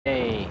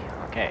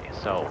Okay,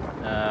 so,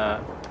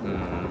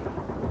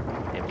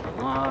 maybe the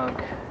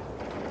log.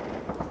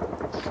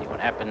 Let's see what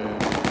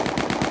happened.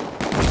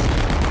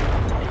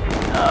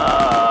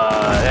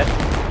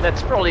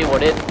 That's probably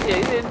what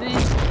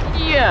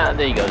yeah,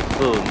 there you go.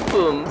 Boom,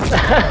 boom.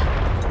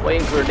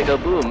 Waiting for it to go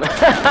boom.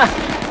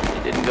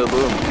 It didn't go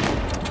boom.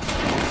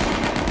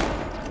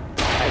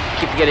 I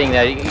keep forgetting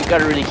that you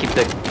gotta really keep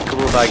the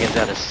cool wagons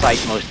out of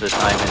sight most of the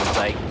time, and it's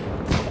like,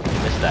 you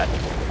miss that.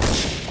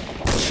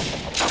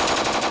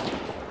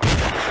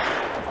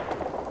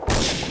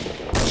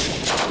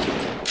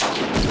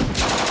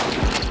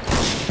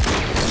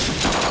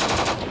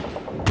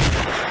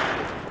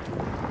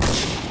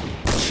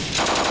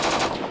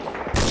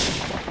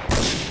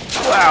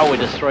 Wow, we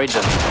destroyed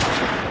them.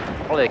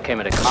 Probably it came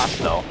at a cost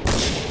though.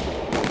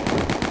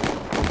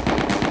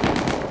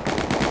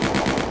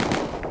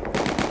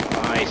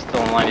 Oh, he's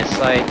still in line of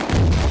sight.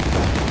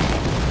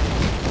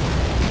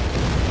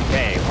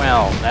 Okay,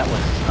 well, that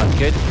was not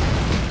good.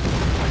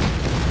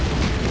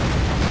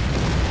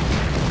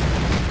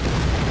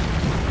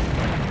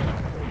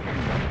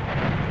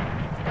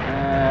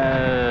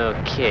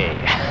 Okay.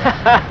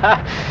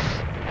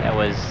 That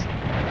was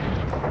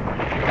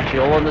actually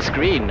all on the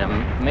screen.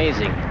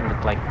 Amazing.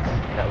 Looked like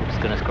that was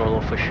gonna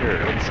scroll for sure.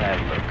 Let's have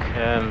a look.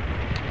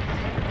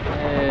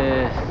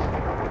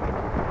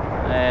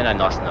 And I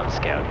lost another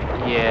scout.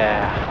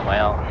 Yeah,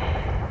 well,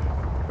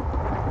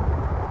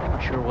 I'm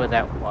not sure where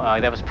that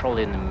was. That was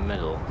probably in the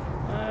middle.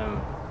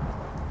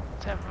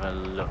 Let's have a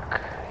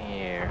look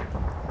here.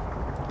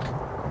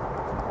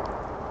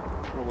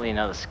 Probably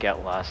another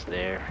scout lost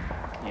there.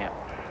 Yeah.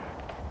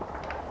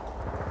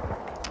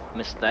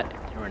 Missed that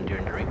during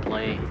the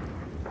replay.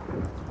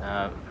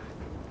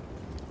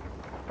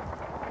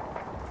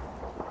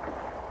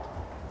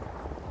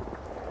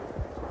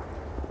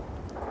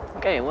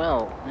 Okay,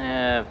 well,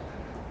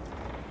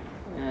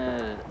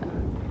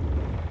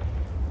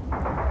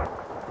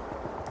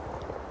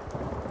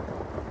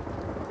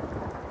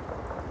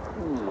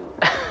 ooh.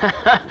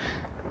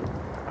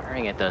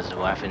 Firing at those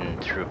Waffen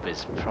troop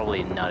is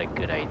probably not a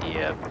good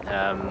idea.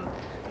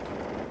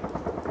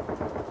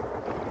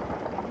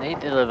 They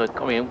deliver,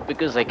 I mean,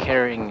 because they're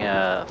carrying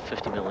a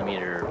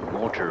 50mm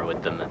mortar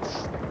with them,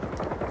 it's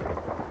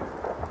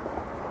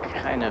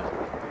kind of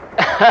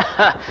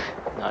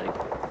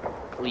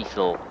not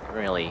lethal,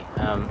 really.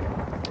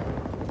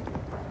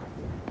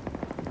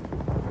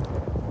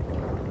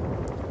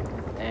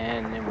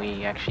 And then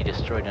we actually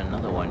destroyed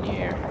another one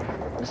here.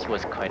 This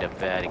was quite a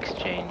bad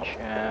exchange.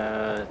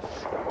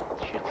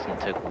 Schützen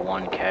took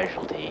one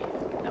casualty.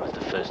 That was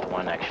the first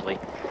one, actually.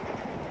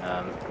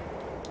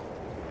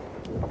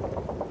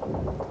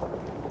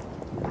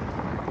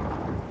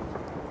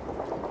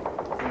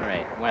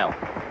 Alright, well.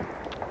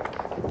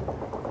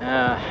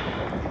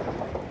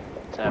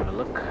 Let's have a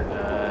look.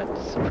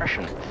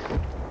 Suppression.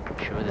 I'm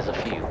sure there's a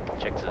few.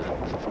 Check the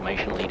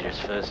formation leaders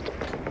first.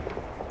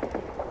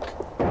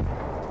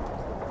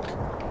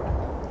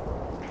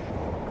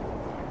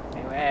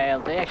 Well,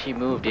 they actually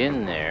moved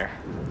in there.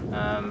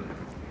 Not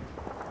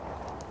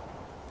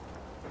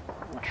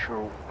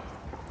sure.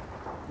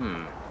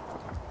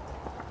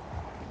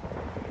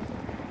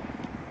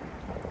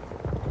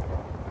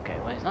 Okay,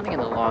 well, there's nothing in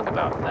the log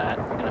about that.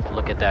 We're gonna have to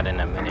look at that in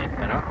a minute.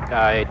 But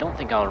I don't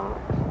think I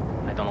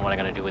don't know what I'm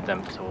gonna do with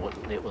them, so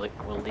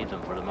we'll leave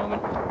them for the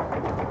moment.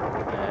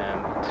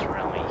 Let's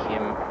rally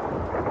him.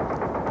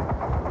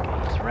 Okay,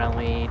 he's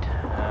rallied.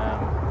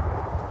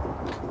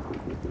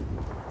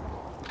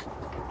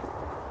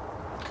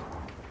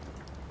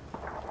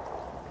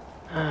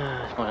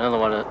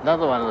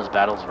 Another one of those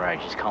battles where I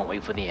just can't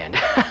wait for the end.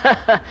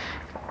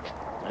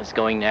 It's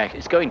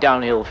going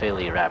downhill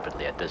fairly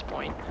rapidly at this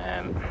point.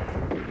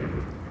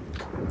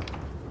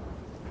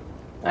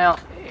 Well,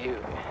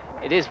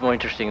 it is more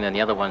interesting than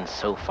the other ones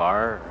so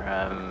far.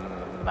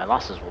 My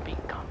losses will be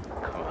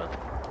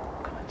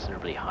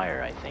considerably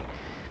higher, I think.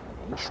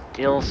 He's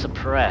still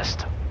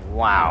suppressed.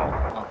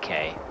 Wow.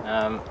 Okay.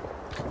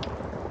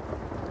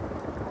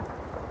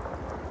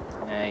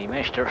 He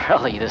managed to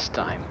rally this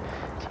time.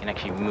 So he can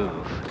actually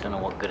move. Don't know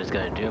what good it's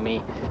going to do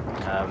me.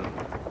 I'll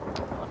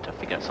have to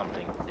figure out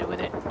something to do with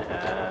it.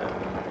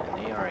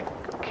 They are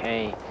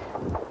okay.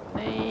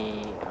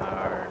 They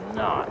are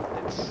not.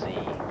 Let's see.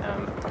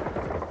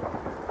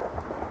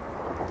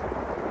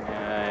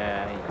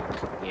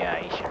 Yeah,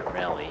 he should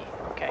rally.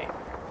 Okay.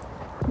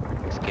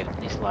 Let's at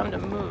least allow him to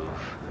move.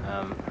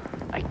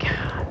 I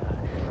can't.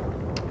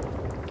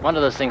 One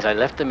of those things, I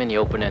left them in the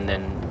open, and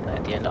then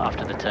at the end,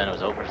 after the turn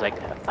was over, it's like,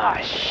 ah,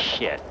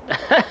 shit.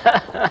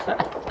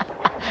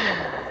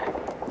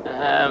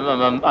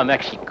 I'm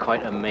actually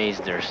quite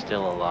amazed they're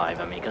still alive.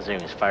 I mean, because he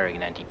was firing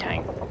an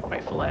anti-tank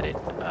rifle at it.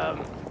 Well,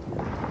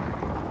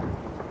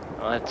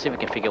 let's see if we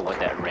can figure out what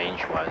that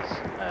range was.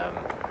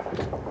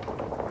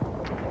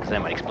 Because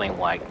that might explain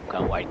why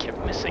it kept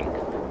missing.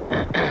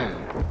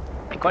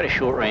 Quite a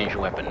short-range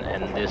weapon,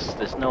 and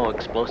there's no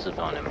explosive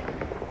on him.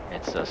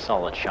 It's a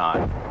solid shot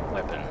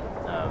weapon,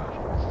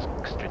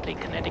 strictly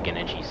kinetic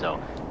energy. So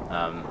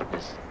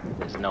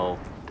there's no.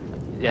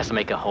 He has to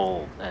make a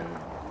hole, and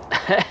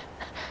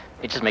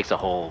it just makes a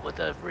hole with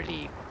a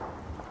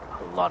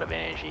lot of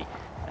energy,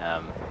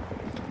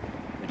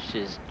 which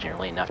is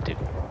generally enough to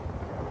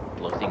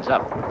blow things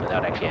up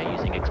without actually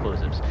using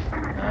explosives.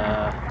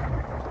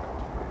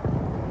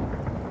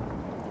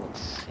 Let's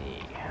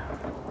see.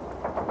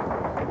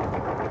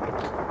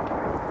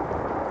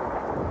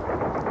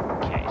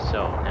 Okay,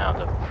 so now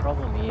the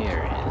problem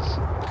here is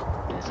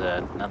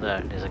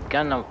there's a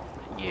gun up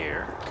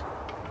here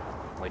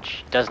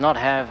which does not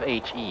have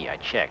HE. I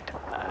checked.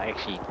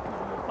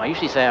 I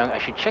usually say I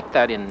should check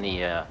that in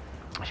the I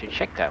should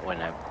check that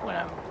when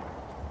I'm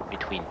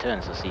between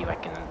turns to see if I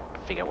can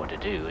figure out what to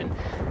do, and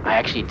I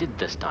actually did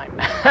this time.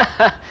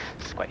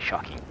 It's quite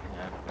shocking.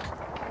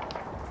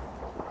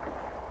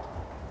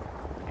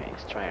 Okay,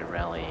 let's try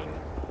rallying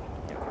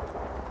him.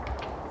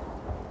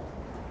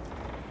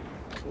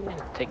 He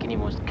didn't take any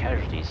more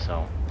casualties,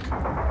 so.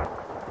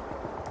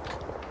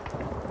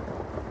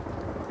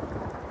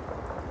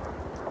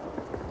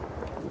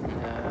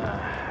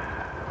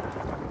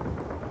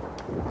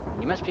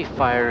 You must be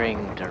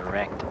firing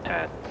direct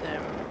at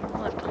them.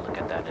 We'll have to look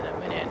at that in a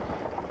minute.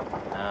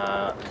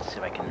 Let's see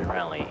if I can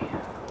rally.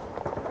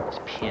 It's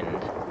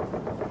pinned.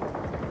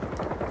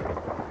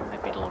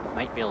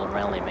 Might be able to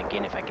rally him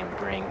again if I can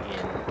bring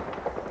in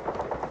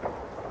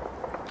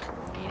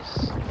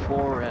these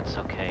 4. That's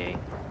okay.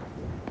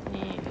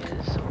 He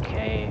is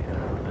okay.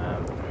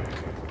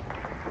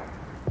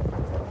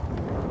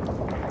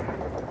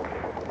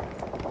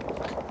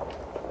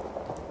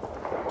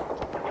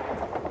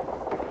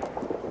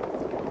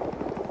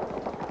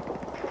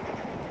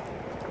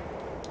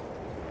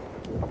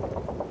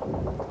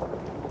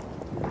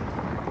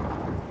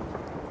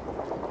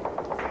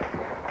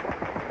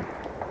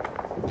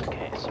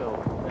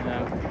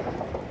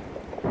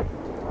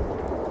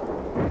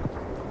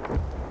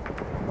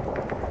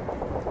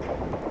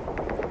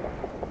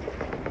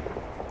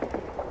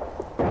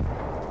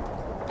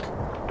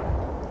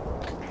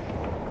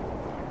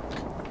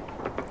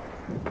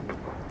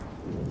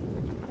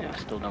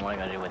 Still don't know what I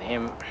gotta do with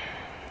him.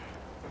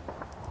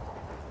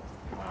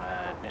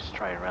 Let's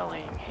try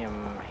rallying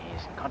him.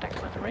 He's in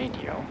contact with the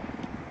radio.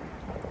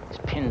 He's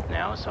pinned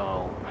now,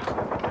 so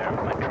I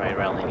might try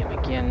rallying him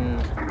again.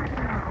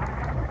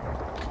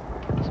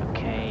 It's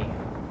okay.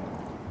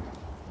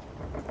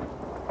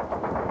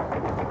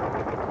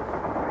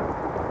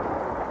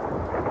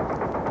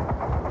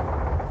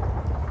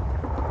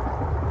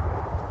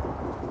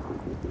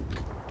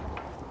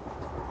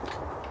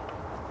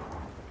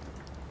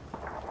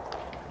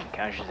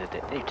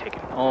 That they've taken.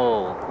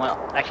 Oh, well,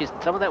 actually,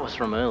 some of that was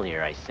from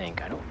earlier, I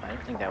think. I don't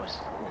think that was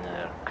in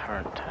the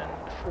current turn.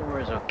 4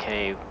 is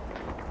okay.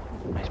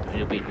 I suppose it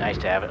would be nice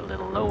to have it a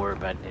little lower,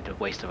 but it's a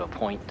waste of a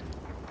point.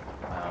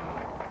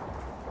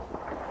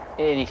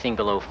 Anything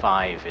below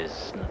 5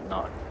 is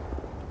not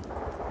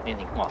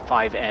anything. Well,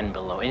 5 and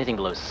below. Anything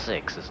below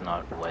 6 is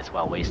not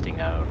worthwhile wasting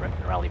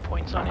rally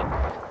points on it.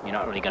 You're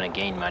not really going to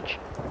gain much.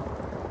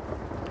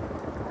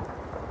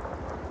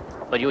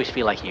 But you always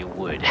feel like you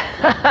would. You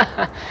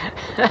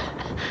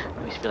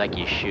always feel like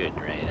you should,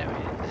 right? I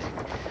mean,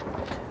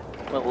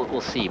 well, we'll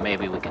see.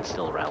 Maybe we can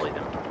still rally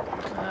them.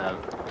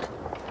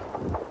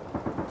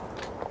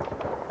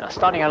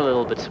 Starting out a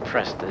little bit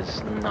suppressed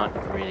is not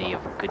really a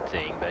good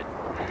thing, but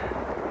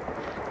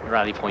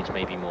rally points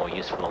may be more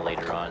useful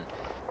later on.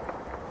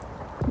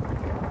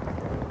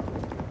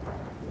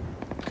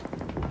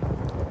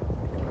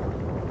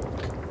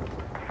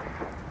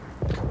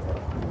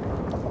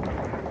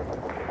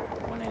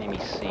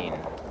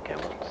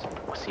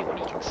 See what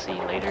he can see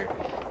later.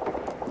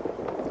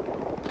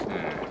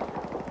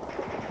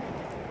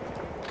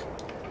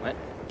 What?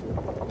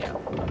 Yeah,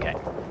 okay.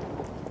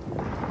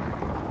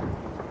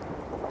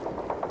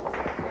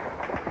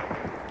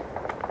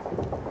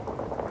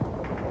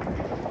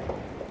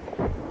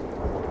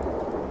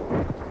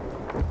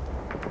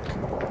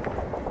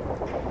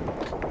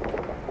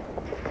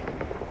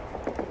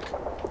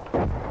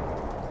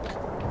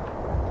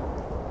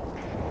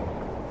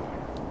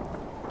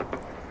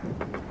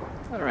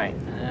 Alright,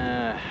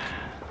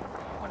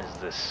 what is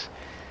this?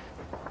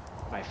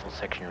 Rifle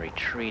section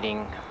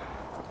retreating.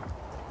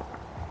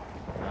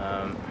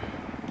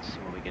 Let's see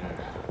what we can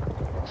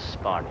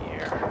spot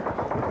here.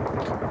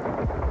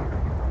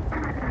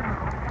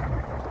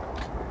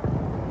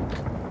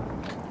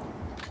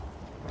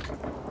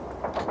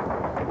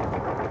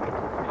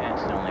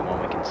 That's the only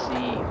one we can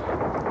see.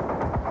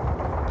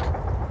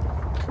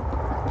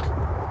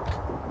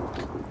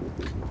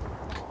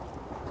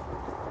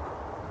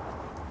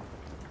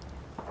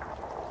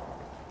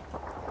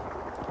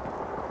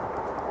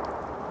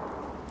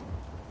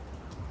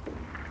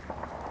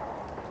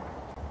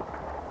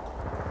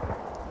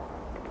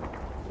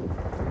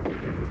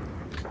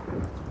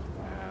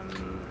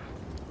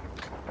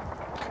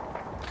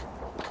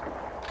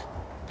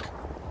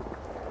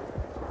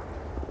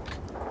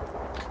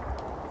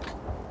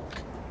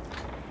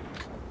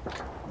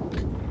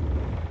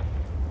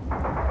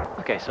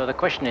 Okay, so the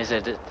question is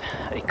that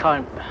it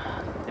can't.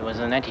 There was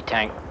an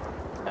anti-tank,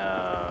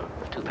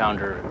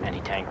 2-pounder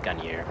anti-tank gun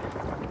here.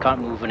 It can't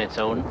move on its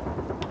own.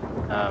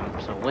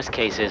 So worst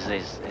case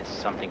is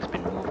something's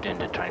been moved in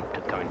to try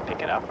to come and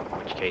pick it up, in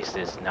which case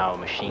there's now a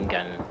machine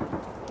gun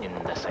in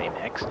the same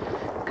hex.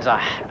 Because I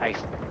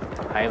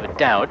have a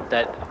doubt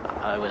that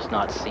I was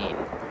not seen.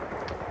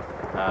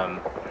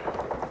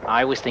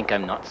 I always think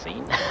I'm not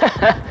seen.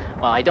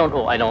 Well, I don't.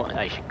 Oh, I don't.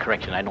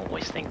 Correction. I don't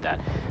always think that.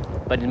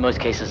 But in most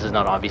cases, it's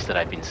not obvious that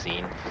I've been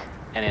seen.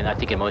 And then I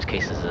think in most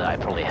cases, I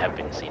probably have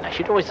been seen. I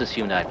should always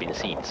assume that I've been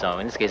seen. So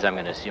in this case, I'm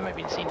going to assume I've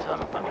been seen.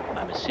 So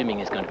I'm assuming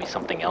there's going to be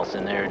something else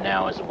in there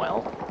now as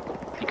well.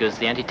 Because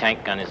the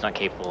anti-tank gun is not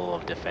capable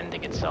of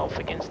defending itself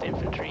against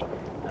infantry,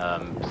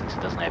 since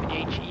it doesn't have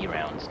any HE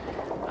rounds.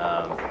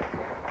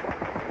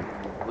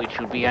 Which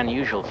would be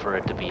unusual for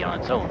it to be on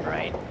its own,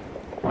 right?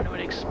 One would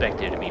expect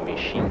there to be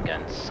machine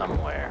guns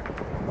somewhere.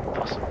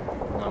 Possibly.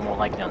 More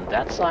likely on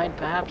that side,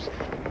 perhaps?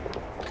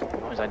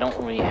 Because I don't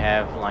really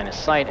have line of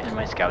sight, and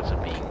my scouts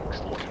are being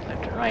slaughtered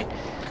left and right.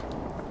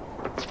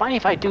 It's fine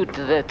if I do it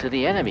to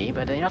the enemy,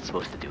 but they're not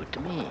supposed to do it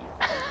to me.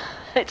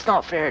 It's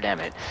not fair,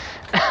 damn it.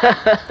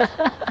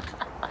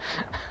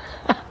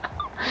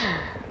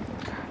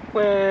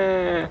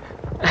 Where?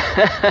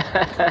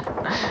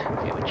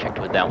 Okay, we checked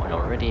with that one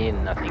already,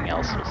 and nothing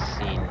else was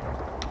seen.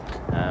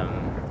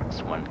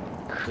 This one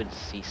could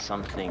see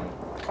something.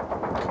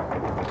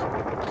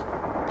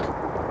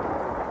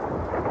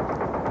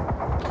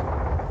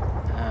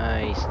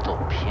 He's still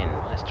pinned.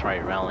 Let's try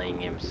rallying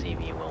him, see if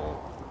he will.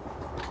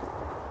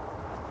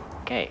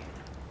 Okay.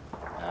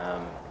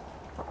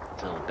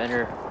 It's a little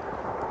better.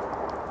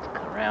 Let's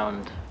go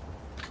around.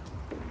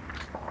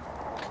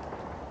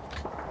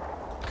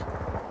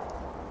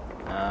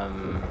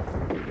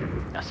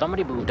 Now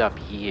somebody moved up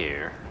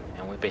here,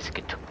 and we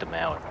basically took them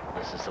out.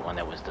 This is the one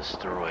that was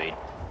destroyed.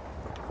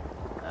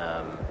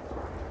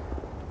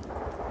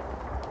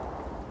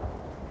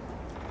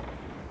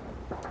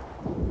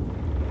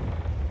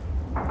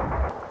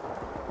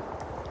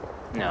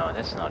 No,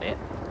 that's not it.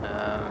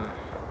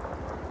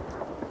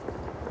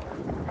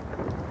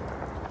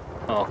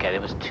 Oh, okay,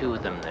 there was two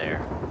of them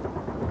there.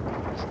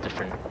 It's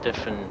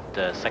different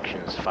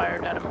sections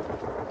fired at him.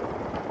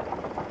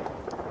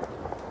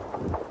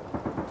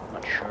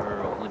 Not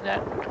sure who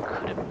that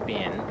could have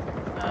been.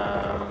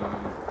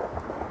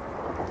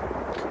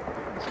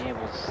 Is he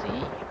able to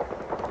see?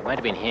 It might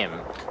have been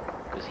him,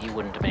 because he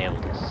wouldn't have been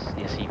able to see.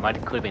 Yes, he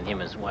could have been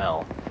him as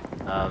well.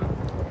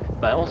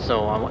 But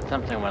also,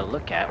 something I want to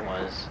look at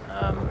was,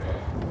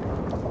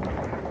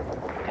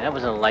 okay, that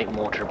was a light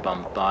mortar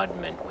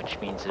bombardment, which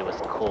means it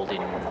was called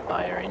in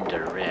by our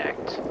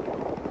indirect.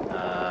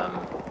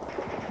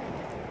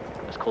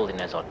 It was called in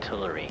as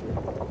artillery.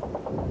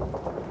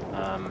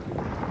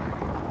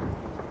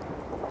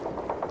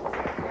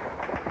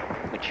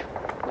 Which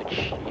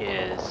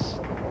is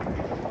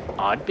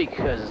odd,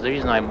 because the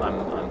reason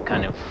I'm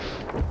kind of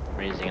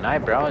raising an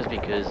eyebrow is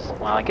because,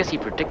 well, I guess he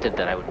predicted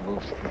that I would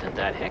move into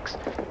that hex.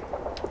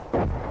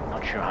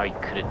 Not sure how he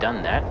could have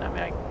done that. I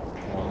mean,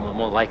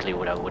 more likely I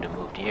would have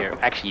moved here.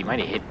 Actually, he might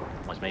have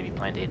was maybe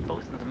planning to hit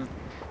both of them.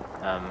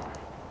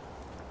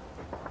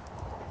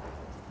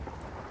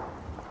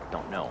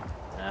 Don't know.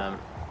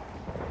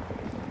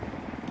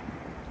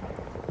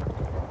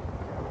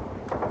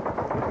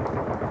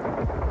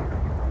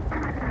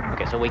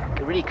 Okay, so we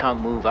really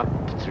can't move up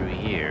through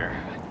here,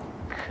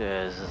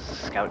 because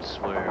scouts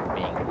were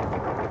being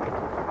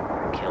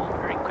killed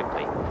very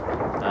quickly.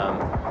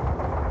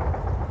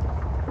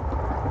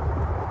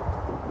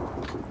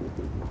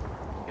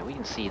 Okay, we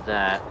can see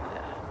that,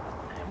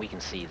 and we can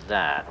see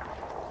that.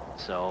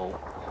 So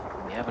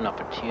we have an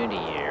opportunity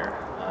here.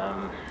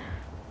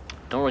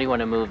 Don't really want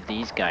to move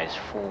these guys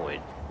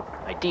forward.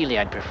 Ideally,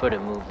 I'd prefer to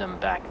move them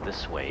back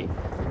this way,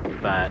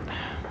 but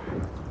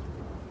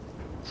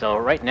so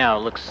right now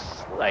it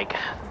looks like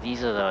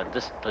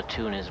this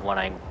platoon is what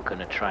I'm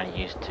gonna try and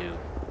use to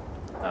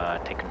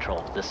take control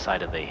of this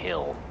side of the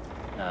hill.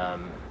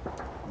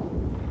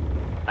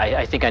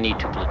 I think I need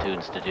 2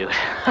 platoons to do it.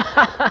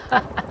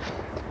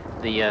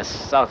 The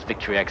South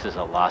Victory X's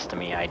are lost to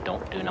me. I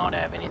do not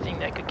have anything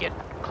that could get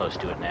close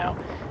to it now.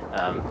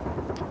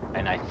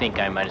 And I think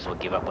I might as well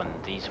give up on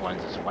these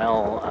ones as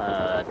well.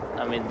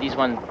 I mean, these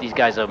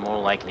guys are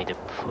more likely to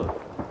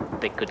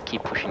they could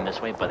keep pushing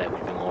this way, but that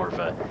would be more of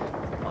a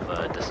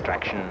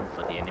distraction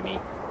for the enemy.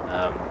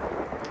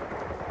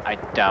 I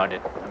doubt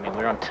it. I mean,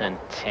 we're on turn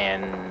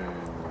 10.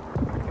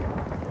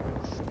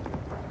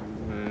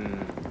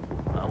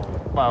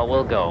 Well,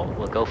 we'll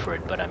go for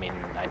it. But I mean,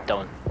 I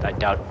doubt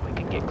we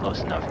can get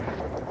close enough.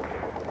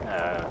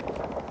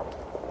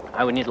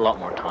 I would need a lot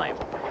more time.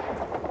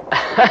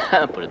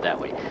 Put it that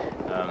way.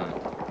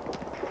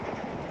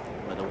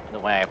 The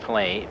way I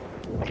play,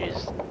 which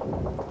is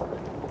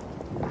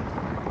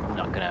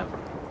not gonna.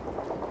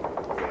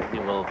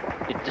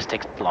 It just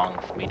takes long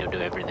for me to do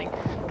everything.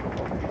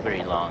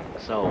 Very long.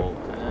 So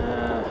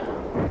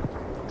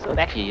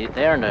actually,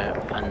 they're in the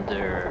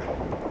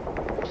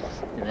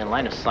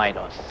line of sight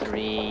of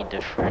 3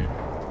 different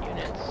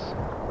units.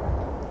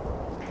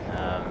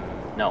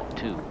 No,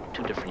 two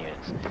different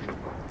units.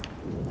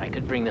 I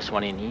could bring this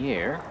one in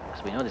here,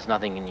 because we know there's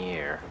nothing in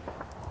here.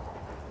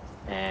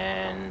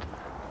 And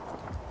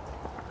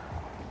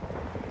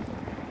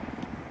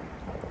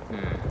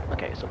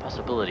So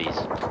possibilities.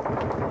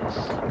 Let's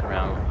look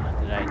around.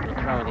 Did I look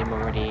around with him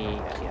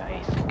already? Yeah,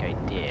 I think I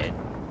did.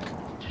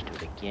 Just do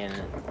it again,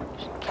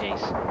 just in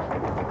case. I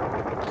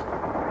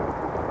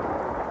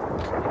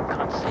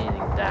can't see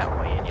anything that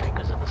way anyway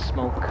because of the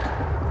smoke.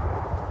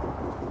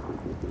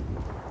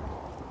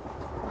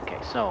 Okay,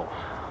 so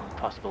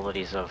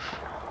possibilities of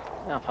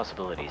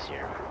possibilities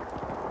here.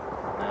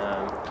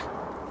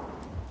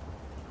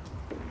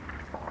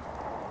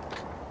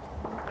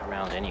 Look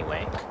around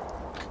anyway.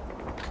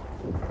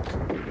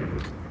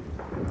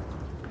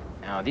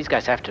 Now these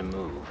guys have to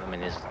move. I mean,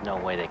 there's no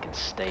way they can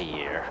stay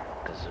here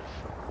because of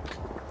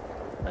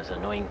those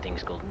annoying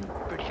things called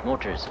British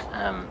mortars. It's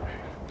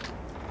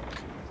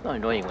not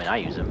annoying when I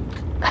use them.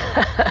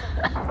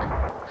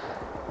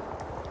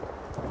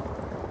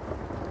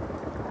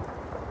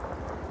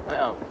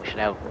 Well, we should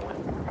have.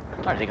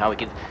 I'm trying to think how we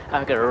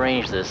could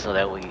arrange this so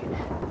that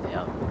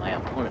my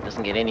opponent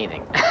doesn't get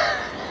anything.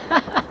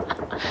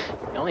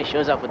 He only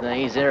shows up with an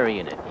A0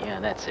 unit. Yeah,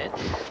 that's it.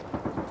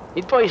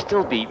 He'd probably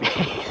still beat me.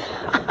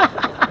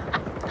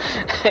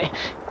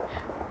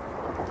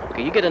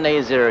 Okay, you get an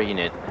A0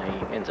 unit, and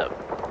he ends up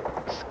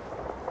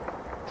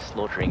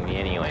slaughtering me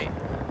anyway.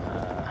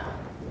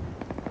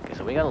 Okay,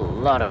 so we got a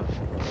lot of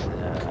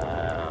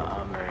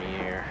armor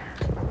here.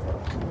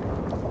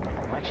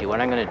 Well, actually,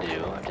 what I'm gonna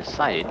do, I've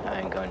decided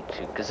I'm going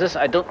to, because there's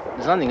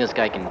nothing this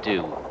guy can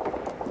do.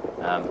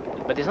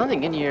 But there's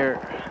nothing in here.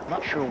 I'm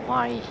not sure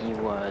why he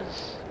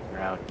was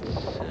routed.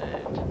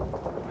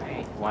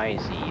 Why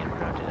is he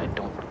routed? I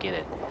don't get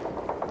it.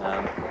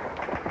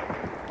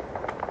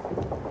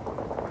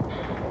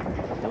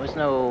 There was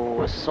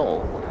no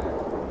assault.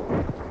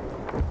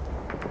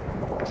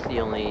 It's the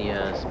only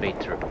spade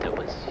troop that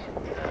was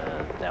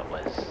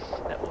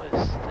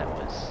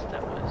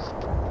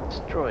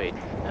destroyed.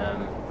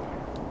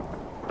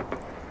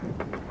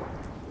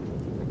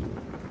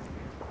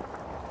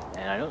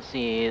 And I don't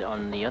see it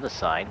on the other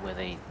side where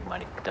they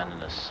might have done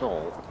an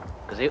assault,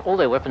 because all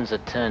their weapons are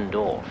turned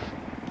off.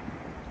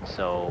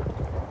 So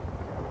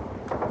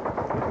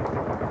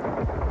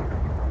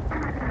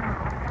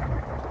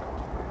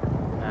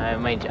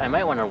I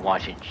might want to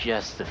watch it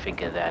just to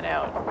figure that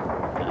out.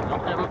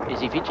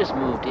 Is if he just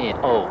moved in.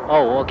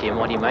 Oh, okay. And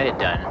what he might have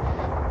done,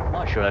 I'm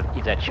not sure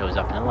if that shows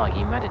up in the log.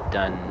 He might have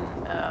done,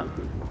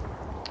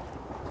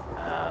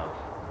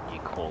 what do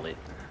you call it?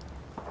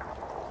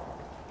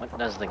 What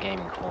does the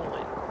game call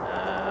it?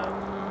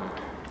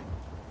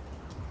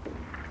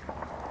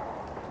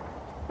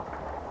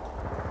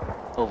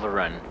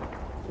 Overrun.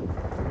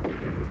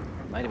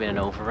 It might have been an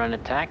overrun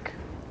attack,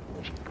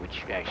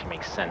 which actually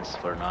makes sense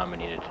for an armor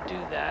unit to do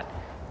that.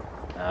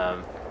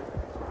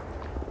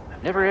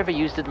 I've never ever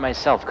used it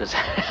myself because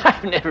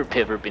I've never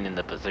ever been in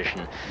the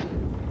position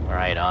where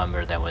I had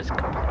armor that was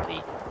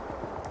completely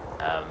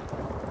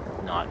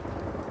not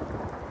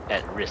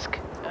at risk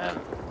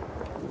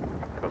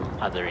from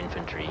other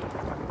infantry.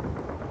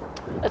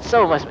 That's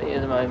so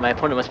my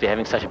opponent must be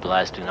having such a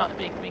blast to not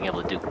being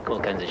able to do all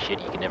kinds of shit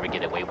you can never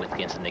get away with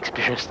against an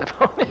experienced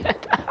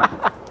opponent.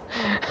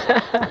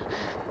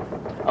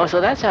 Oh,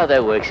 so that's how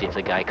that works if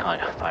the guy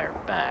can't fire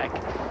back.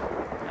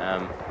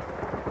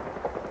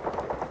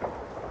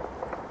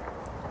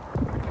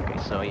 Okay,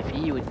 so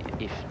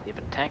if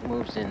a tank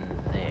moves in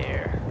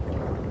there.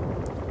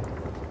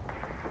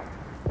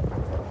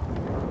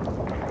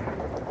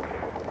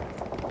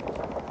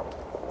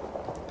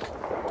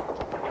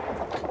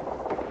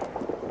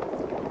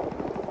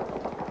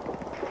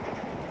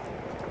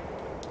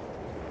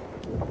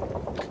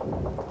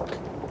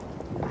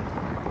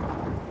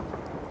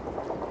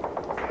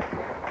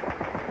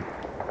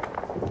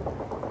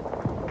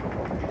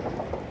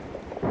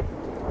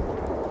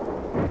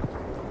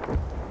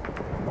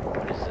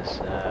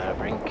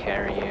 Ring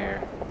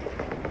carrier,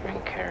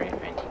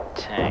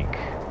 anti-tank.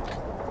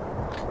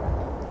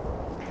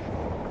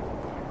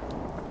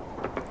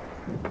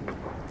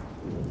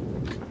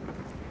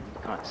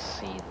 Can't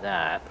see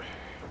that.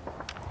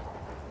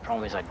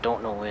 Problem is I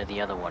don't know where the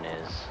other one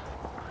is.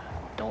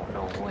 Don't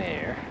know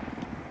where.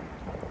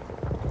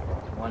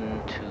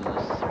 1, 2, 3, 4.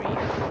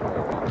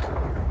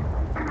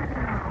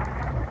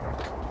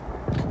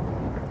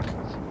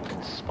 So we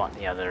can spot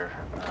the other.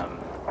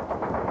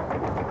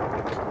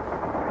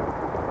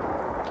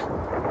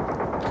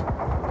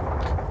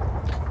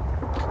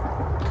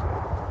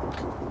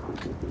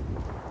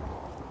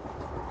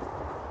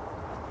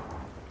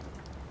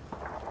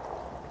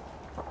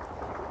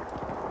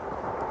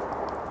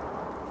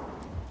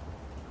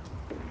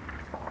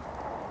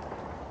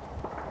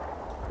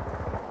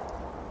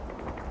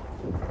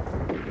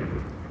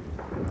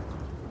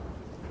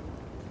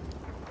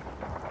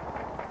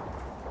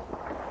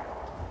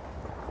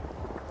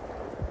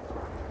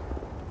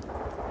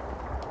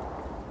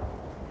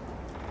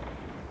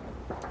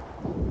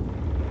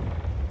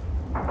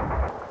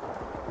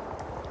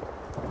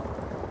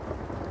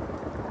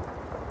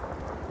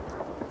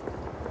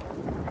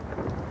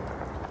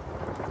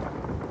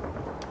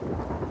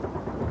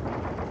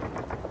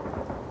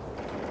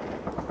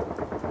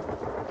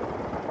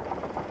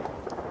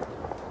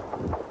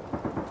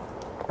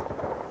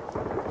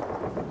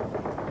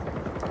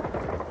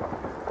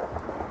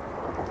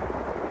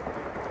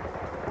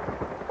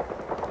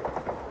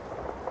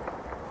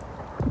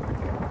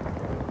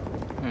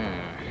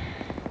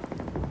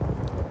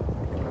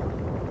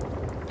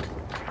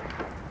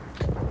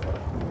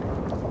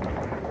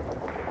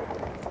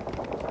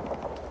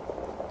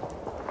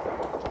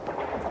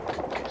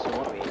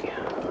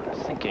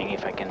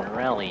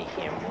 rally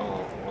him.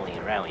 Will he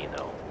rally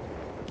though?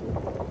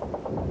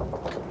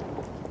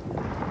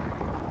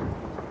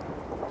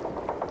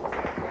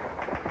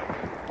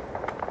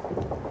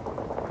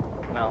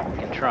 Well, we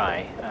can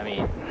try. I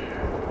mean,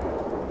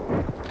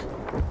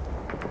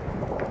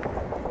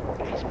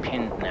 he's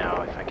pinned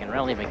now. If I can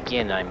rally him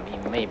again, he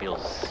may be able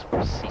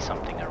to see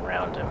something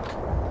around him.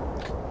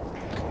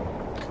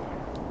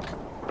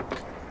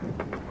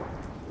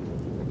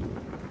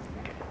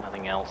 Okay,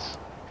 nothing else.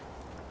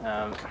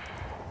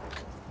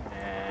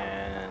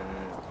 And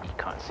he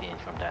can't see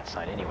anything from that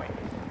side anyway.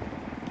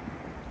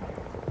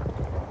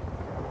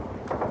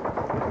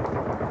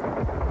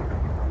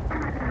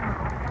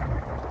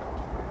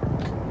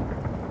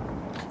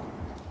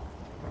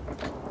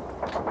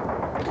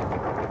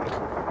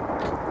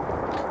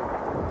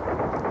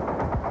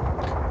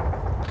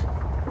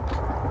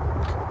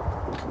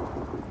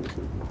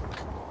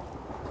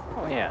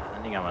 Oh yeah,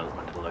 I think I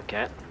wanted to look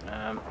at.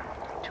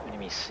 Two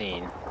enemies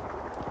seen.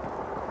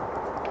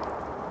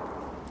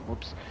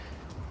 Whoops.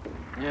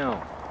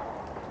 No.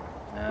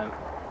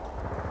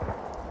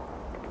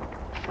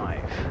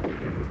 5.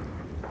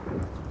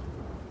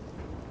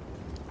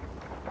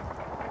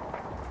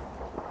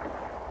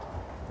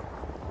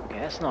 Okay,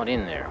 that's not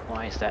in there.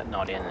 Why is that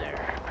not in there?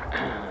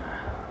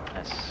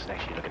 Let's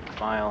actually look at the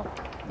file.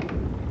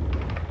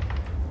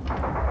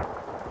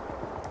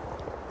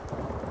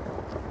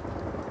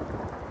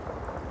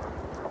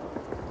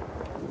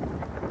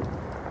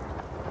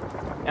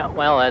 Yeah,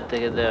 well,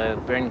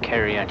 the burn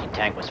carrier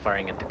anti-tank was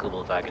firing at the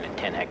Kubelwagen at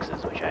 10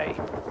 hexes, which I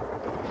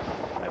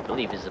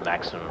believe is the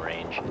maximum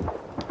range.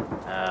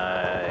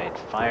 It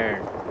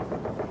fired.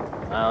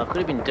 Well, it could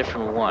have been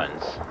different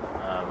ones.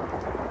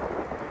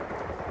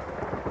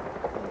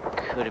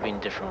 Could have been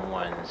different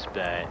ones,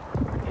 but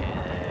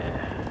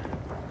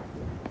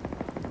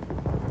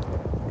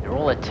they're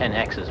all at 10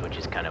 hexes, which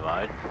is kind of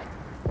odd.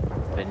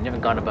 But it never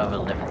gone above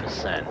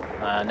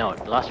 11%. No,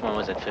 the last one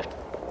was at 50.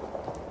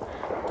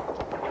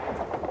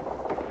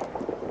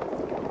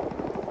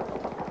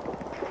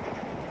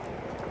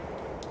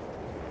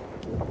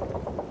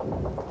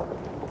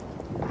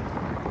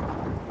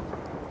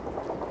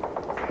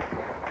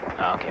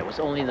 Okay, it was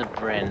only the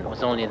Bren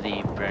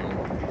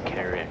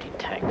carrier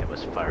anti-tank that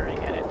was firing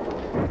at it,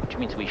 which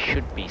means we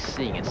should be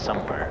seeing it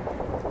somewhere.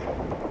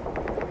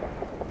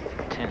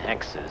 10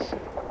 hexes.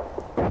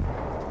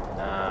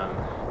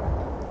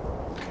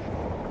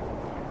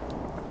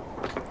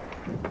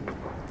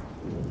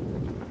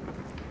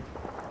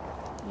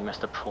 You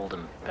must have pulled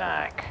him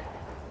back.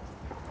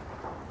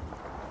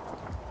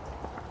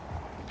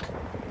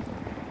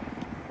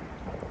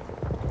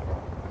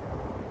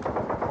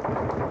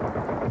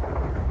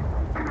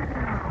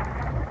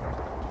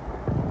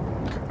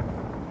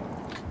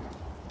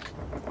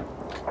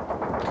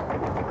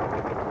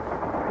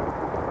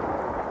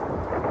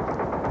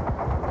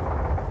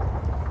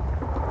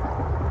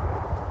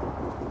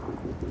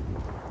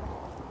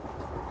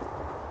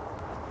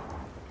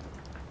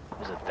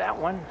 Was it that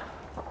one?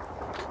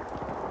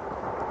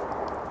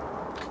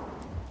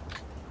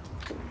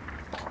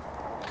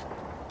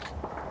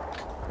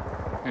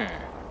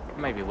 It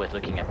might be worth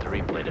looking at the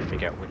replay to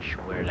figure out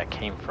where that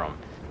came from.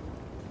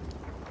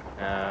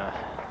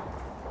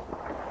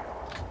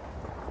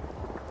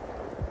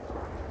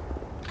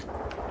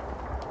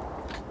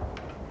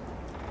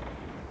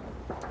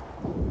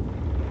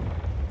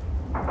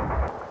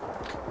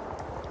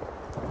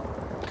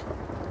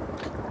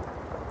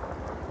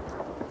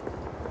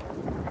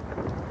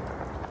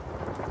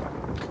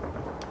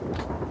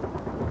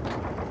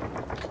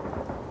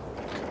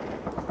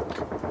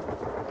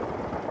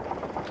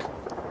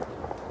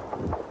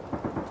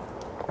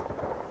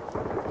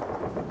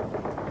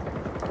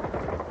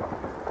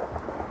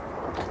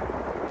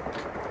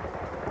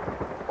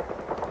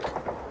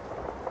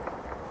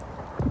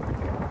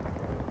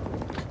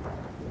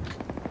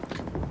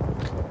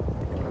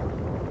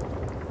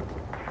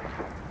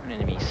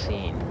 Enemy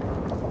seen.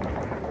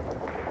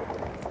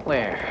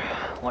 Where?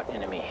 What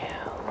enemy?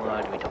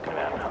 What are we talking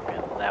about? Okay,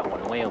 that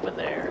one way over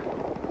there.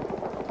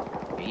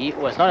 He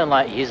was not in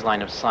his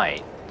line of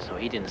sight, so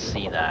he didn't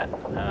see that.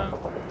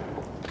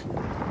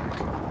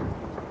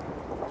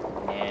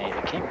 Yeah,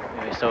 it came.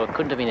 So it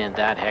couldn't have been in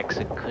that hex.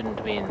 It couldn't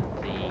have been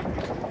the.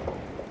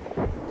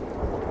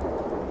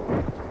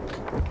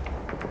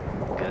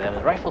 Okay,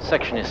 the rifle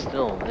section is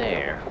still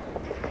there.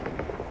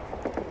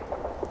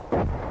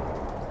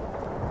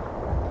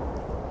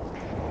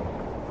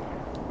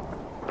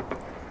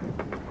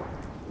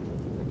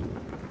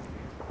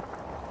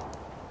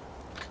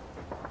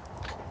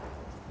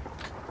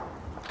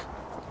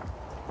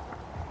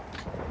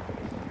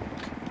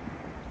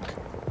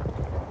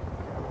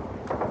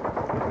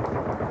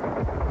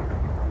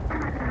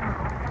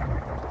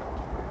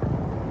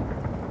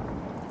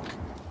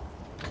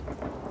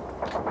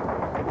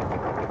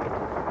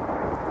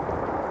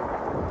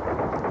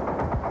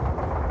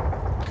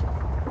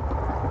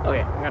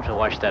 Okay, I'm going to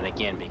watch that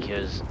again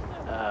because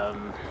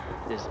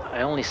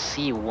I only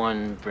see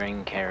one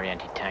brain carry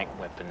anti-tank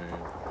weapon in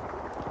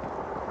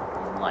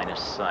line of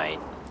sight.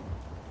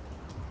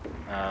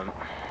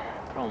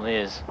 Problem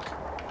is,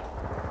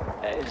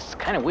 it's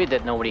kind of weird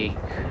that nobody.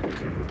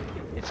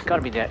 It's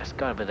gotta be that. It's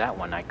gotta be that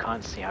one. I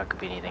can't see how it could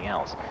be anything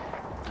else.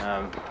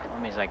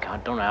 Problem is, I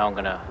don't know how I'm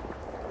gonna.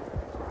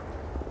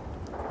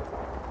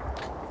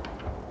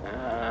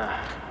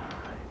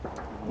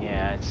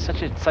 Yeah, it's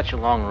such a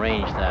long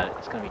range that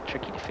it's gonna be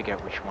tricky to figure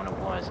out which one it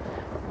was,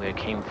 where it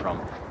came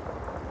from.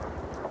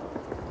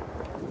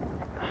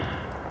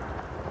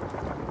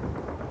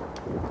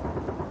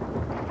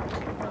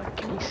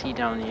 Can you see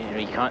down here?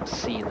 You can't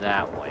see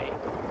that way.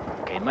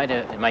 Okay,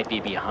 it might be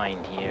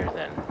behind here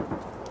then.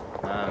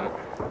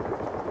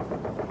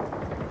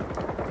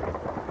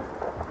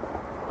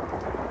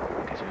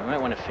 Okay, so we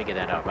might want to figure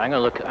that out. But I'm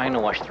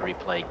gonna watch the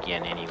replay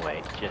again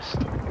anyway, just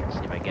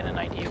see if I get an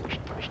idea which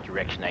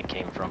direction that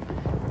came from.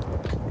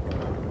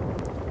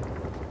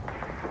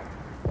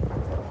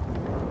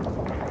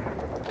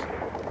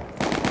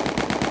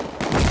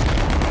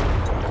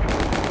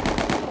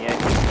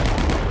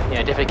 Yeah,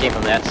 it definitely came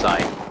from that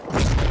side.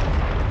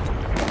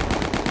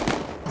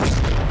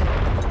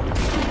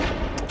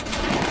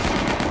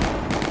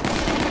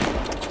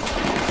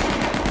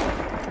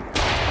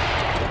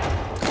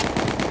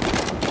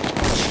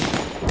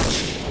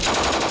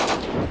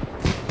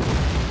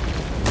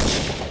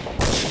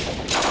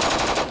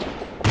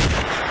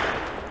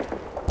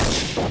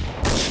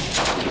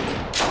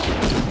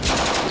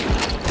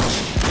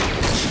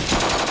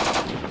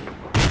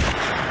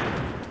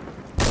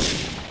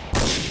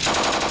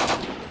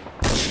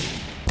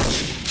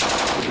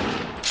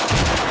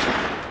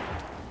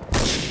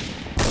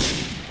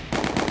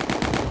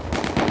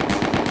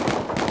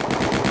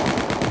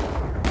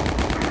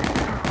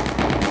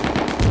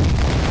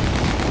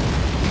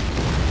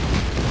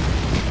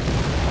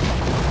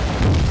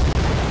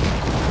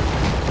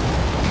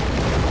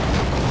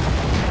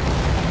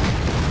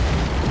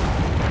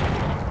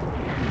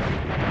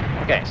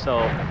 Okay, so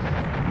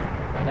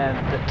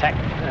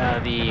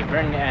the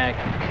burn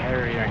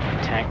carrier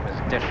tank was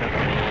definitely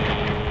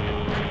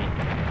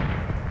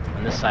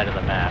on this side of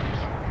the map.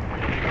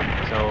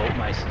 So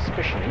my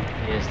suspicion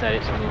is that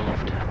it's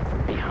moved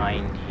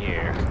behind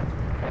here.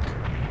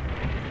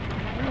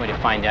 The only way to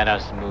find that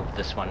out is to move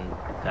this one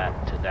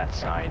to that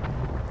side.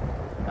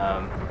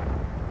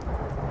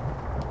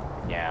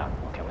 Yeah.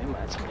 Okay, well,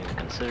 that's something to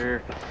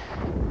consider.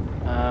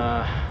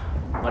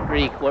 What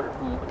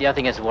the other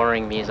thing that's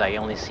worrying me is I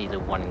only see the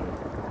one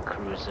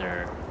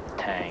cruiser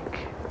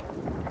tank.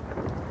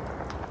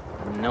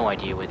 No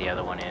idea where the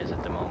other one is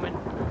at the moment.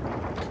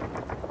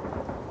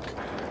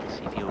 Let's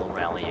see if he will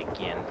rally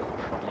again.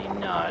 Probably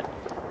not.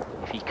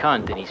 If he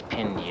can't, then he's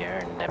pinned here,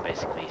 and then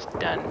basically he's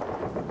done.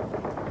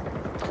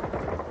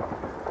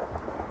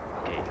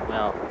 Okay,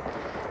 well,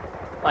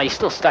 he's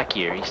still stuck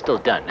here. He's still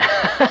done.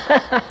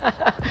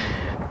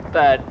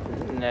 But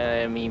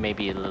me may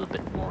be a little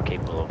bit more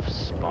capable of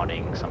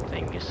spotting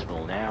something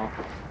useful now.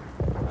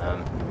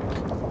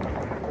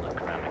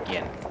 Look around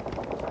again.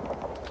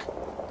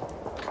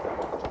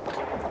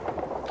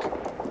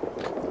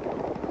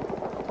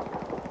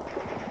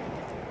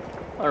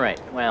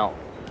 Alright, well,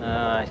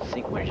 I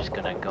think we're just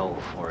gonna go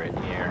for it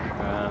here.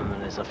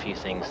 There's a few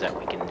things that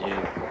we can do.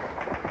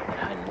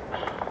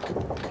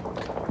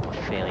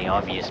 Fairly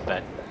obvious,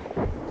 but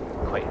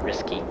quite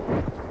risky.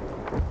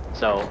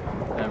 So,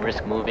 I'm gonna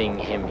risk moving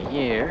him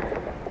here,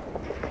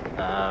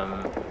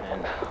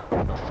 and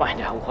we'll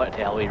find out what the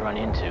hell we run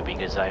into,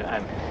 because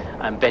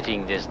I'm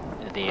betting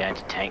the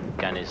anti-tank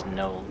gun is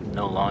no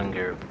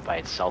longer by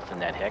itself in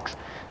that hex,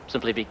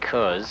 simply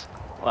because,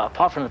 well,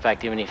 apart from the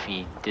fact, even if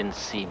he didn't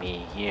see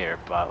me here,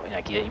 but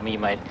like he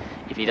might,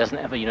 if he doesn't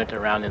have a unit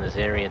around in this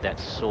area that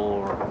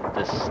saw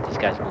these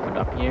guys moving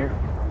up here,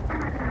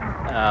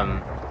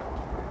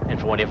 and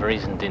for whatever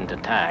reason didn't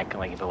attack,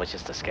 like if it was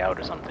just a scout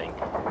or something,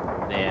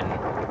 then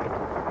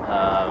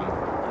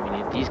I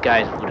mean, these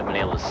guys would have been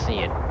able to see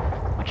it,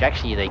 which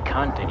actually they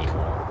can't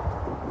anymore.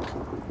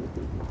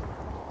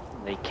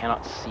 They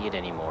cannot see it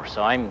anymore,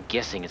 so I'm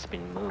guessing it's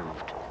been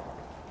moved.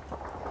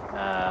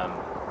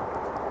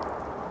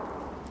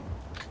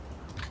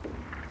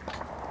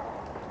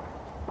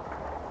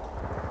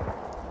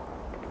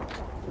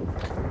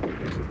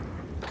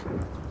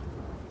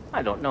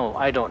 I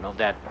don't know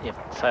that if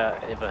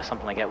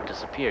something like that would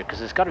disappear,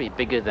 because it's got to be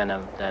bigger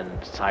than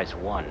size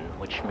 1,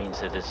 which means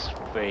that it's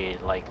very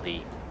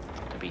likely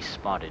to be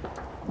spotted.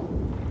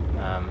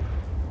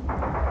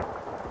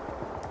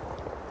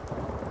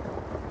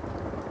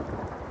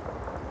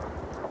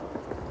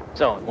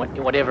 So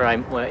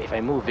if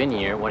I move in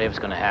here, whatever's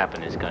going to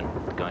happen is going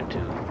to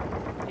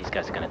these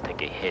guys are going to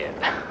take a hit.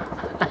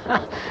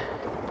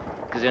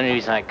 Because the only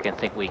reason I can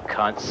think we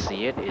can't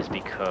see it is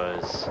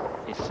because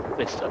it's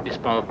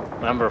a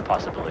number of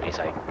possibilities.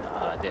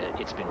 That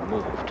it's been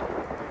moved.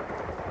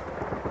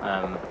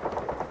 And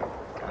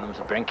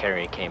the burn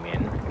carrier came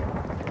in,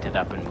 picked it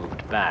up, and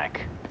moved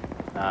back,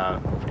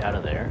 moved out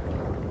of there,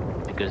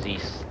 because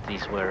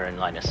these were in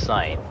line of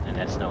sight, and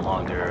that's no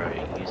longer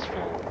a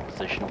useful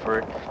position for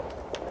it.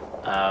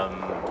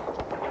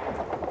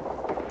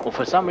 Well,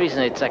 for some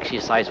reason, it's actually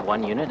a size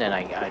 1 unit, and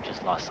I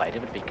just lost sight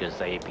of it because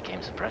they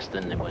became suppressed,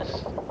 and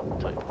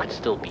so it could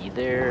still be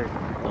there,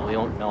 but we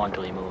won't know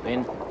until we move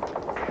in.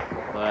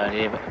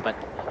 But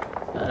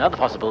another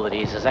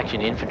possibility is there's actually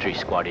an infantry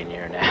squad in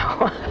here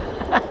now.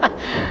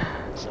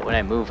 So when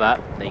I move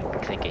up, they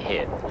take a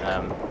hit.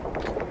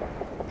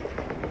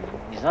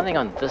 There's nothing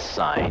on this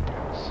side,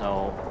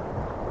 so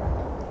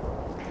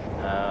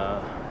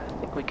I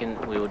think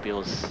we would be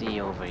able to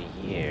see over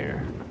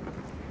here.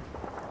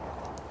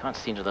 Can't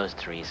see into those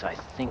trees, so I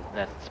think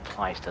that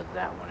applies to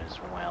that one as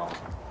well.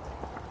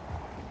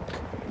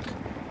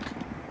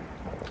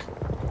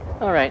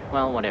 Alright,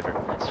 well, whatever.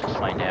 Let's just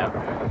find out.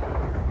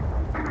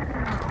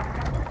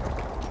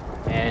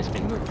 And it's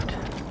been moved.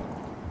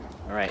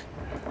 Alright.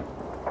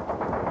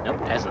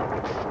 Nope, it hasn't.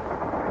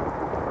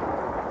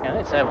 Now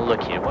let's have a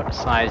look here. What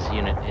size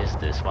unit is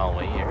this while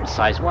we're here? It's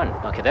size 1.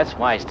 Okay, that's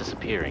why it's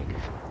disappearing.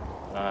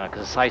 Because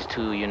a size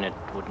 2 unit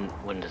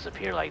wouldn't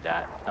disappear like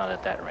that, not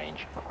at that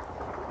range.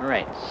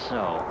 Alright,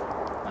 so...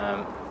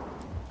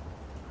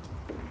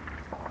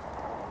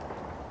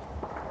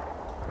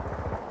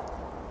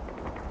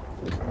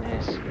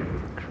 this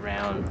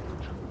ground...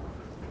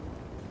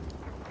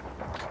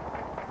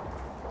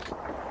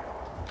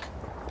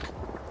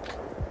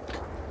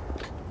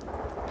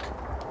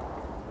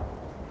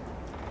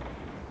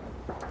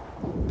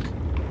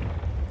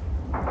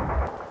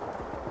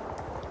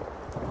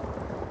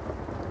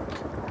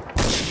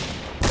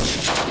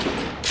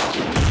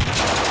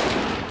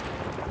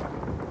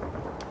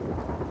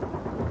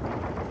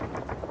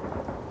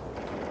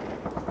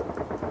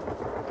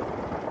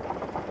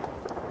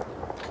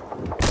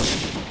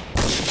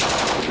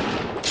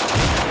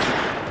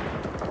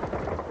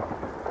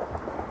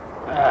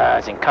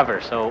 it's in cover,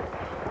 so...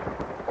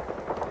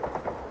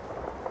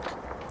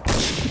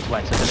 that's why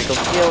it's so difficult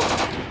to kill.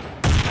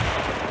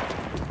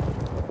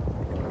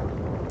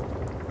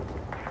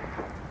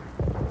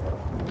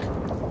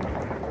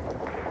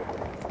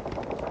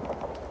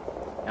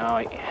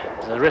 Now,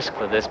 there's a risk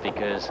for this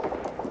because... I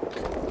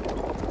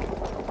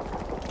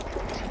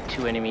see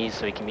 2 enemies,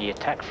 so he can be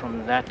attacked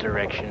from that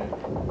direction.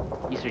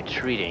 He's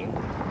retreating,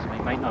 so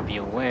he might not be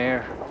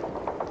aware.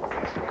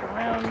 Let's look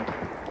around.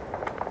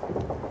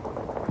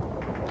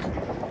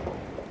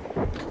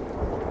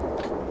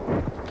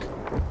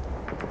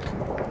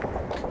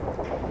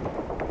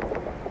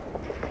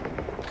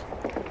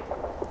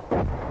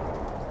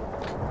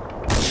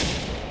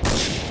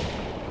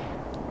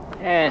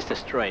 And it's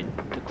destroyed.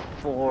 Took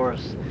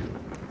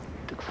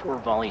 4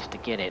 volleys to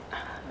get it.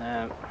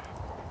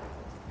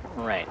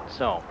 Right,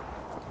 so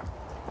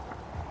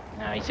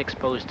now he's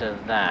exposed to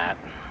that.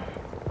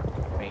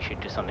 We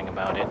should do something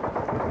about it.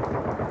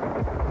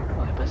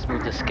 Okay, let's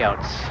move the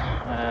scouts.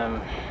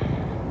 A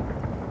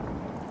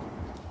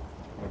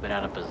little bit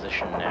out of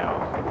position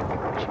now.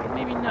 Actually,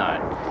 maybe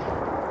not.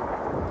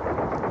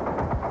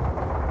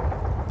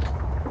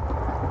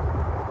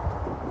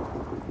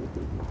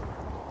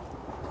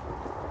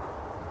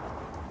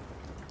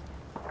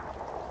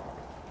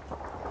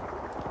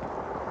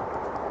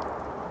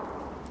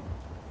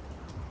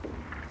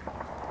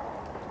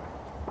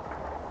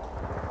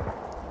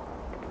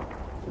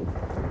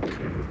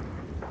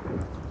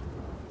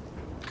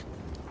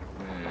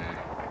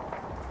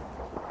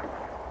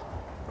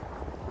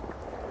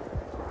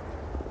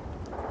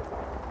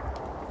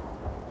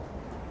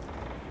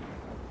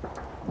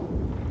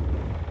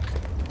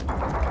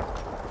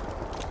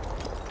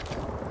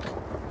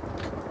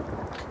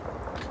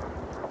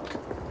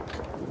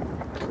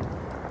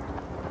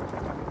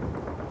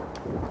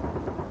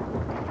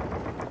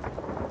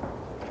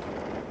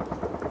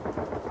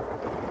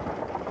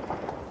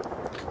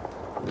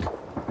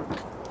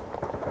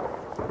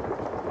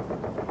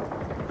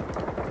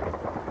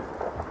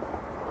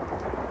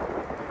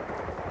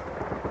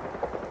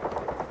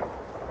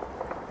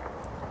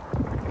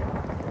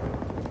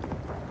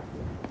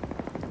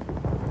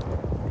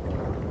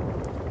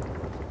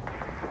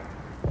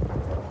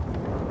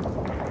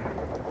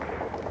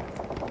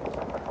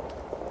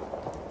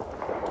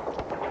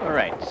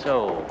 Alright,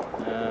 so,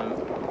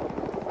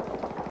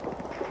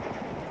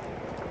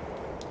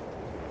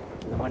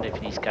 I wonder if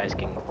these guys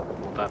can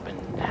move up and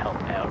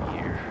help out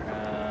here.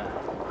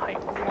 Height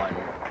 1.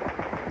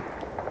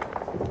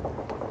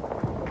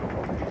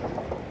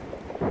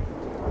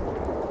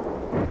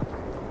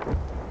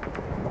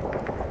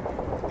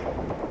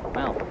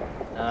 Well,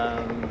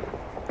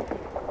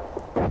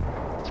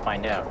 let's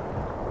find out.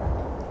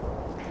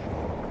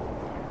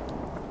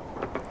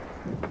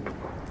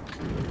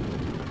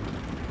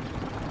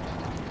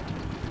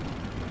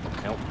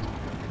 Nope.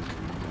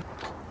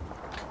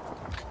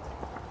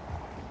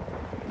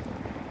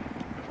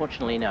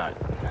 Unfortunately not.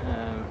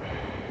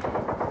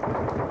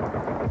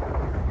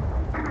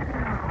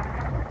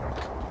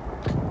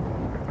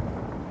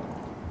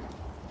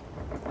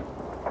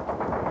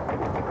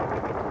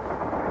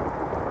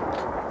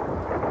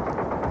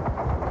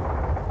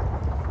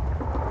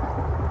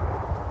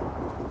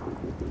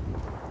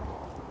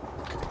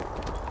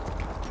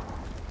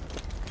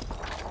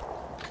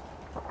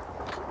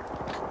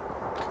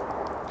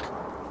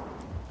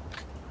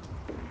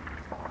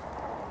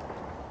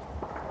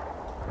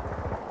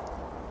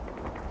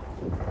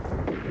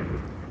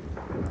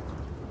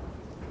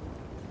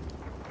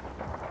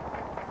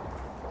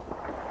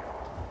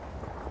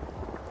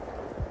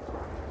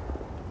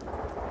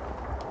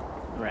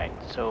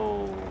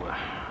 So,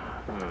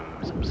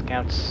 some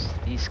scouts,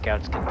 these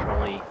scouts can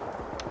probably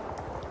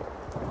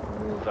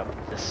move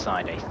up this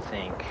side, I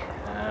think.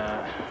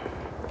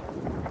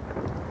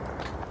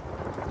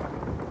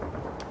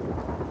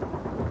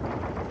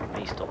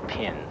 He's still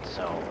pinned,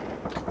 so...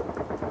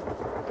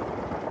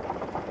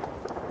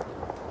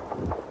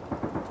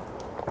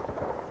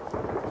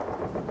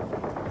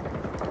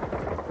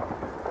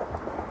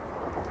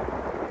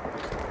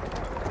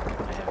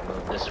 I have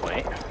moved this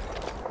way.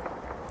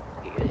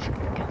 You guys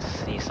can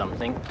see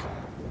something.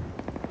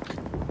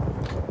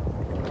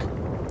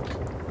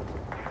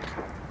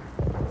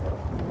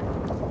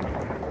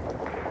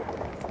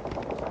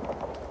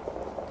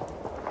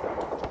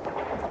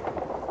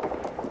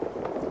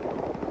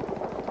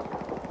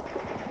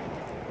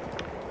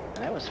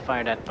 And that was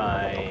fired at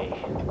by...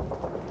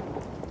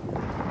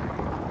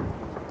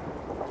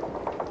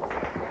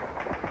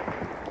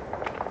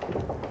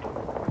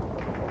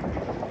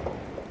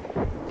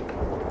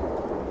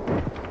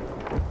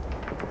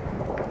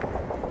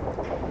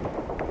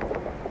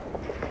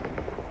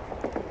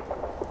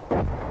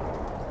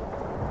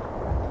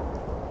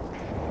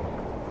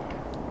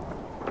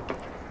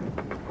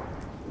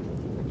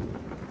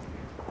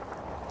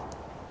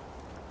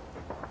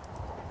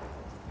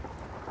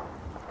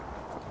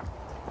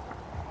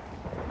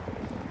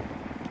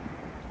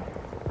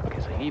 Okay,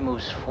 so he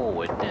moves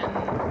forward, then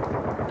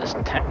this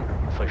tank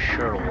for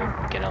sure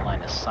will get a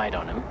line of sight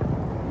on him,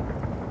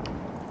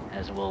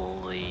 as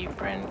will the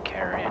Brand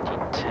Carrier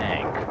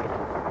anti-tank.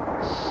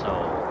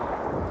 So,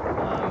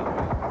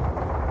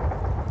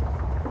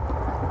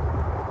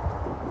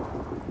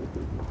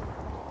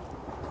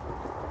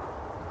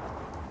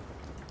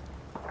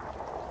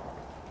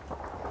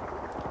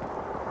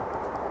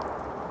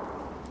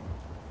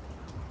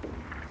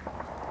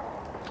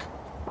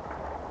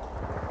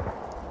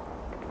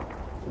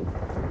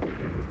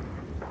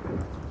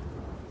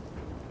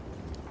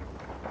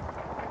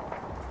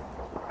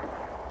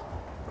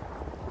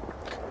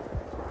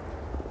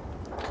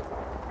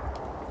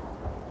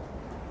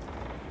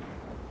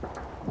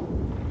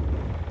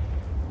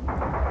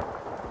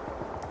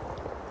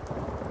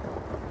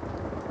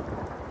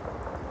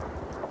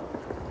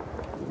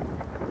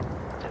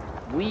 it's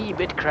a wee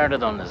bit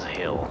crowded on this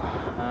hill.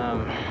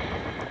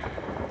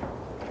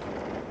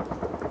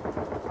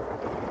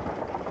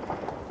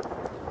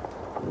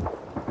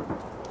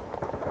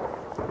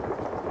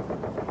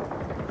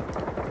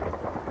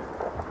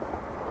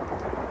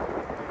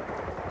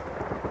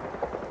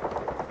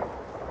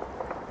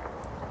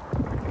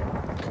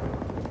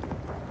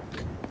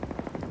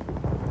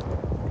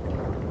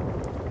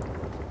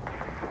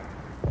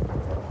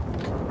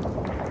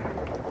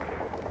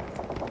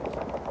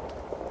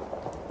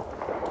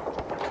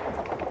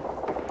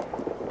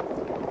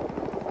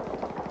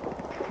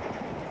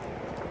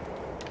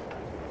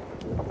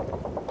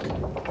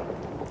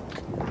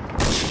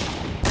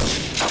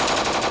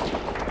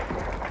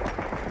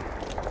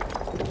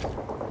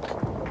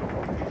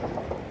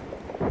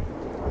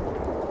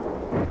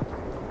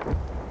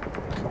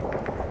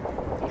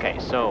 Okay,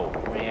 so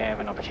we have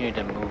an opportunity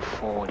to move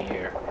forward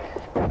here.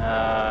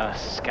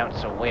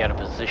 Scouts are way out of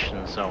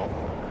position, so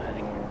I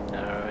think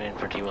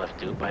infantry will have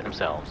to do it by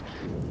themselves.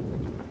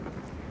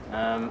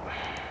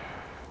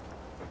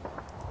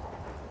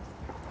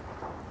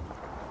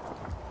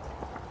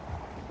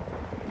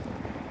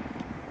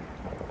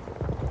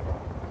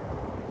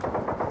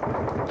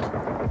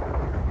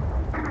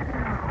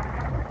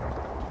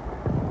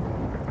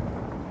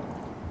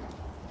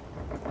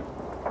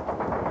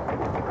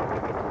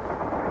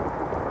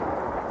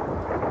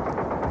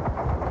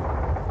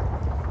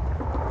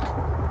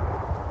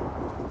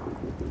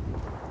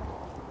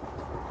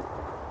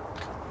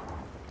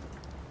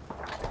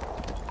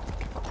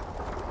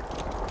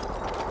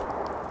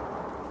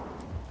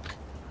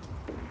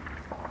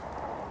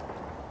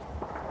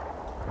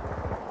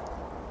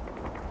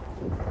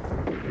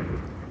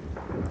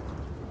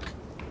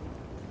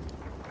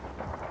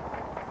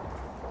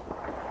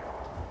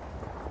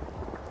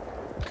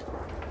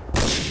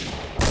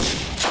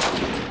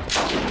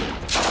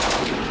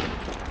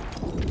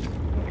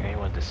 Okay,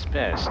 well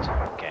dispersed.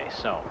 Okay,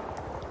 so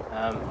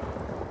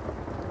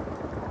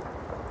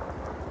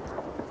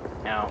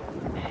now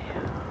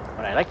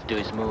what I'd like to do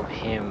is move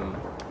him.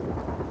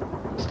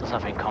 He's still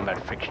suffering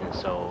combat friction,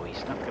 so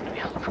he's not going to be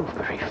able to move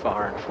very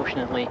far,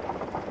 unfortunately.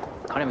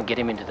 Can't even get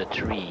him into the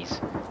trees.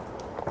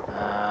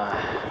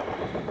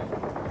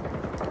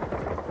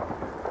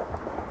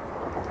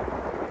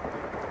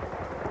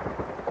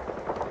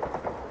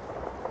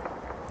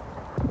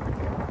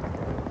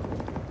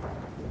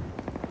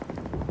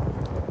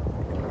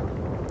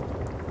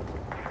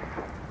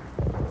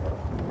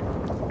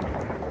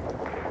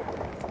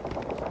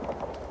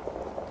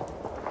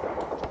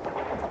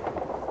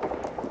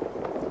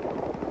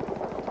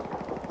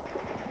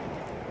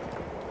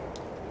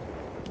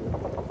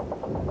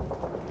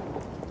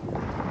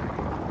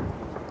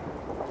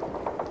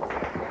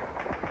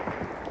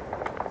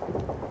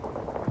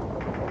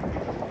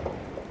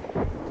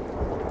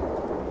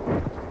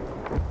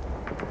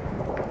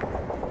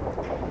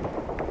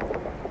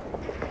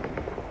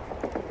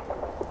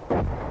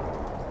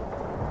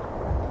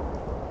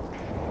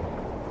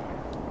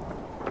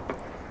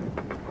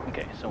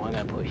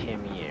 put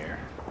him here.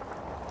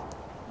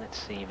 Let's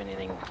see if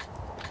anything...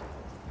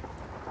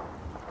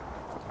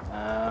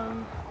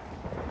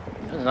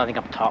 there's nothing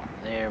up top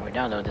there. We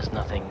now know there's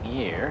nothing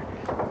here.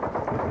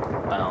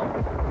 Well,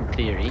 in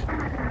theory.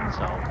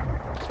 So...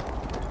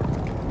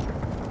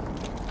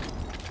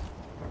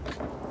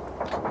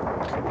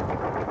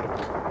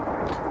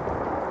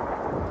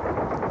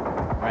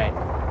 Right.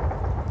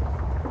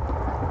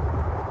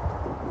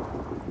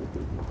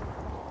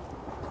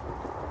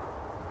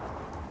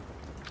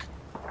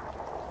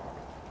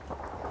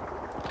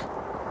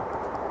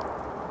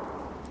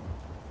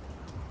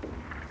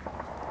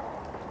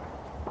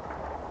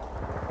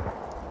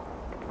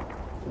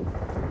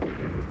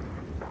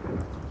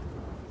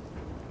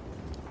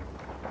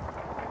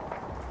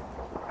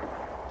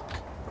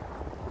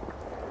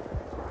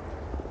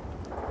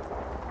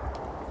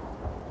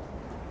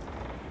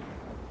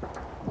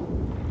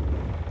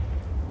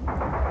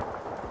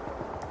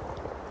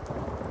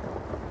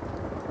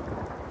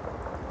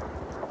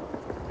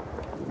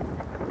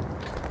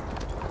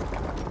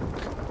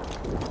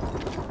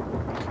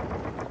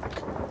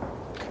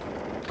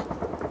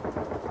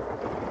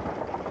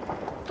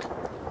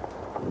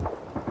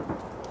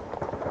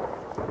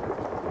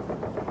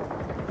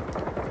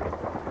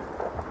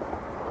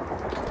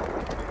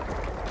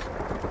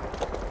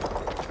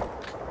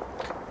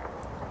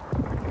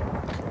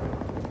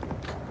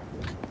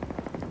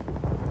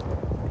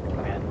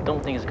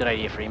 Don't think it's a good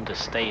idea for him to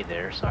stay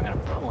there, so I'm gonna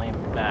pull him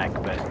back,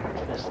 but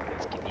first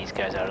let's get these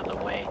guys out of the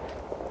way.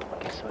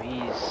 Okay, so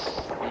he's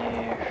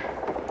there.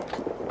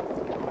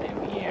 Put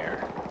him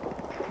here.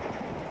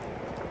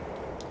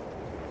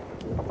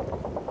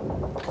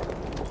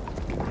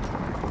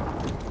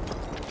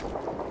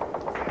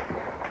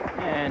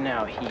 And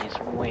now he's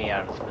way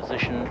out of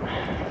position.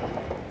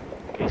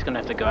 Okay, he's gonna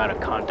have to go out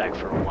of contact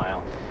for a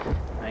while.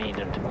 I need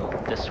him to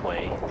move this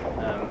way.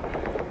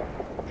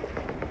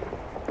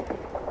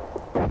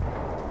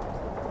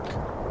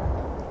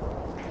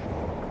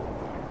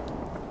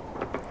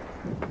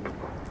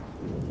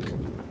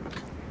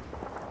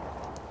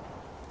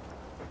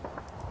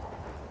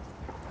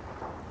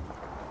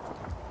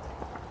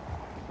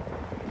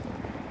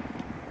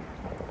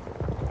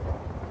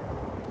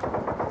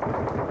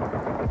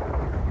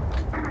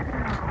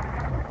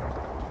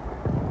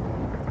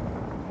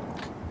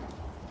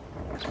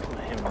 Let's put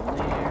him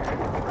there.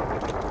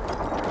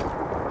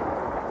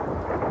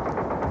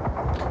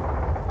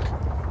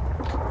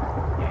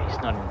 Yeah,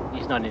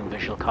 he's not in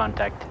visual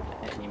contact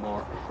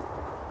anymore.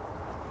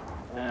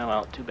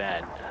 Well, too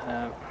bad.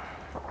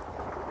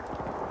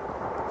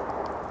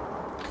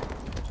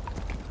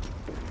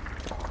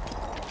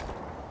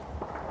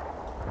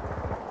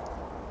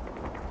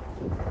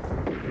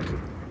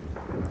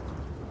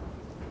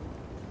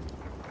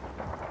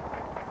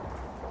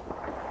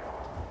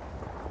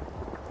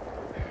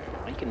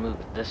 We can move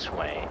this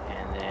way,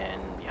 and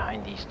then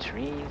behind these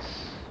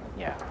trees.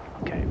 Yeah,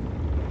 okay.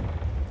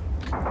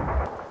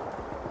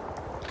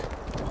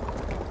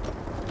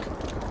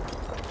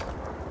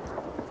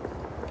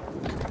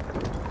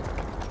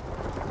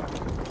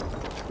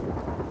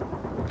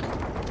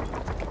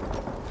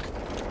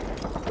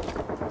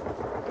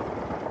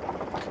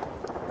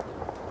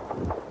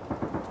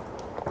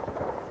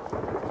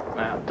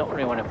 Well, don't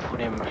really want to put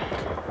him...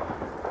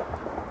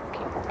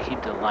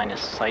 Keep the line of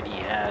sight he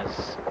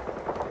has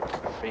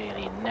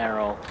fairly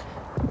narrow.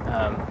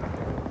 And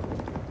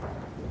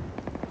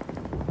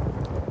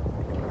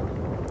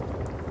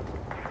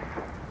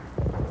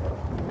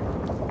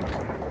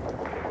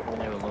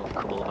then we'll move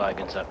cool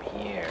wagons up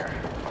here.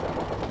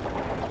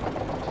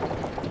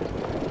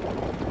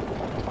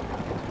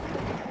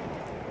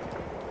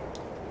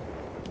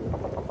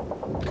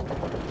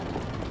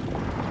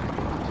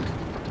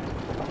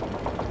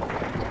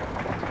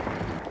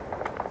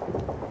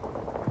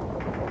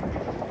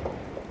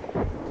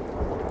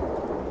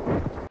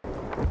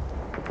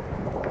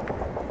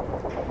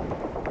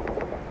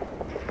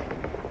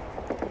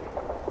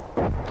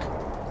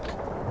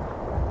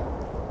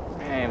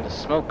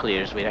 Smoke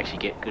clears, we'd actually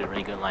get a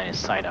really good line of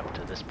sight up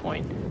to this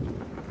point.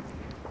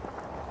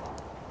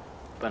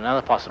 But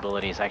another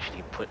possibility is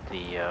actually put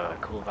the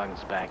cool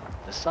wagons back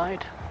this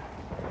side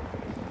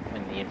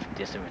when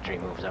this infantry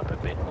moves up a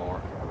bit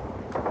more.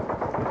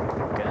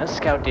 Okay, that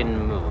scout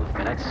didn't move,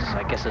 but that's,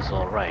 I guess it's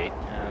all right.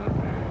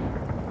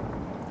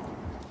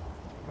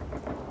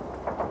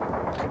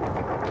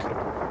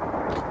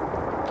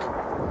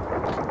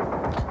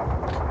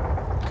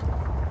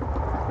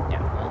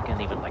 Yeah, well, we can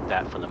leave it like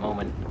that for the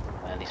moment.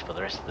 At least for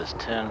the rest of this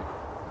turn.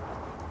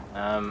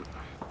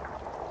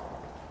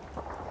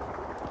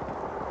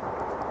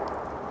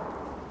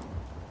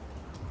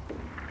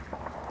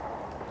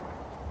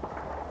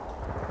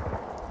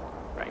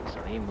 Right,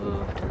 so he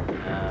moved.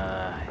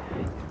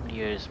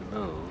 Years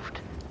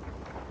moved.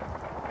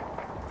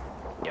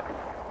 Yep,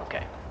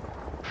 okay.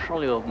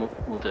 Probably will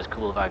move those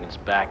cool wagons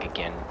back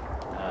again.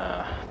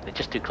 They're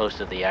just too close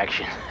to the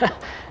action.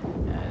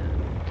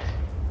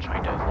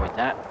 Trying to avoid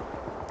that.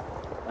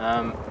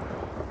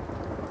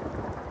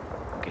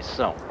 Okay,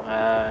 so,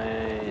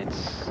 let's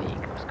see,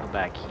 let's go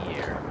back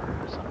here.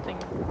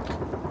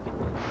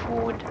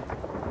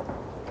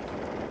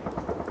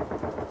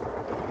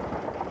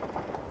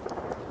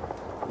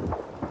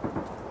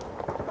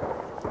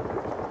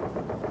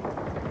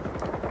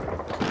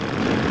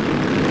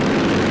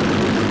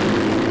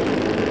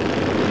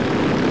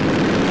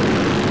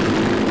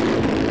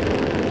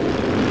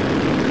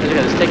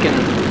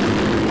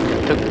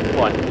 it took,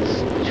 what,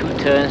 2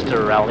 turns to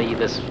rally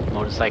this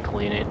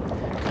motorcycle unit,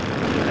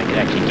 and I could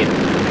actually get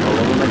control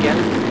of them again.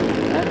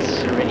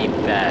 That's really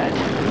bad.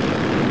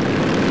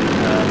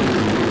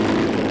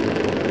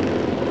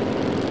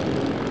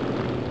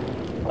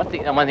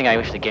 One thing I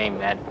wish the game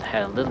had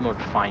a little more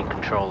defined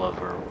control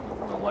over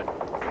what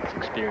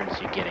experience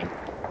you're getting.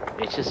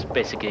 It's just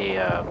basically,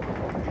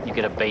 you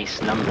get a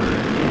base number.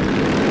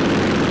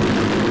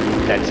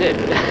 That's it.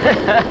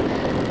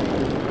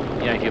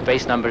 You know, if your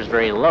base number is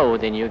very low,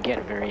 then you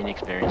get very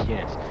inexperienced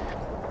units.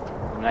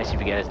 Nice if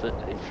you get it,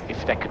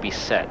 if that could be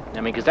set.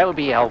 I mean, because that would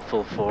be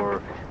helpful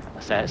for,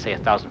 say, a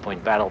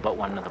 1,000-point battle, but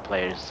one of the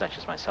players, such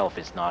as myself,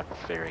 is not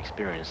very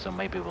experienced. So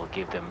maybe we'll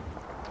give them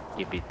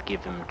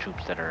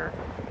troops that are,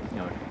 you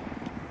know,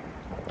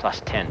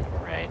 plus 10,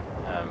 right?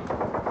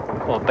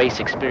 Or base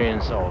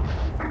experience of,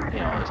 you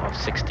know, of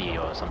 60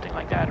 or something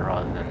like that,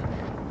 rather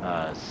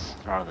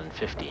than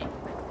 50.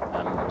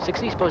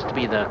 60 is supposed to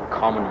be the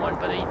common one,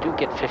 but you do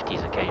get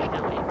 50s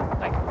occasionally,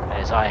 like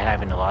as I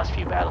have in the last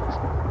few battles.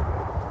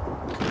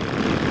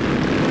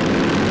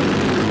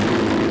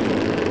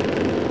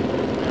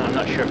 I'm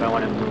not sure if I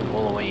want to move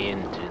all the way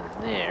into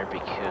there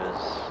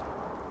because,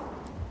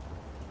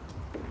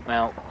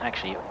 well,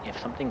 actually, if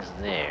something's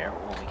there,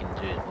 what we can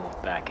do is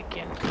move back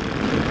again.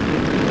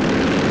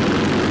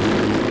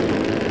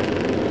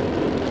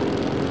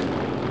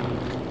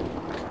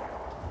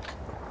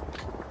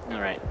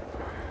 Alright.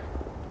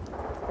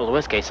 Well, in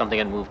worst case, something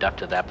had moved up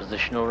to that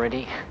position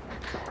already.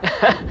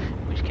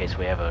 In which case,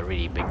 we have a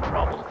really big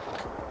problem.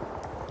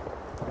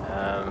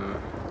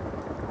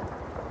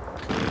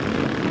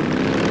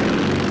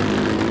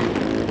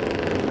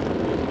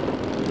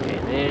 Okay,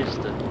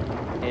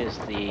 there's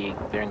the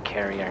bearing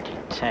carrier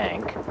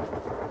anti-tank,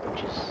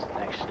 which is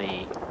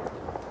actually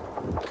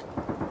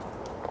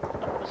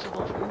not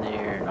visible from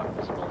there, not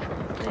visible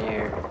from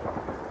there.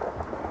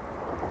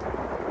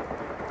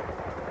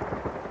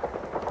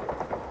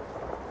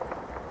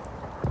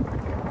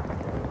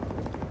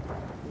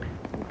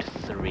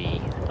 3.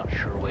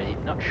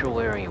 Not sure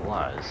where he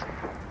was.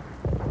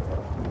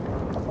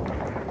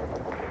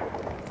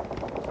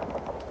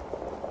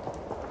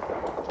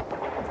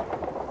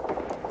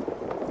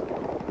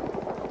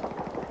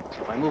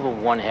 So if I move a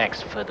 1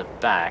 hex further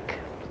back,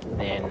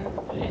 then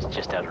it's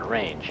just out of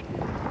range.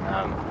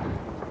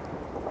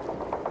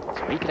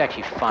 So he could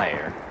actually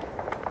fire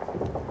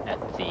at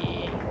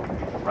the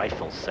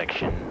rifle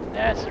section.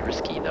 That's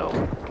risky though.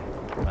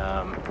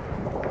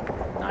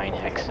 9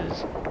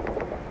 hexes.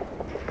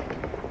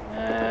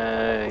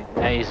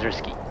 That is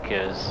risky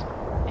because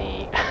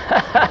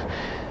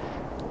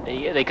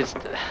they could.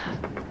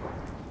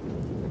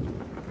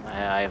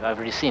 I've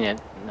already seen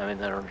it. I mean,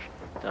 the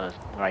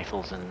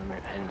rifles and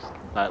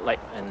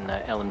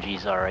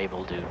LMGs are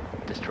able to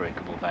destroy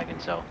Kubelwagen.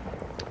 So,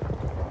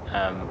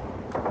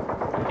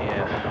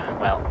 yeah.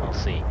 Well, we'll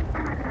see.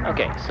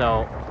 Okay,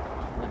 so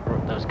I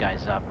brought those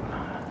guys up.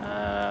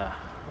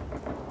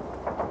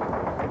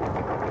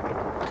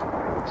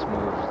 Let's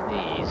move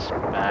these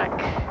back.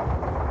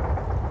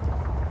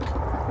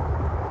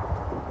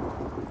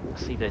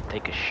 See if they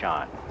take a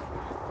shot.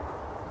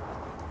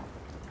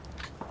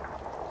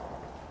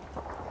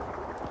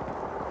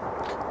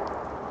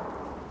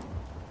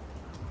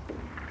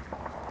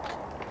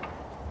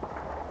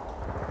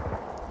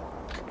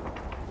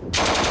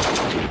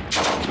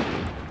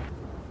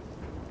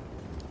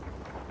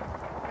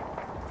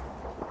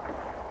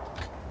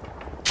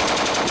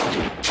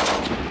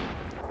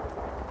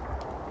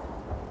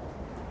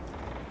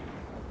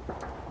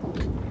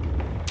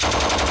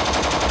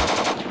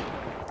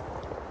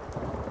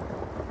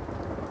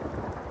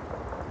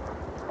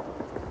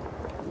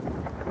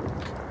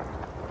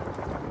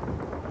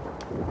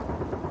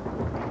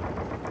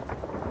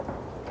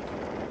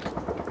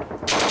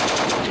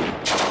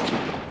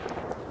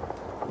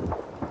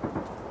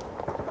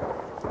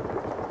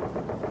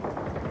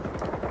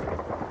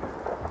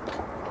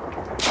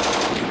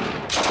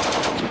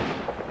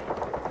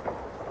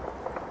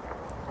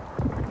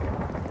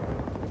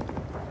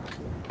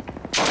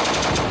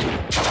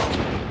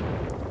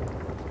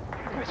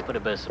 Put a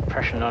bit of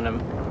suppression on them.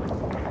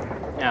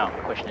 Now,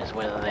 the question is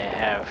whether they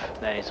have,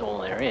 that is all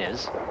there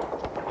is. I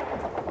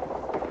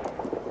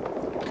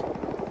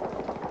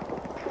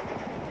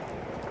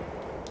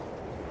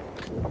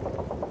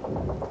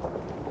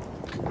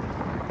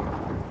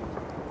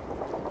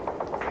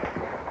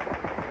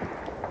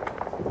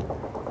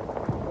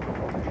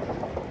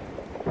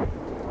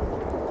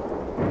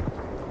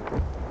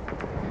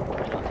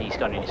don't think he's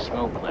got any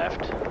smoke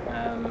left.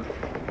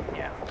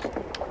 Yeah.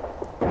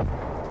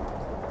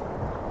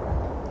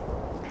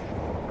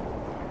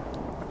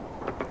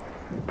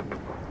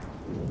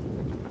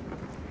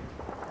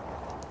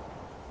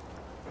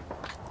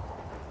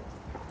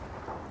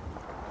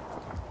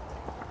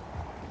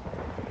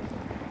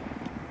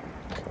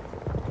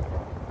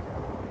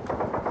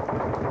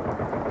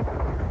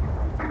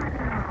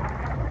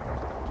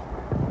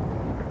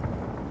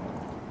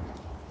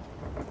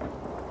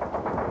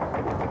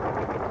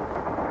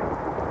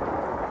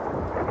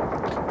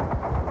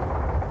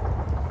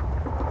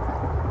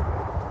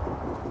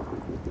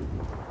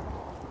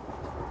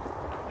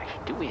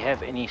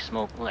 have any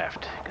smoke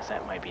left? Because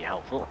that might be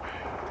helpful.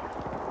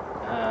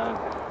 A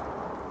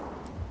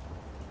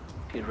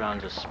few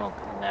rounds of smoke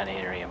in that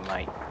area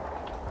might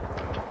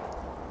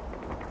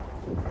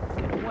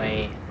get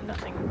away.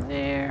 Nothing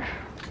there.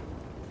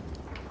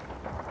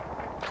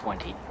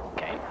 20.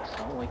 Okay,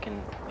 so we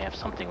have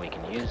something we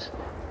can use.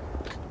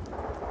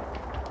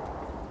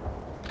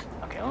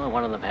 Okay, only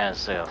one of them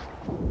has a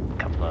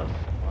couple of,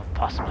 well,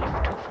 possibly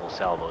 2 full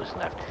salvos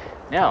left.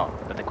 Now,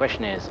 but the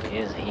question is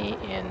he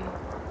in...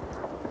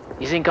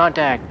 He's in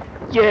contact!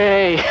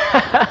 Yay!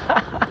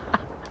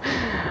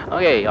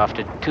 Okay,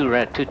 after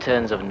two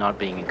turns of not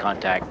being in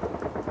contact,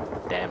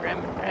 damn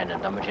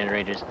random number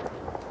generators.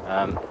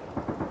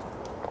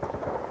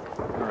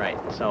 Alright,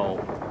 so...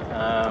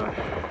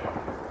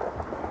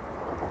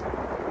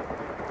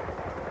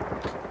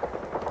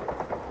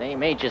 they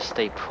may just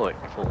stay put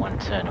for 1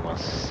 turn and we'll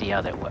see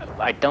how that works.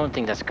 I don't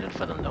think that's good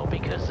for them though,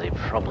 because they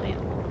probably,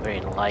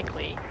 very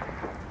likely,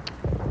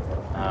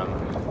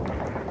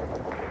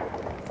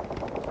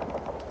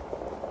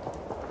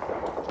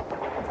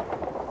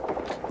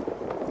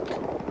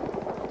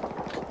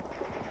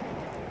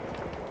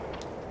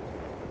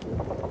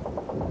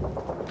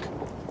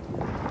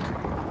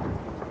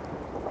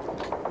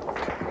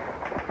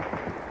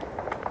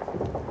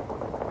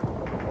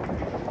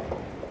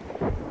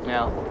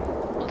 well,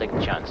 we'll take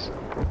the chance.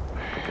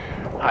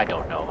 I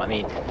don't know. I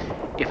mean,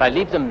 if I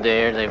leave them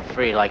there, they're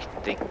very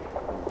they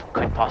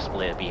could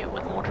possibly be hit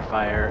with mortar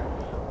fire,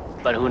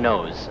 but who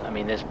knows? I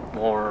mean, there's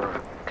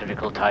more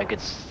critical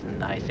targets,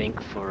 I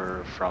think,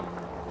 from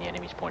the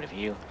enemy's point of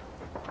view.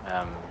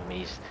 I mean,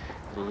 there's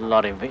a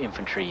lot of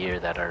infantry here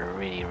that are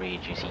really, really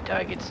juicy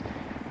targets.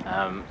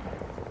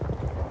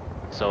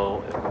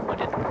 So would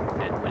it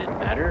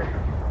matter?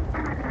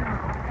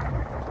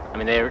 I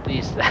mean,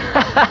 these.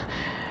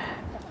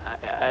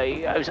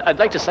 I'd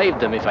like to save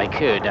them if I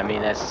could. I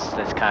mean, that's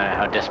kind of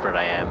how desperate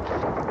I am.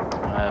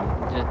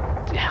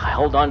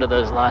 Hold on to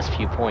those last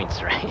few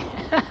points, right?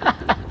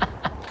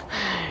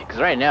 Because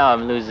right now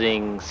I'm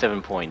losing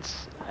 7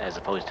 points as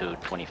opposed to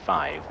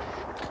 25,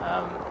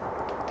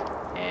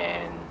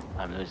 and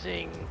I'm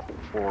losing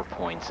 4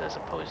 points as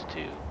opposed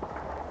to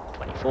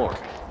 24.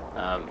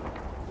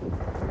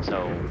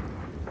 So,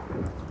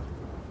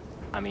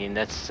 I mean,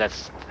 that's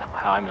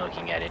how I'm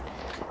looking at it.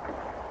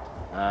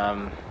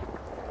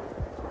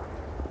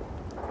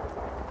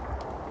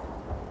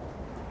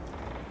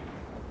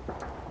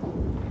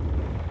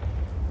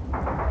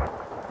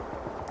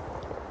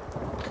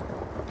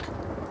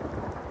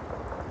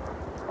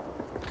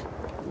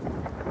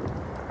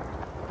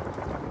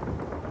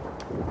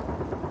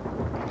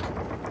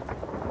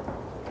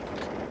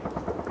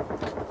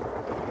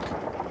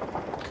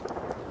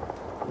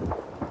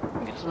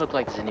 Doesn't look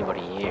like there's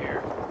anybody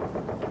here.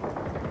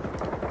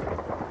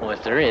 Well,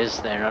 if there is,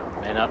 they're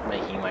not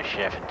making much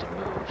effort to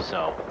move.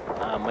 So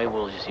maybe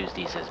we'll just use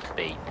these as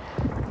bait.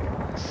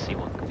 Let's see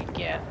what we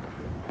get.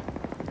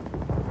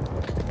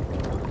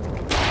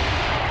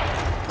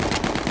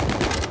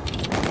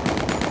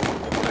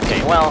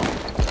 Okay, well.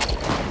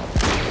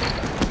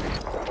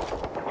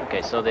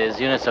 Okay, so there's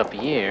units up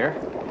here.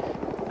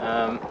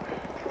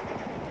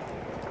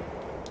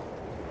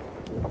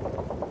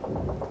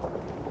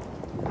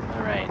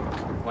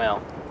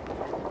 Well,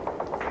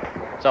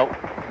 so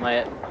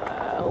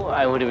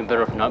I would have been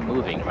better off not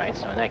moving, right?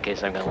 So in that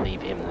case, I'm going to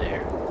leave him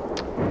there.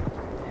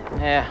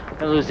 Yeah, I'm going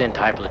to lose the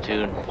entire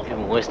platoon,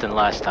 even worse than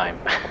last time.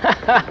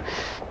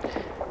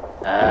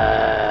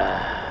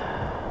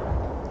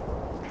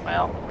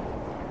 Well.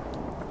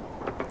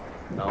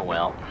 Oh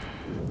well.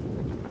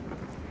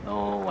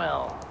 Oh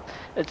well.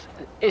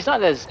 It's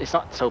not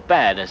so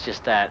bad. It's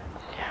just that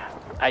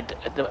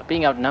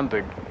being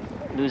outnumbered.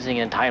 Losing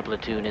an entire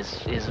platoon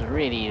is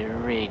really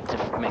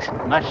makes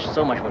it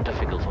so much more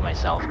difficult for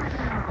myself.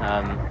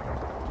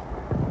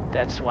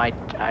 That's why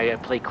I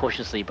play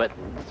cautiously, but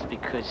it's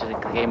because the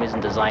game isn't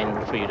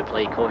designed for you to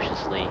play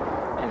cautiously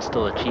and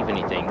still achieve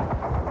anything.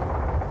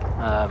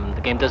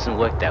 The game doesn't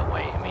work that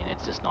way. I mean,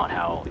 it's just not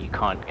how you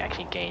can't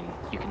actually gain.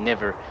 You can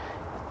never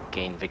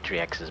gain victory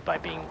X's by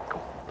being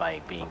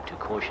too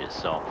cautious.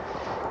 So.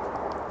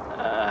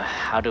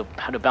 How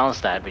to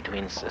balance that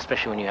between,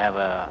 especially when you have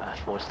a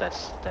force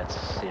that's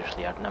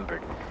seriously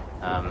outnumbered.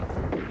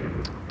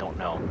 Don't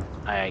know.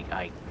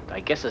 I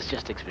guess it's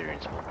just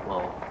experience.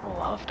 We'll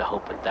have to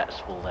hope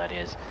that's all that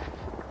is.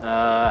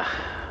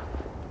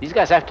 These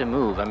guys have to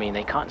move. I mean,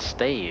 they can't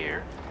stay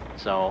here.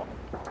 So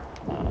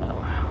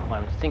what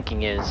I'm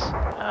thinking is,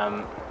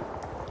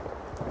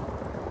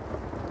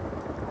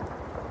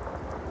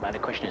 the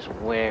question is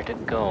where to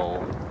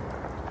go.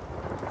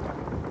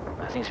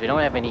 Since we don't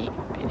have any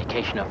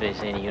indication of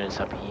there's any units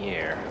up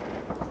here.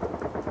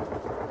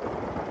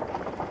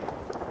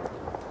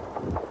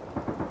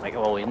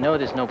 Well, we know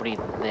there's nobody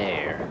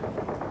there.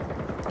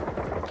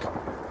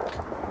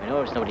 We know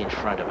there's nobody in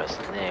front of us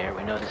there.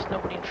 We know there's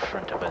nobody in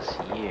front of us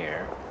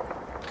here.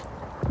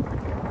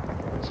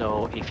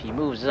 So if he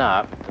moves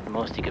up, the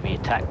most he could be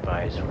attacked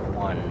by is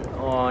 1.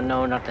 Oh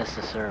no, not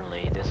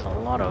necessarily. There's a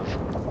lot of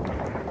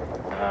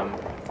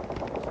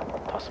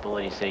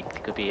possibilities.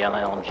 It could be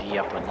LLMG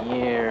up on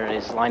here.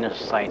 His line of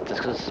sight,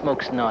 because the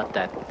smoke's not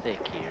that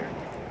thick here.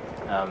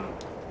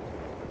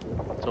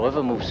 So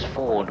whoever moves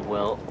forward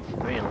will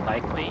very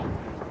likely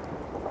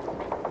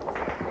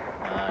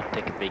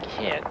take a big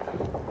hit.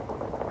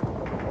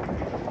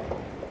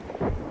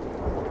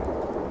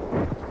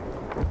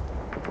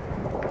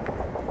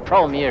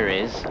 Problem here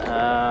is,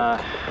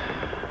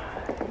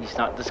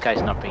 this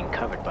guy's not being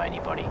covered by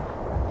anybody,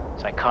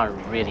 so I can't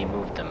really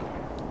move them.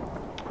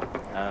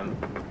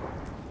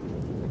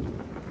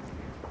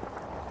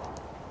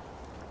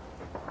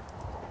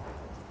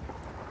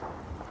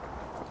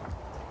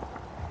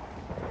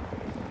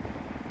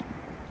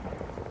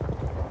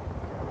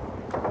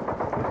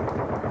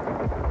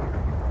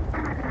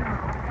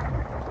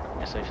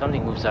 So if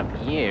something moves up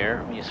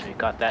here, yes, we've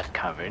got that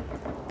covered.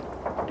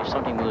 If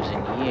something moves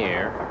in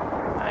here,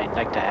 I'd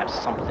like to have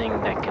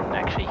something that can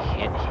actually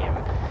hit him.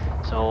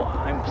 So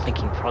I'm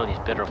thinking probably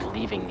it's better off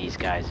leaving these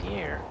guys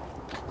here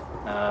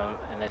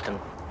and let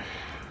them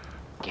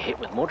get hit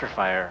with mortar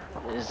fire.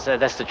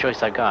 That's the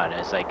choice I got.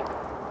 It's like,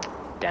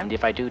 damned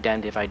if I do,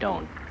 damned if I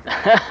don't.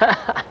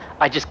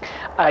 I just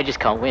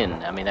can't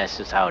win. I mean, that's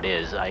just how it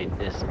is. I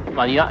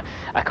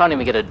can't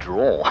even get a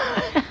draw.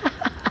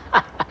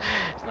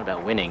 It's not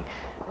about winning.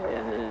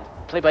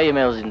 Play-by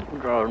emails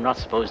are not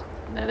supposed.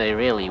 They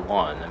rarely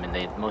won. I mean,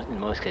 in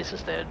most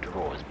cases they're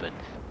draws. But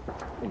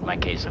in my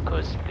case, of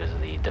course, because of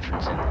the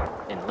difference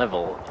in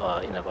level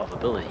of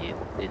ability,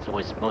 it's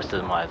always most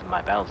of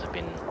my battles have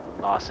been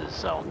losses.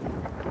 So,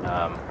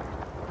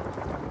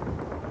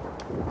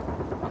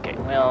 okay.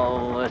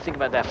 Well, think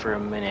about that for a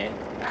minute.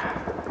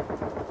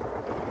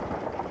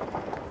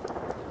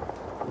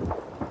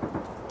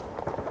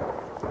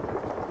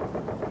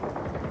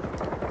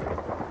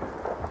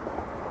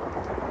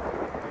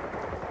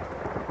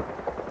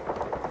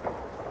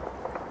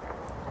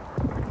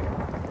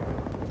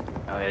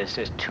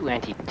 There's two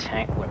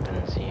anti-tank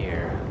weapons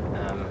here.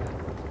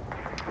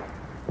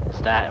 It's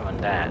that and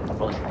that.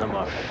 Both of them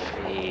are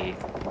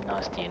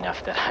nasty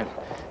enough that I'm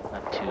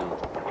not too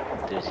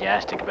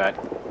enthusiastic about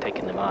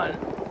taking them on.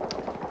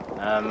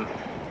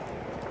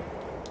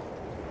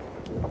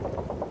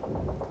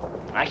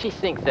 I actually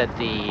think that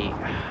the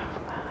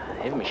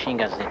heavy machine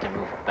guns need to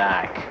move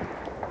back.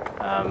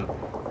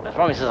 The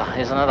problem is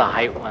there's another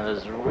height one.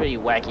 There's really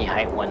wacky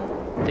height one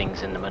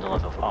things in the middle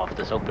of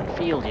this open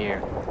field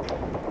here,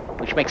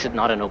 which makes it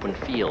not an open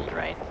field,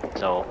 right?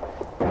 So,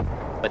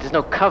 but there's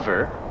no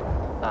cover.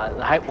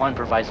 The height one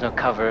provides no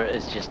cover.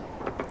 It's just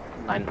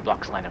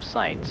blocks line of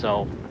sight.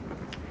 So,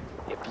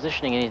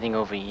 positioning anything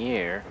over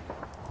here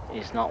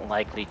is not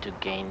likely to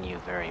gain you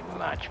very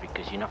much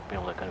because you're not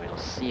going to be able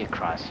to see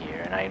across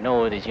here. And I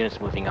know there's units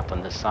moving up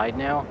on this side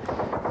now.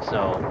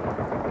 So,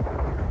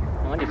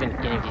 I wonder if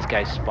any of these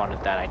guys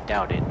spotted that. I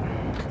doubt it.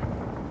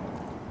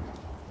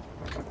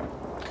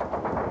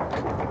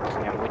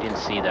 Yeah, we didn't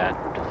see that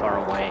too far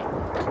away.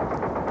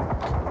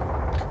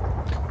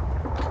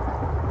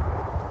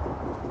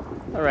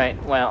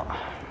 Alright, well.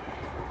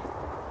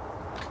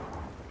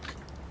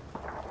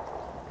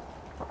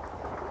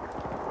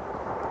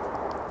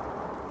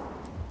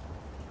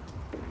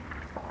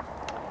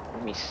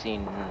 Let me see,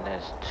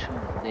 there's two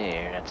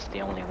there. That's the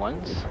only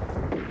ones.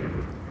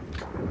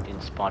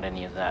 Didn't spot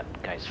any of that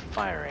guy's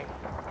firing.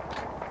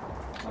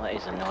 Well, that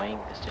is annoying.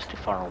 It's just too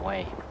far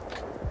away.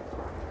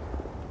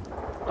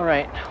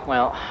 Alright,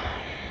 well.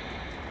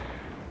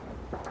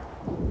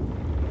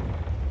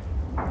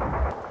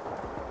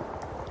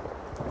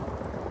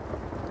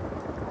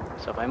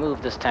 So if I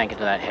move this tank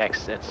into that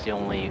hex, that's the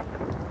only...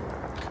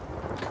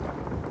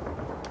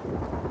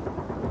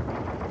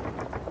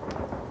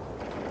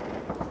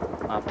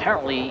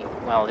 apparently,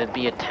 well, there'd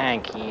be a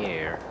tank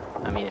here.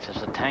 I mean, if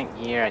there's a tank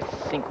here, I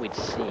think we'd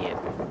see it.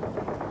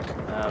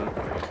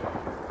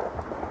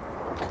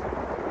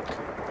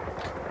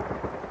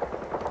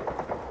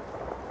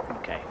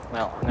 Okay,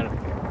 well,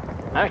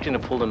 I'm actually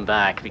gonna pull them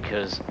back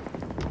because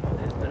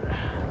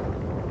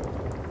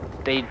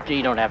they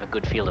don't have a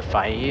good field of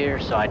fire here,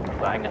 so I'm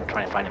gonna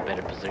try and find a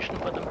better position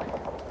for them.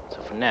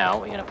 So for now,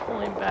 we're gonna pull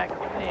him back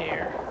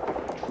there,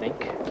 I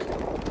think.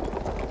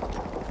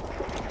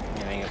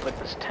 And we're gonna put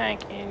this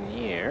tank in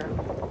here.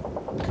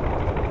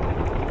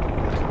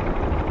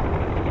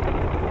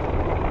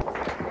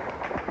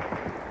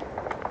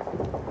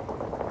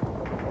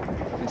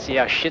 And see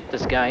how shit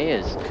this guy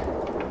is.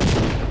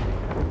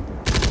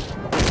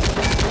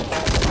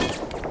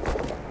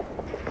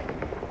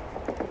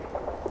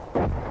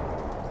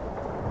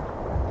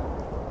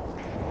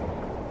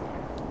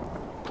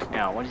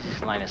 Now, what is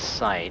this line of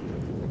sight?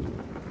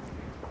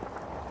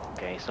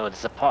 Okay, so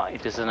it's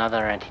if there's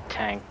another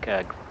anti-tank,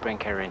 brain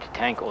carrier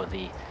anti-tank, or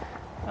the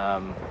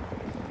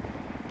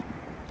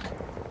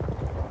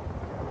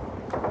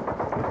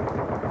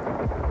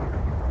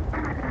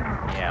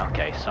yeah,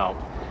 okay, so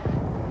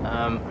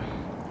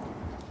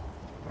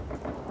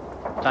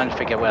trying to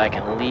figure out where I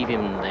can leave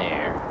him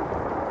there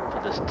for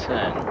this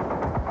turn.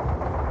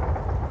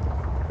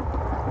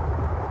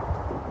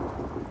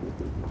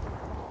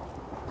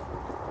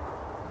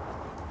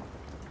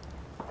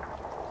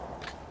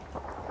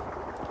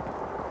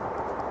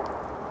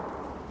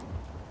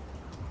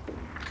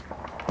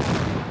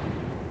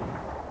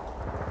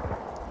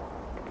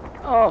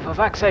 Oh, for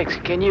fuck's sakes,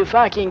 can you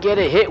fucking get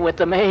a hit with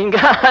the main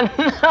gun?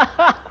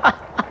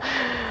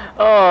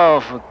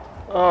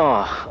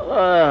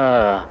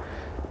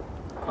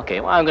 Okay,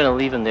 well, I'm gonna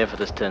leave him there for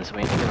this turn so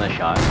we can give him a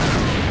shot.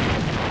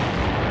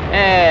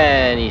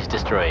 And he's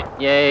destroyed.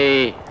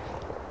 Yay!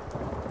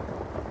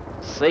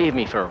 Save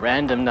me for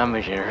random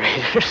number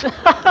generators.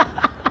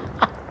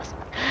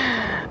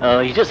 Oh,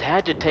 you just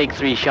had to take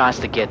 3 shots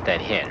to get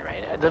that hit,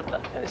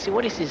 right? See,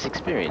 what is his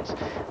experience?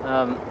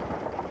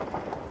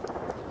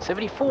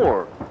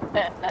 74.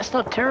 That's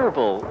not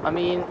terrible. I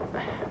mean,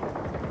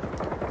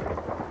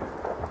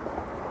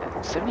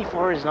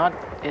 74 is not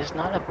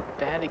a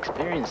bad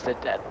experience.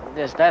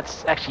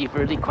 That's actually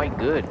really quite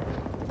good.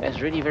 That's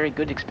really very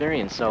good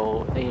experience.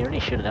 So they really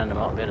should have done a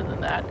lot better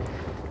than that.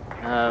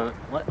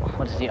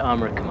 What is the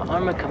armor come out?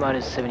 Armor come out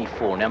is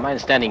 74. Now my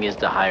understanding is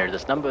the higher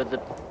this number,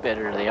 the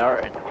better they are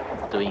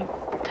at doing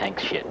tank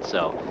shit.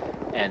 So,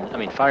 and I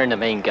mean, firing the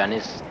main gun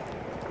is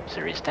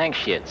serious tank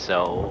shit.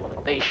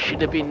 So they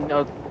should have been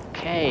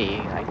okay.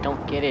 I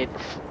don't get it.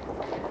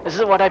 This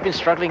is what I've been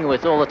struggling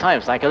with all the time.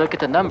 It's like I look at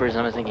the numbers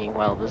and I'm thinking,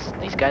 well,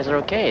 these guys are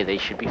okay. They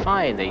should be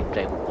fine.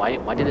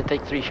 Why did it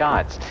take 3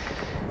 shots?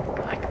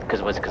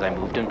 Because I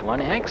moved into 1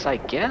 hex, I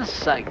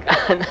guess.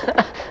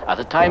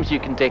 Other times you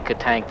can take a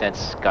tank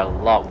that's got a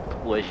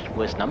lot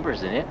worse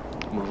numbers in it,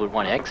 move with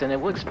 1 hex, and it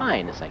works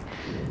fine. It's like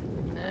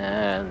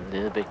a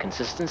little bit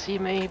consistency,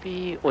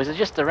 maybe, or is it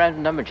just the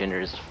random number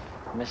generators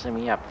messing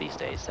me up these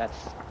days?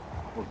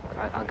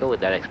 I'll go with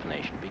that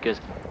explanation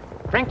because,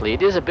 frankly,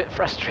 it is a bit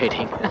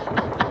frustrating.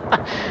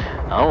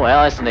 Oh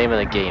well, that's the name of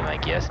the game, I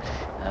guess.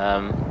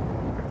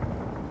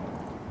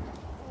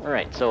 All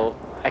right, so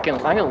I'm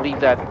gonna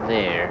leave that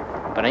there.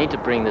 But I need to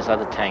bring this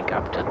other tank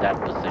up to that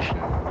position,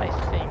 I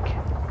think.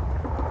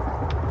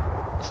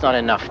 It's not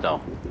enough,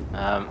 though.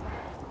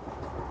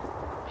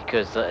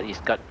 Because he's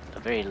got a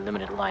very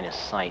limited line of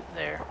sight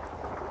there.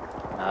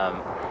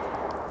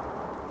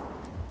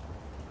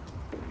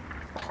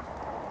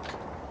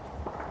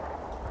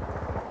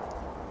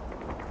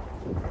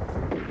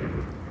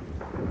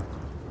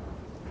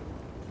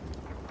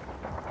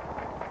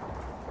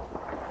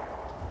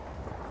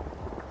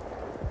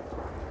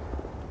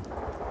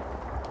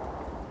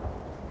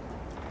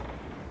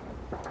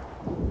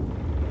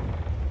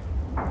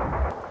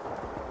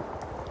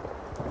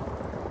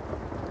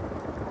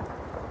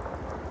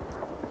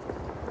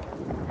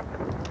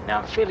 Now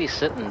I'm fairly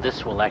certain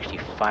this will actually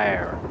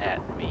fire at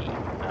me,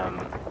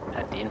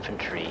 at the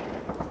infantry,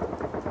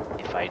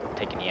 if I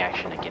take any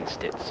action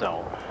against it.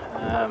 So,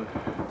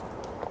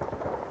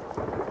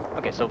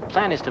 okay. So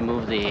plan is to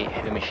move the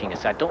heavy machine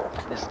guns. I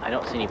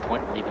don't see any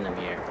point in leaving them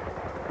here.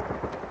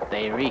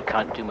 They really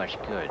can't do much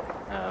good.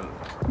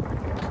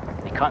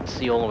 They can't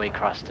see all the way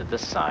across to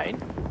this side.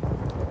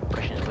 The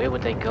question is, where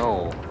would they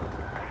go?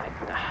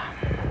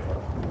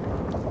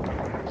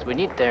 So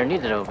they're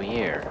needed over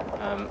here.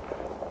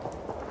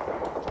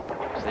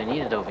 They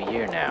need it over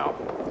here now.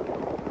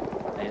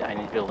 I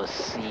need to be able to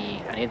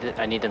see.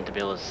 I need them to be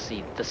able to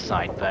see this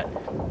side, but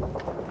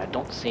I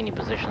don't see any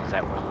positions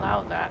that will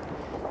allow that.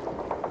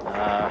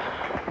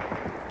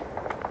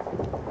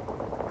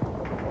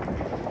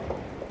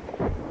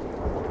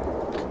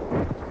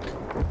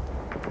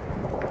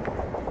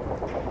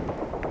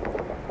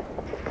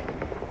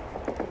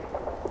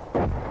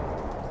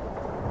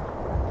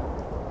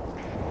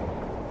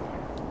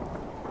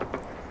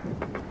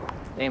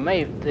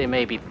 They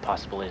may be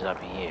possibilities up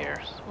here.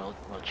 So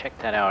we'll check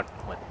that out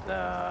with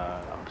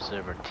the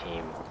observer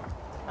team.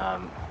 I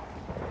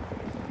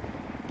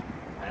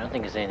don't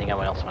think there's anything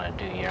else I want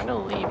to do here. I'm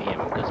going to leave him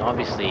because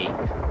obviously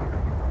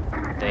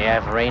they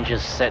have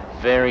ranges set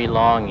very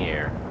long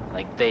here.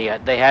 Like they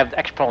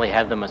actually probably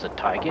have them as a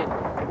target.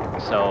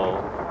 So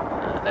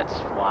that's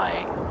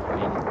why. I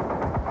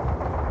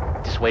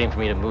mean, just waiting for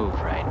me to move,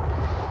 right?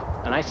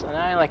 And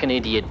I like an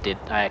idiot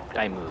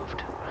I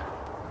moved.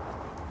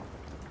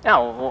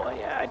 Now,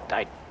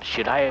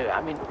 should I?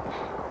 I mean,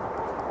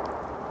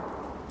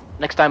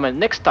 next time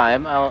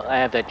I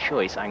have that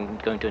choice. I'm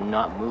going to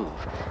not move.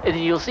 And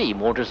you'll see,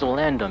 mortars will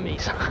land on me.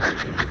 So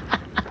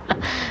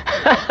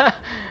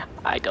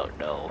I don't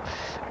know.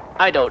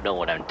 I don't know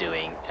what I'm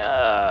doing.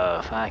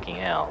 Fucking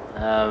hell.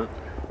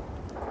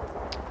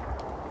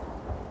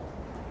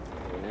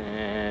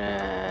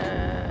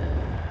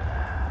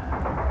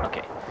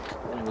 Okay,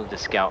 I'm gonna move the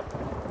scout.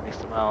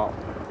 Well,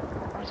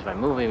 if I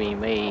move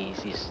him,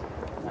 he's.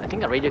 I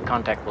think the radio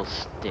contact will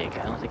stick.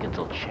 I don't think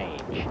it'll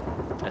change.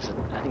 I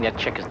think that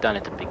check is done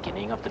at the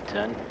beginning of the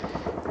turn.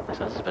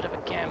 So this is a bit of a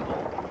gamble.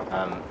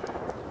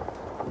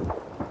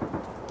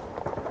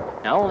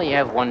 Now I only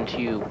have 1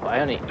 tube. I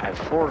have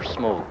 4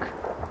 smoke,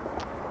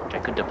 which I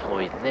could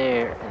deploy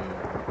there and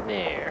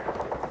there.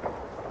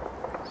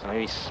 So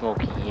maybe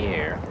smoke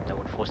here. That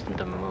would force them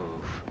to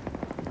move.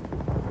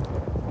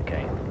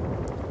 Okay.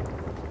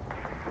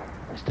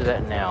 Let's do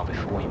that now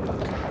before we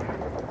move.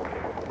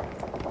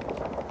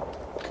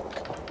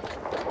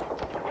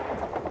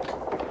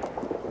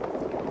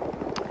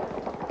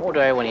 Or do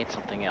I want to hit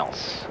something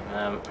else?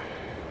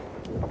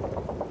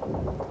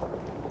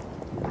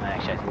 I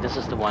Actually, I think this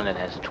is the one that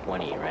has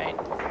 20, right?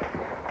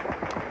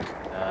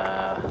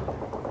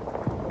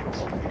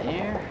 It's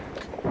there?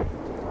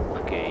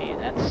 Okay,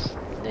 that's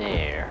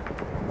there.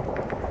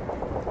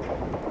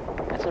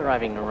 That's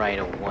arriving right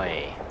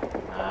away.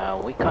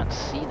 We can't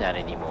see that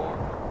anymore.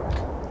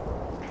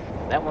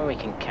 That one we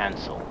can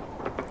cancel.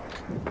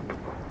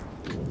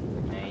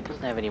 It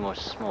doesn't have any more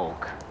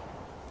smoke.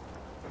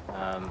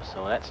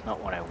 So that's not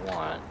what I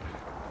want.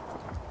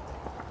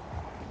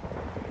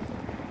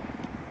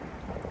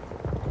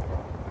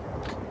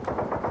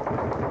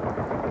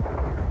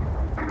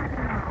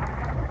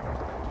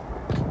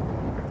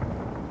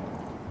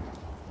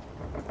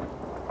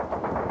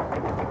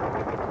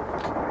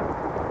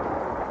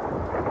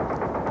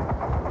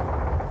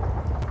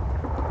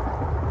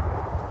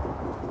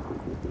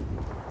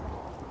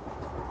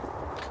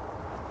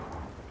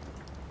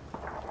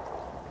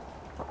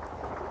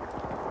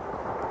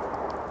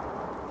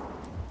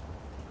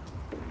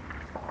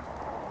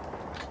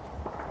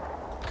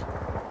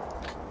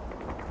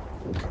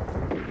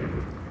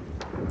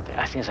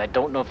 The thing is, I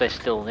don't know if they're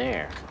still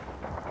there.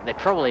 They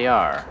probably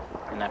are,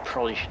 and I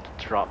probably should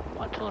drop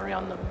artillery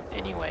on them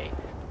anyway.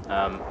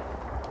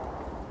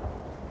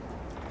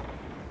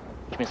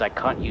 Which means I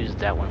can't use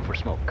that one for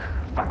smoke.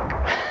 Fuck.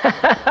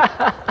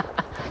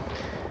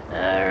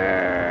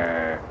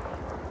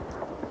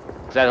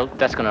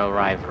 That's gonna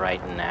arrive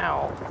right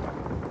now.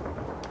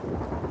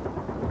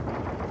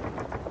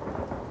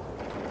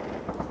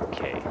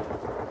 Okay.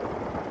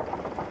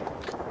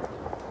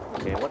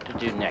 Okay, what to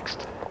do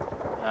next?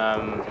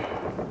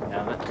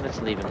 Now let's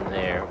leave him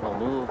there. We'll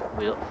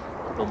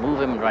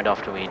move him right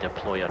after we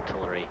deploy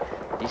artillery.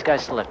 These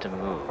guys still have to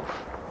move.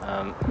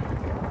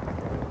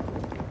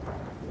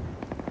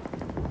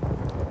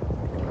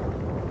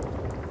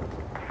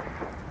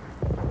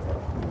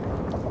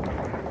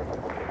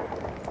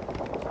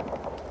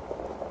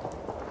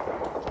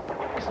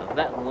 So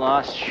that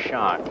last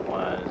shot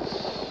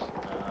was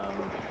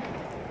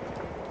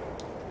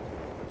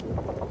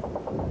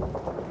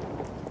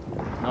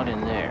not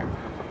in there.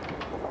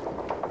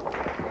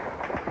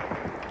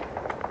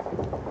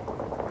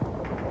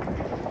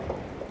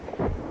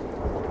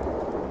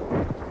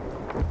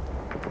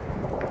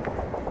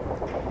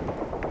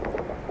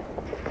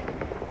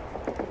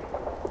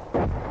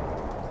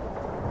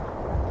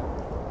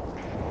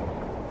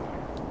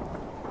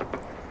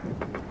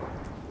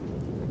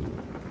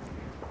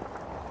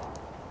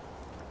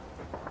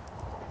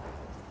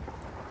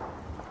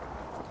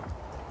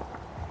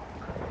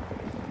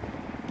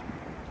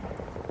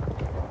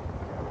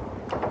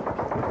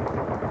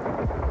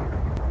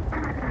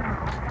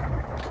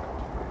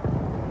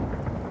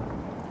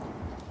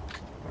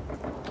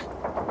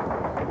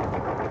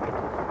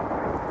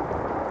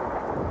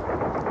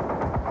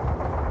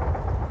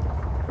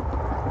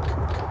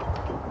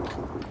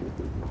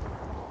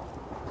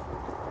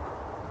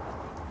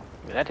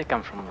 It had to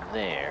come from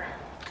there.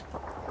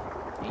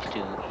 He's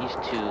too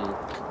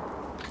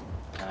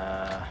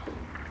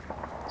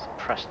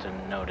suppressed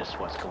to notice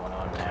what's going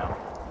on now.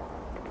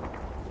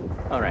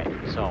 Alright,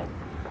 so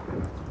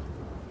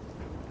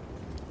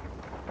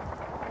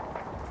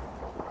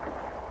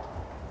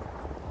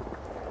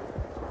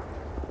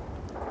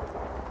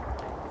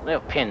they're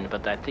pinned,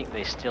 but I think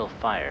they still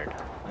fired.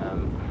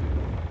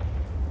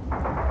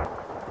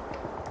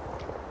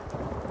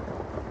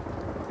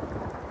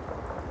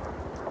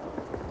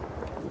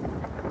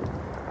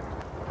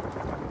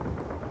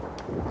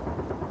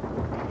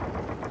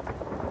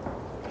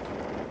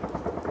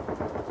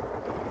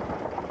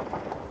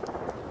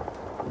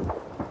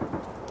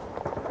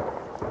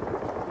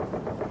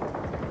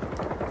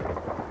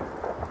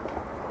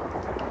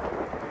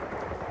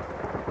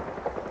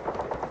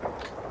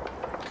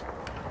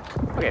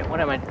 Okay,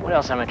 what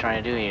else am I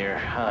trying to do here?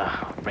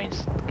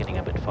 Brain's getting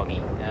a bit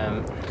foggy.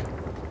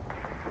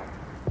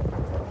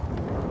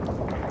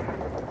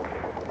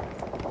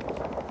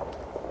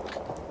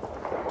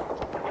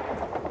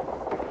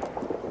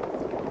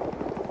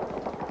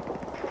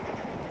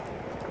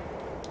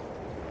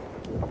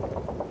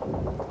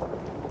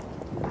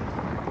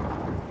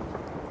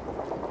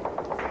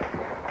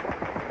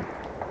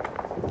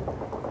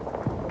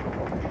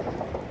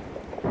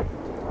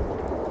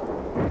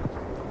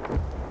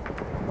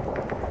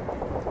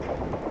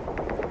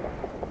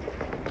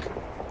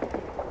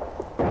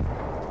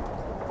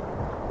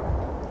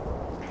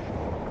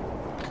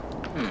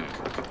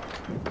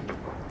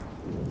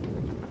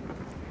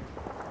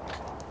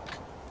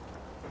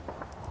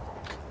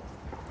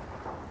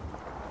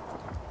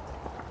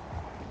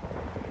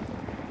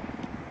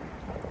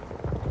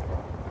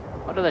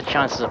 What are the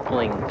chances of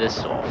pulling this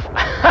off?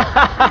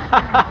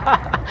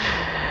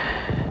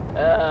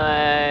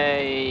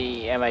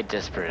 Am I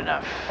desperate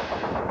enough?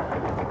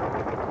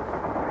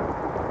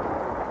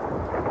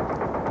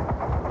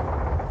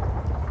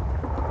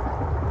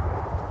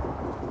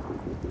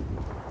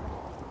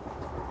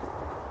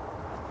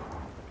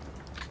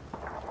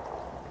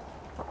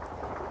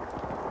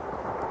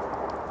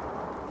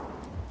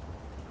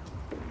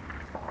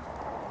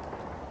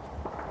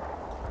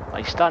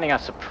 he's starting out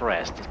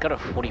suppressed. He's got a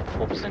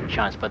 44%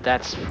 chance, but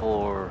that's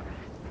for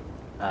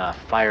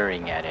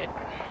firing at it.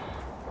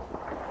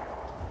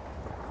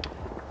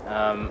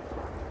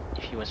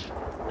 If he was,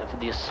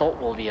 the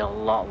assault will be a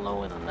lot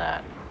lower than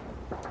that.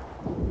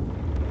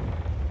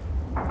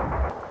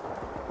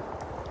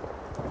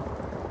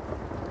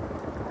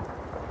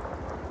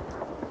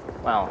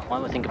 Well,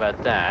 while we think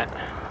about that,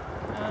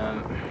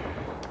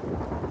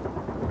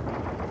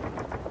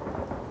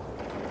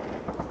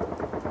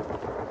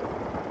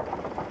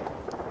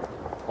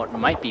 what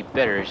might be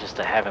better is just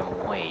to have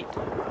him wait.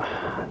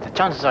 The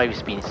chances are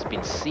he's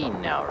been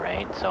seen now,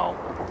 right? So,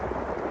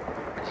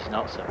 because he's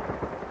not so,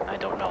 I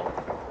don't know.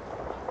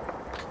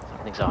 Some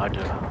things are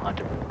hard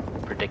to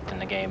predict in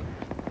the game.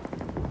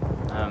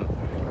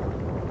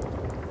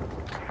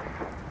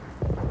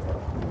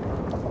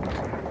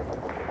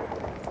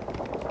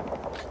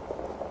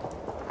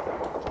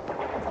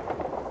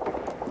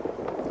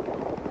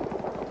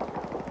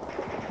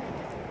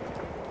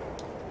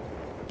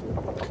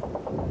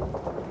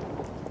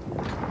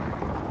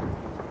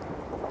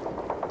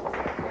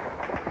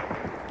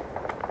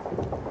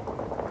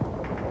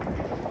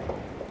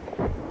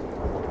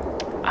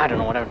 I don't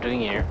know what I'm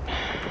doing here.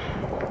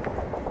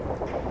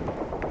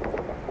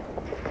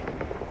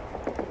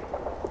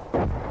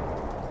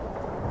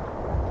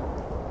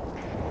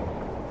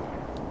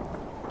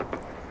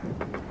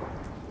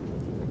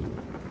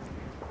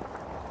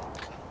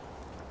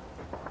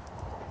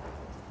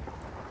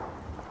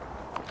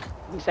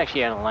 He's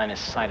actually out of line of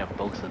sight of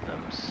both of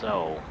them,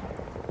 so...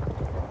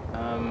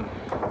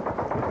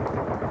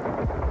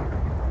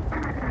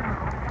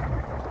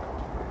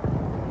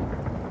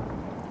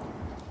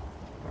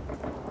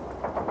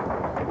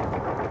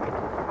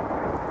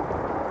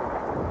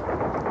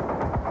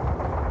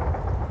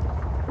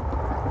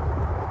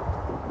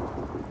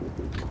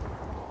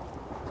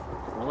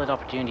 Will it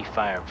opportunity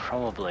fire?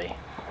 Probably.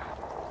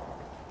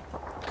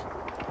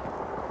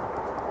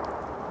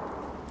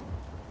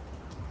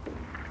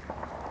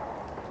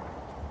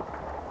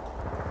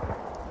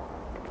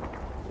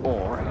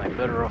 Or am I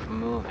better off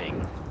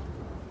moving?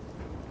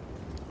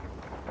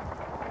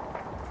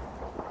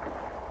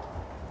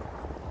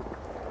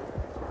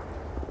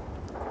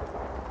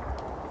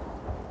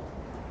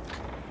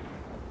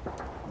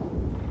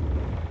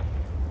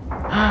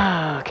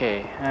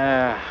 Okay,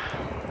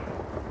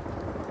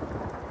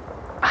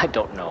 I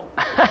don't know.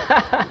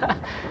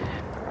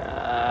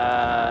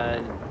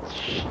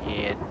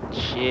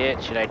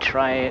 Shit, should I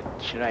try it?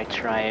 Should I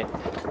try it?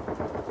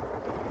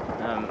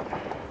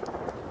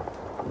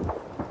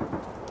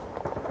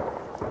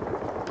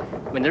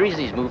 I mean, the reason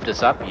he's moved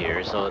us up here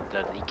is so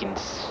that he can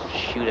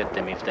shoot at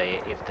them if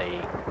they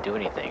do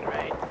anything,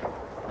 right?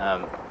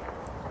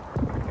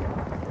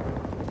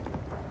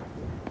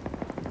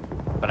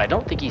 But I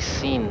don't think he's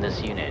seen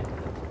this unit.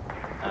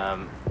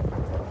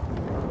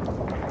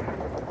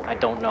 I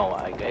don't know.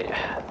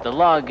 The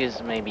log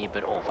is maybe a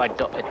bit off. I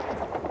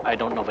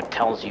don't know if it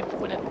tells you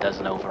when it does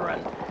an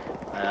overrun.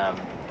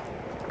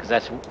 Because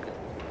that's...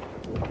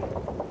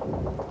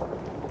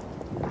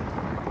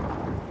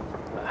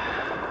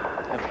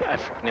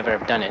 I've never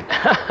have done it.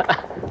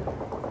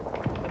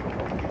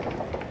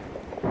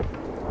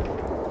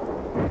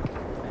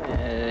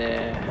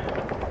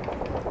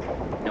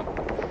 Nope.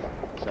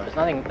 So there's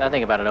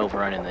nothing about an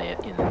overrun in there.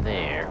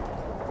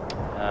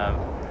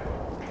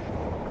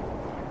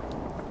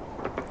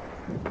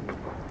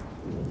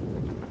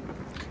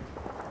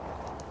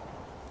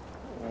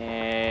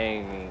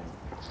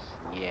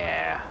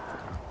 Yeah.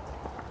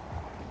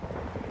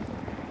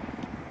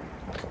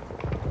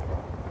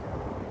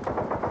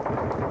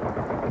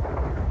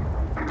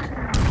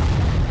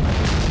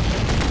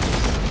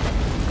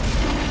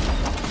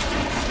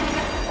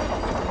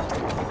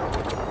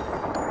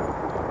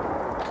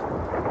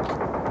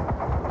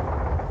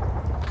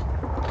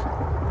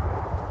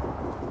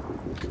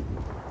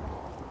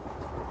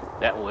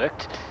 That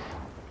worked.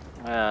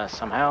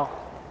 Somehow.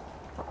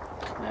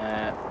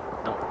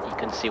 No, you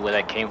can see where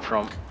that came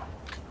from.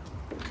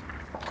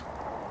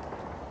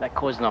 That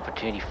caused an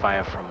opportunity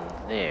fire from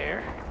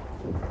there.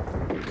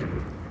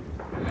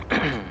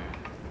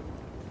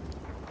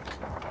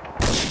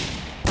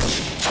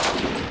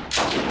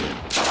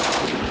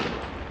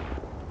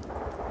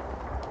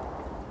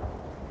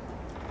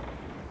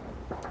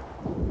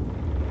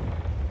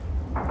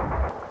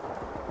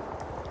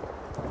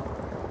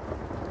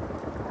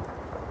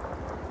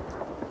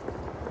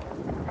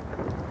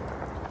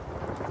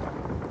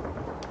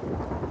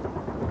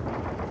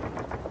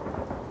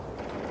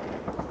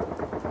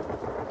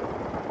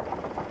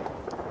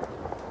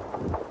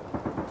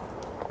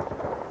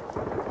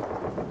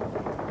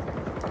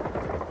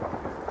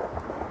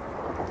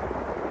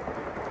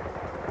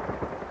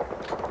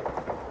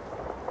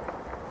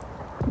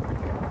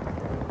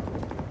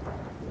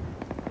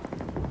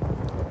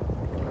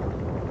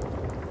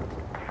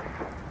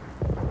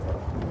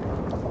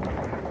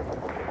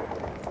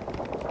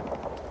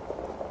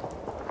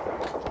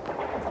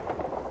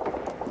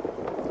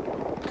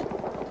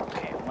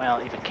 Well,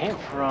 if it came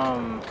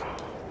from...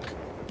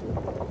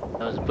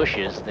 those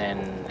bushes,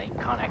 then they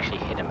can't actually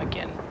hit him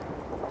again.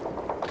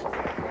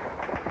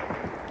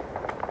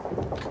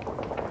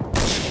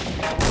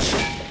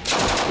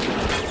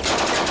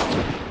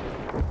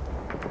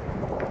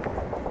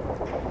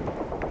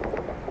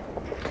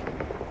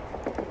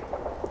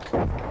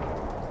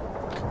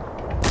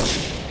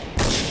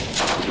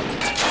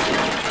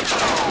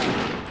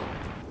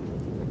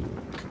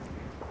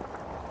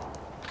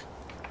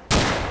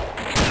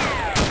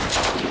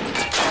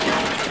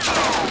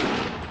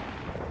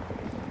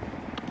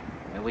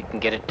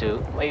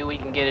 Maybe we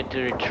can get it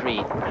to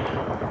retreat.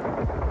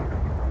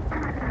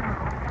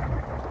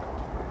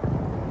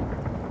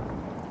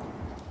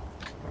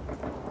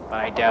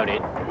 I doubt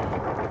it.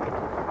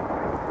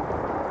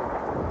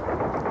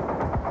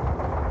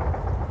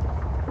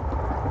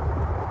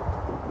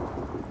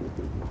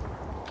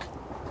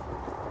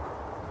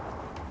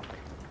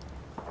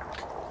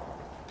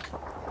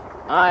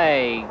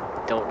 I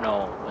don't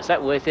know. Was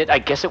that worth it? I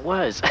guess it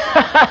was.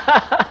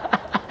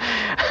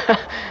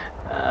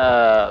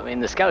 I mean,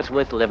 the scout's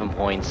worth 11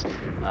 points. The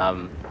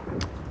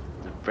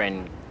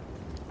Bren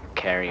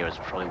carrier is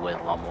probably worth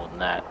a lot more than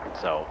that.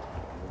 So,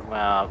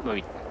 well,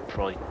 maybe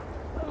probably.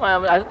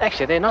 Well,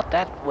 actually, they're not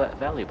that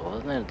valuable,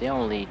 isn't it? They're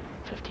only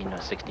 15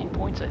 or 16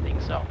 points, I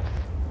think. So,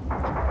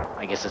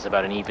 I guess it's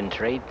about an even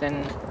trade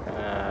then,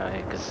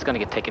 because it's going to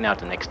get taken out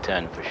the next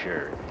turn for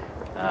sure.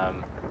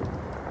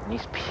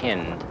 He's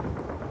pinned.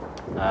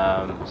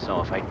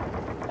 So if I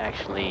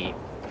actually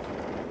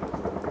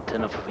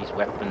turn off his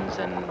weapons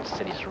and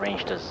set his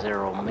range to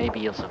 0, maybe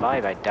he'll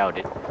survive. I doubt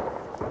it.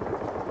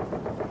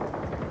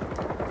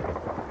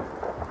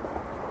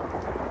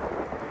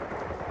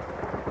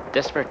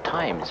 Desperate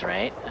times,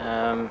 right?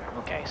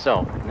 Okay,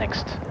 so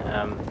next,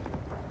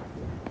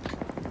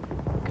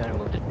 gotta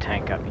move the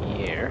tank up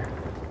here.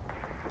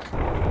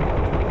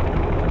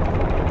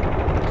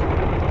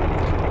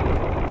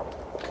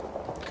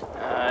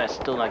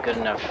 Still not good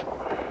enough.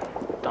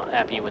 Not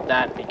happy with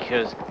that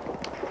because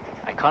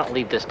I can't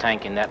leave this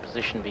tank in that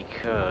position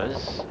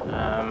because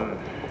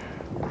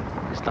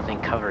there's nothing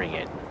covering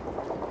it.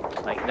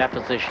 Like, that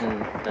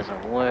position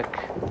doesn't work.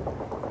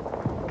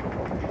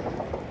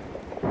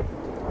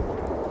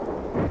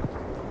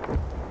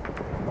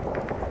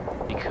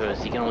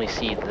 Because you can only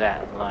see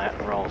that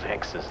row of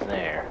hexes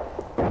there.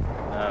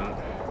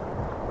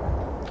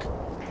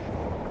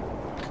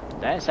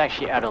 That is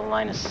actually out of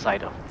line of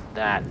sight of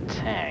that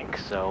tank,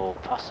 so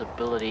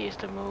possibility is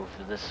to move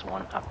this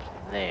one up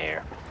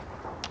there.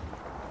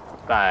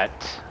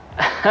 But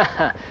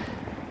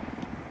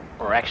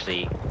or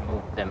actually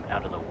move them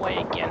out of the way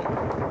again.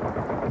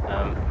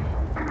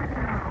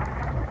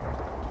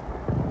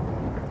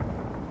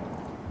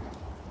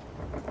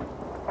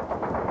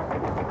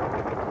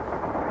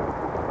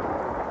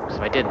 So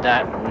if I did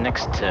that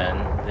next turn,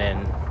 then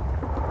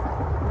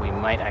we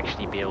might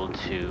actually be able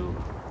to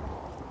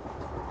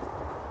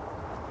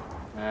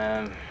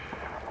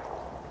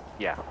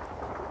yeah.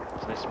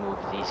 So let's move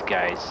these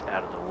guys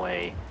out of the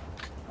way.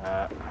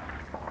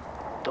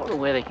 Don't know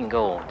where they can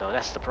go, though.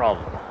 That's the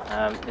problem.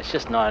 It's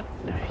just not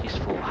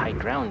useful high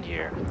ground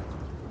here.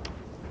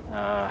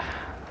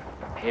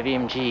 Heavy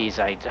MGs,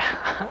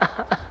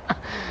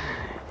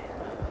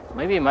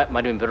 maybe it might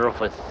have been better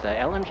off with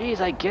LMGs,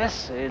 I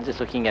guess.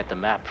 Just looking at the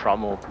map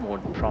more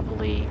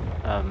properly.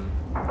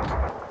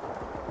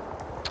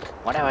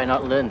 Why have I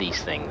not learned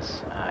these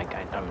things?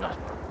 I'm not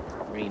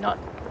really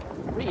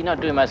not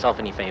doing myself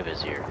any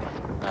favors here.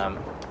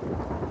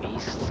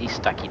 He's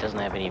stuck. He doesn't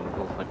have any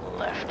movement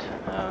left.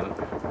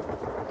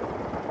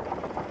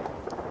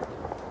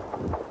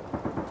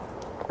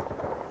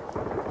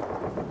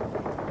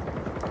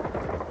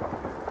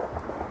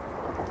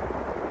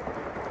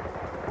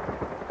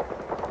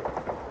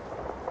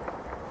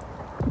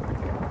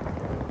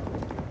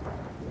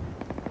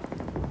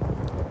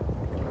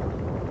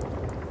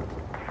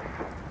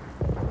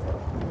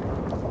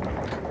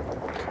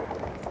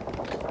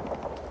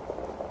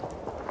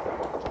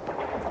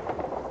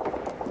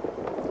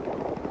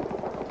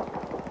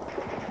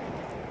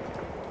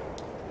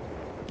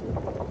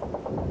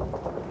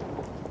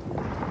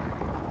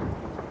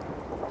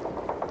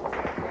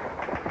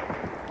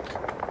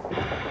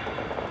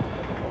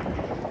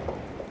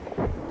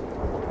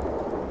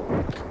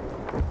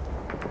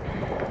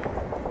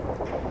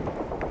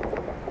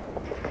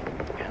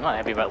 I'm not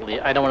happy about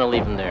I don't want to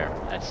leave him there.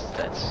 That's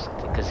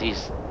because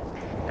he's.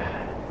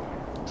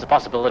 There's a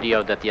possibility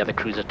of that the other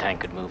cruiser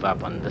tank could move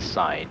up on this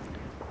side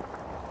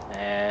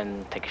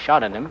and take a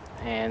shot at him,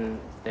 and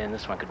then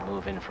this one could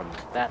move in from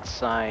that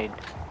side.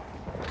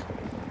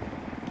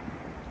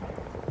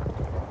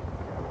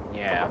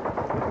 Yeah,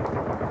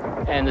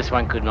 and this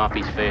one could not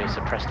be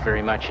suppressed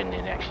very much, and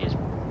then actually just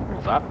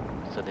move up.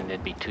 So then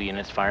there'd be 2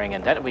 units firing,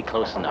 and that would be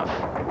close enough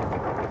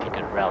if you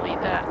could rally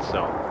that.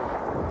 So.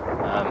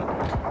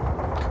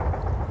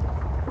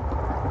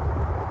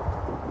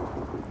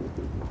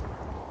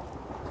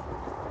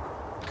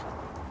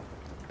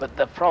 But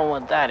the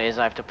problem with that is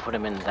I have to put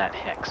him in that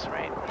hex,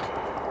 right?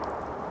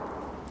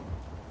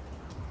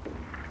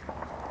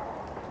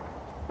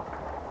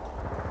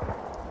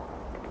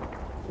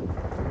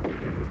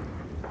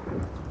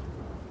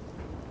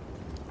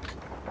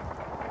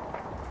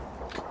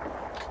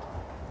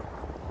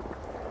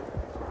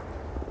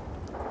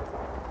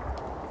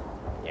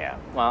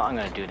 Well, I'm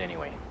gonna do it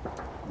anyway.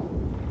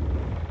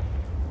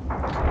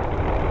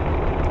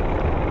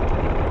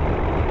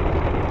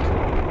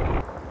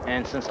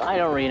 And since I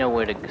don't really know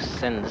where to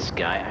send this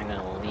guy, I'm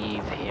gonna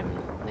leave him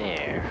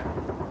there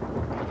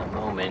for the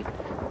moment.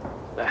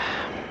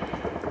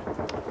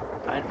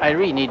 I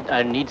really need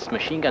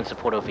machine gun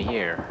support over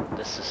here.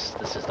 This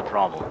is the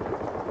problem,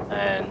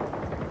 and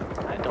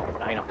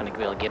I'm not gonna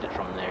be able to get it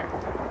from there.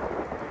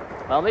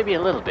 Well, maybe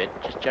a little bit,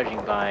 just judging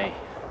by.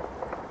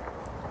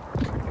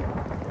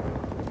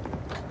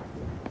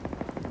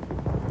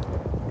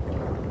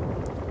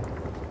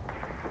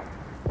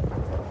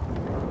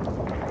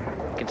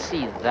 I can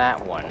see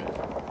that one,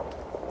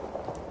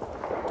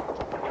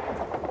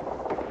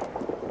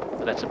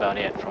 but that's about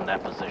it from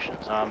that position.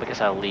 So I guess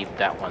I'll leave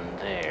that one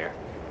there.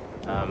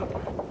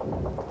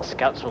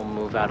 Scouts will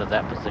move out of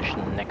that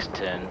position next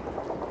turn,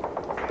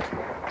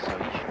 so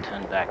he should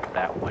turn back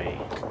that way.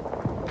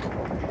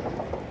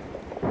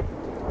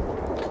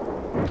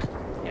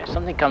 Yeah, if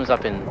something comes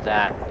up in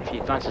that, if he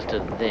advances to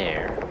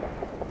there,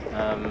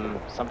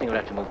 something would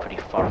have to move pretty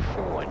far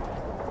forward.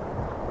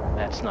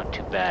 That's not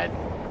too bad,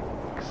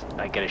 'cause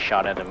I get a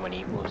shot at him when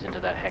he moves into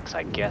that hex,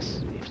 I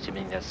guess,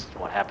 assuming that's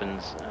what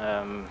happens.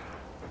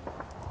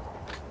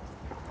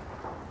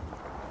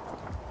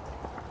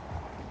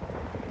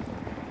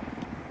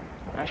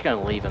 I'm just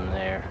gonna leave him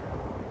there.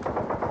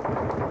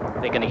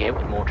 They're gonna get hit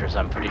with mortars,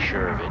 I'm pretty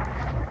sure of it.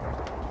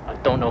 I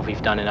don't know if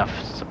we've done enough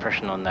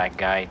suppression on that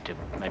guy to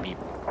maybe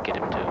get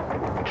him to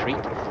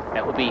retreat.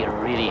 That would be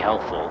really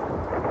helpful.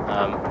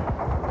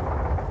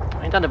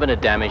 I've done a bit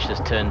of damage this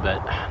turn, but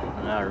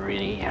I'm not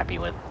really happy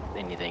with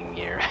anything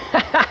here.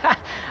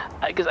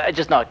 Because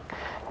it's not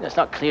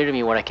clear to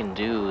me what I can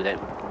do that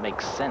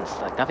makes sense.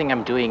 Like, nothing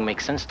I'm doing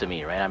makes sense to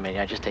me, right? I mean,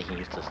 I'm just taking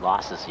useless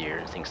losses here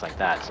and things like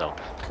that, so...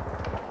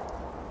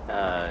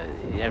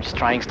 I'm just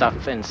trying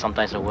stuff, and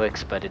sometimes it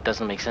works, but it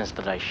doesn't make sense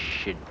that I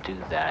should do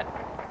that.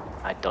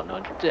 I don't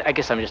know. I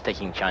guess I'm just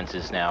taking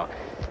chances now.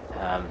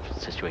 The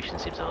situation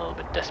seems a little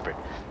bit desperate.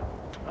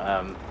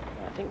 I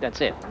think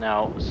that's it.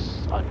 Now,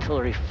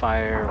 artillery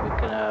fire,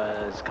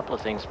 there's a couple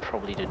of things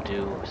probably to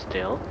do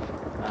still.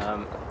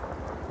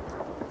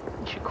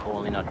 You should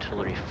call in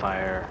artillery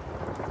fire.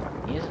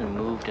 He hasn't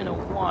moved in a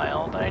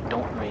while, but I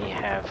don't really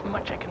have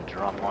much I can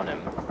drop on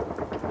him.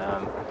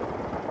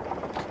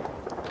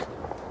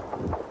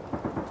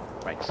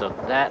 Right, so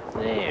that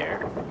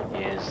there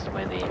is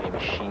where the heavy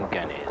machine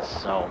gun is,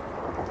 so...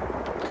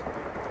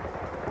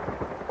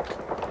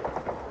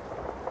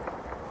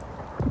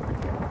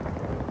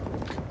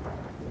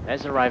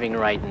 That's arriving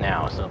right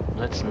now, so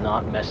let's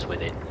not mess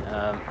with it.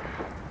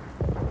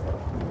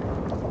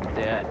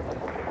 The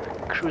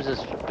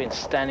cruiser's been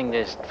standing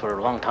there for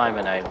a long time,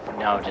 and I've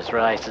now just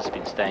realized it's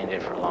been standing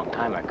there for a long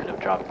time. I could have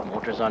dropped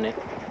mortars on it.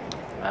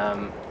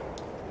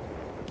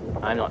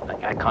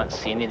 I can't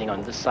see anything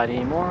on this side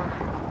anymore.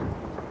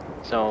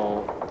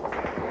 So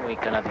we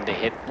got nothing to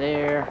hit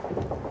there.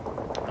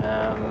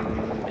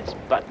 It's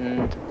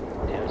buttoned.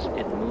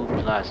 It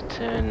moved last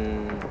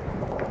turn.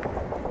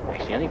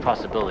 Actually, the only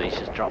possibility is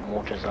just drop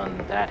mortars on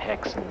that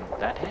hex and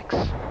that hex.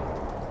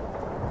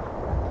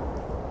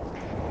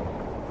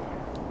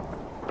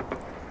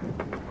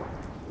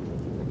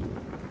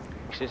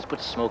 Actually, let's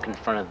put smoke in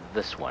front of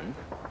this one.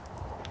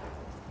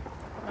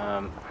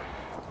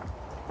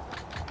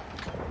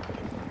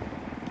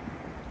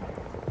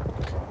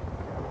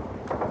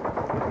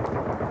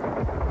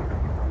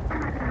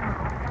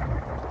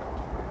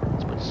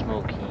 Let's put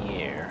smoke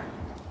here.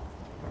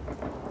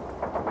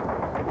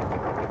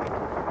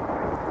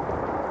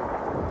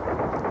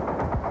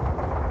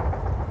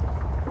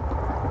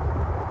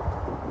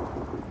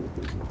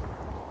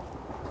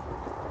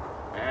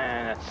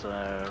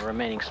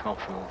 Remaining smoke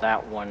from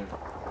that one.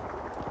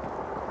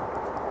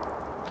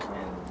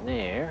 And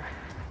there.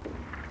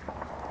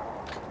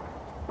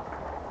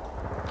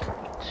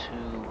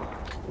 2.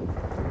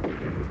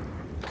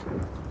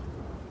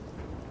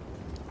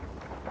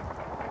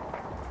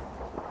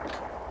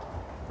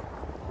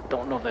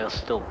 Don't know if they'll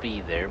still be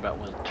there, but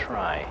we'll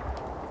try.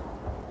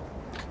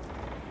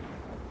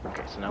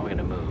 Okay, so now we're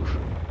gonna move.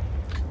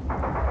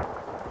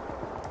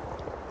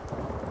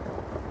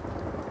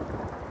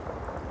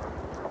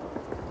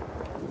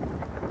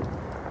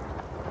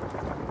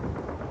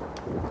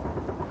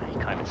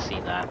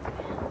 See that.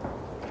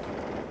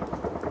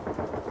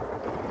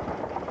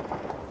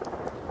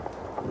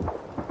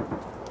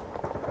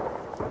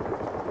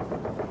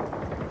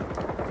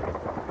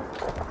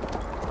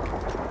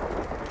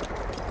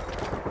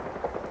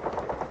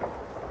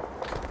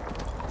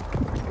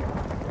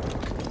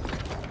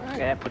 Okay,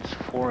 that puts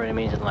 4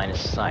 enemies in line of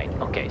sight.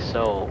 Okay,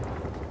 so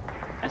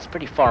that's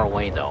pretty far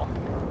away though.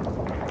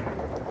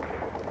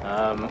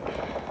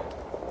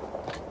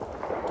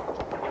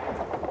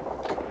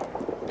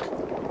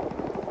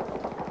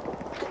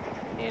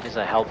 It is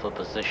a helpful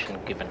position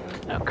given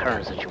our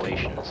current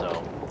situation, so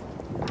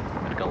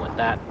I'm gonna go with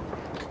that.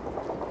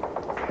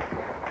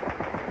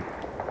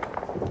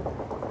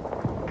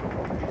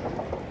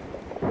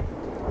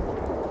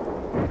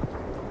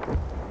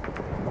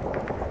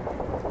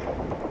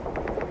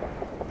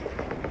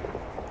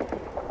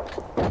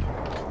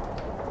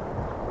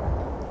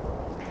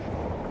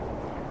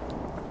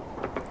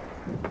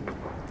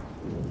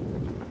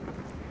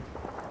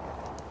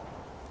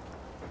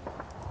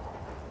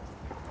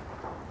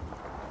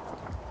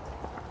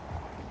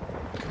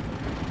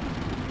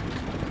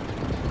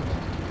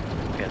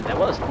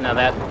 Now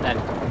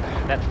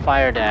that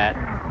fired at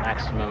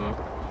maximum,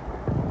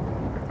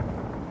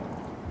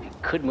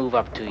 it could move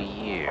up to a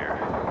year.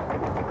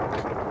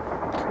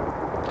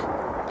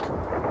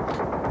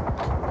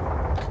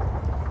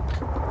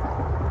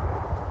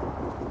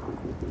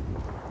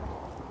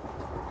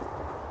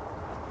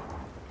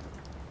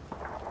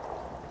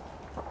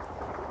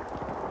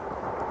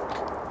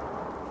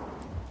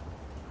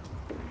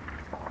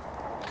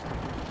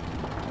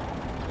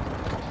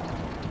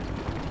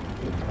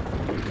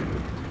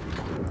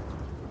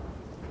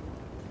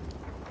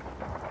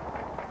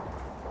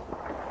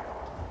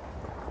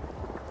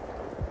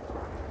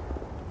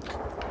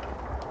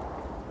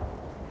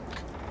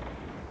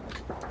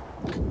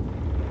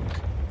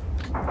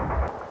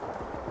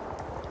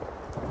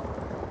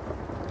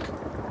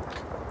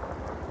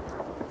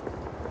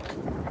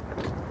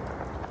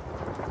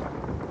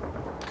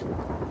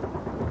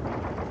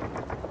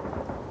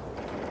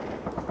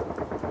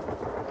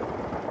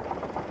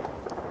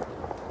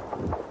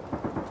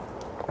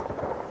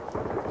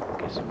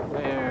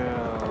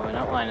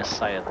 Line of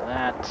sight of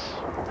that.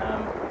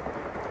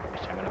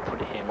 Which I'm going to put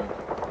him.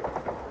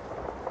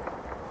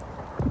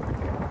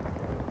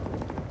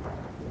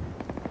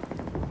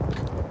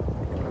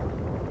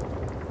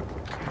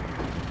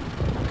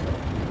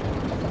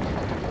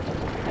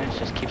 And it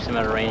just keeps him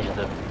out of range of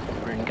the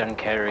gun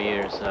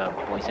carrier's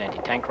boy's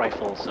anti-tank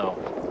rifle. So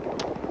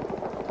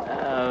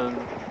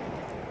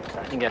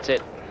I think that's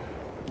it.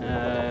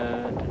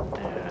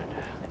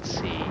 Let's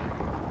see.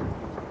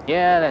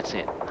 Yeah, that's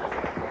it.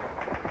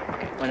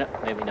 Well, no,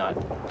 maybe not.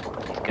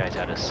 Put these guys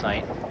out of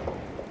sight.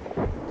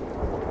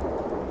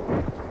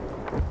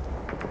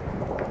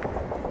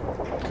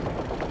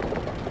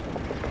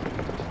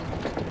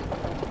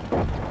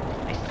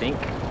 I think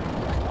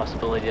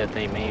possibility that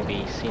they may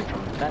be seen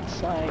from that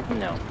side.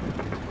 No.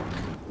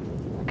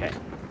 Okay.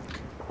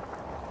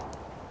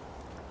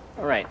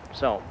 All right.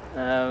 So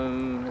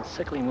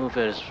cycling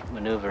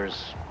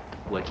maneuvers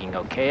working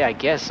okay. I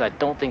guess I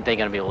don't think they're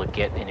going to be able to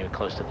get anywhere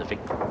close to the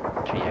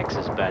victory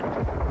hexes, but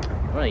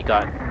I've only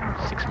got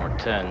 6 more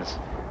turns,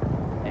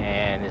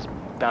 and there's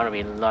bound to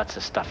be lots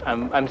of stuff.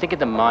 I'm thinking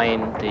the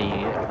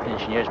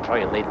engineers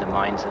probably laid the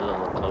mines a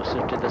little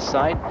closer to the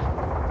side,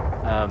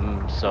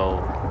 so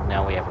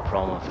now we have a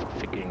problem of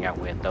figuring out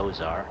where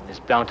those are. There's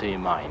bound to be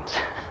mines.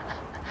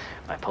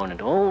 My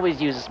opponent always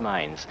uses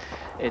mines.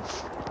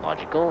 It's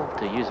logical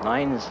to use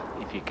mines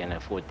if you can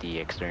afford the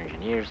extra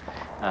engineers.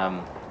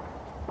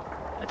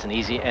 It's an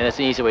easy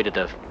way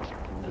to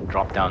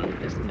drop down.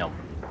 It's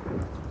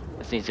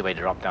an easy way to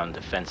drop down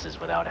defenses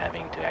without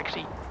having to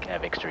actually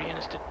have extra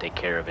units to take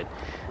care of it.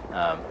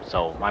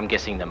 So I'm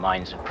guessing the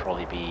mines would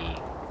probably be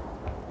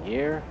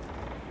here,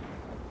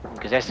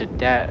 because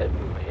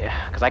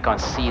because I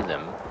can't see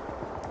them,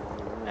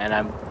 and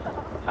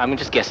I'm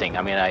just guessing.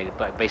 I mean,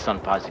 based on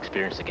past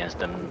experience against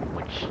them,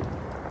 which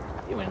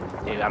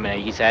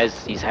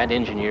he's had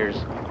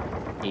engineers.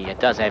 He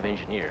does have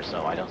engineers,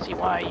 so I don't see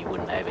why he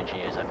wouldn't have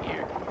engineers up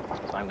here.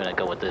 So I'm going to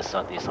go with this,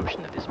 the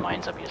assumption that there's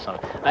mines up here. So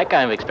I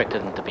kind of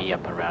expected them to be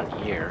up around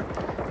here,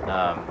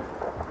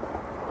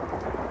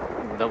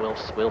 but we'll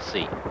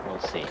see. We'll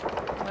see.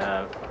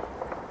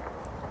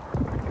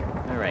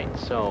 All right.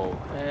 So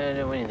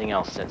anything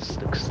else that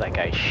looks like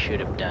I should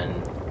have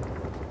done?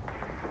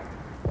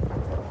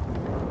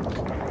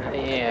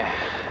 Yeah.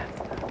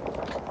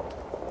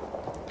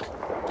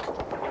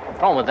 The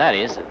problem with that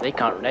is that they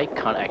can't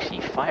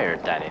actually fire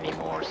at that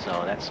anymore,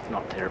 so that's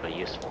not terribly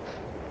useful.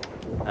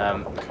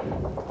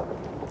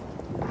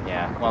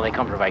 Yeah, well, they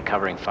can't provide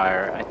covering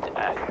fire.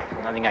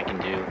 Nothing I can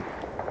do.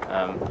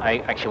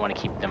 I actually want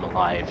to keep them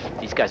alive.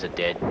 These guys are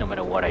dead, no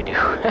matter what I do.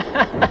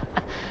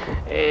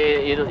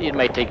 it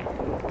might take.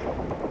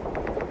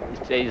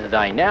 They either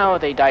die now or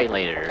they die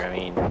later. I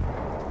mean,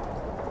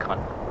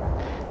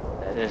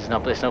 there's no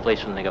place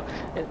for them to go.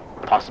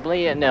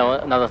 Possibly, no.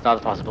 Another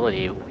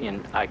possibility.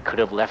 I could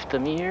have left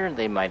them here.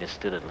 They might have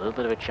stood a little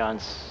bit of a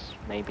chance.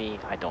 Maybe,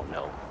 I don't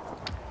know.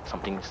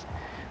 Something's.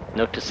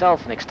 Note to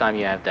self: next time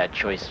you have that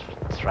choice,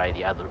 try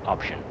the other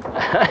option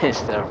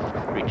instead of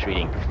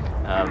retreating.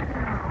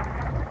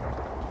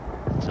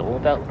 It's all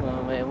about.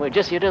 We're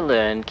just here to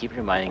learn. Keep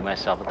reminding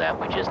myself of that.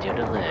 We're just here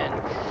to learn.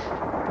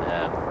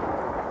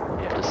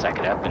 You have to suck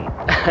it up and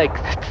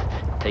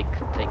take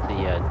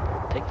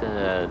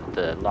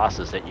the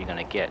losses that you're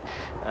gonna get.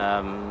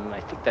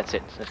 I think that's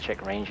it. So let's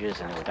check ranges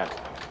and then we're done.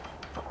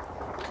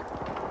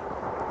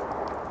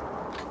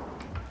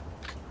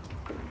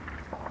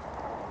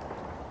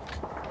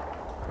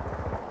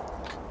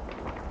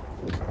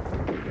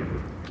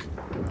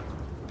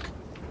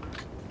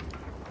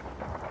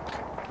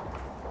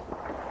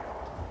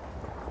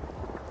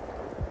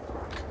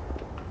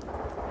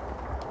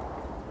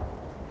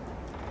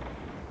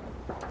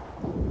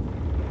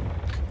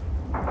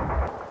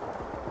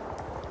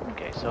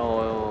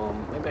 So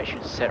maybe I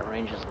should set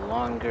ranges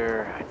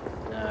longer.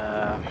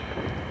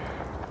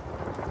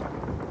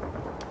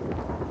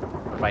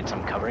 Provide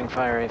some covering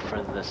fire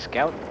for the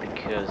scout,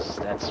 because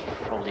that's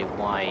probably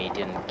why he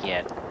didn't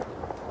get.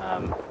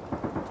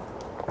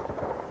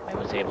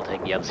 was able to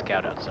take the other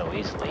scout out so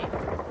easily.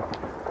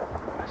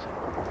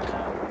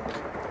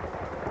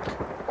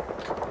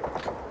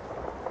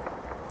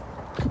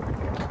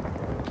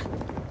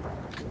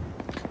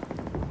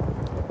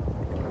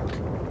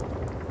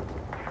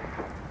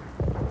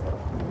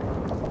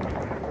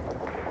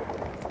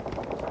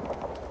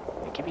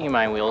 Keeping in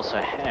mind, we also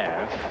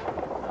have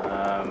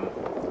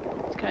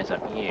these guys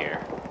up here.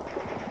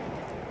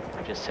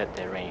 I've just set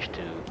their range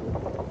to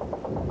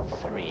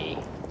 3.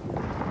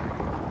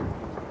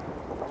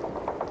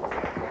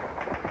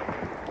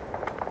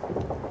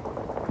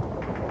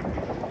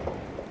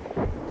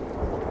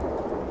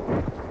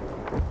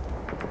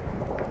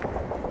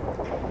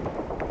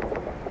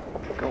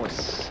 Go with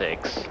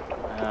 6.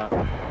 Gonna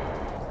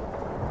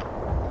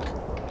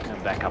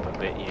back up a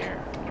bit here.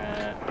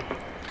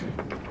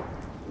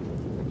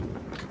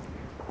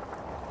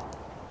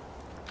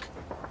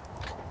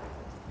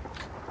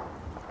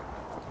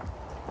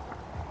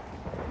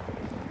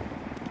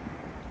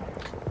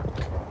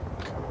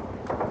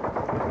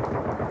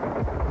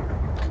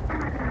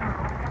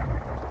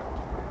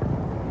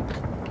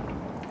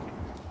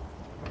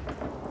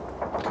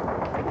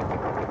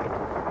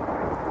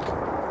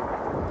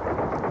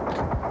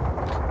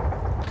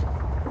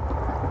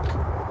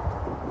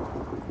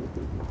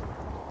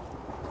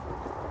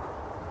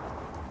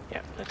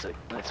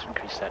 Let's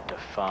increase that to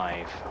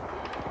 5.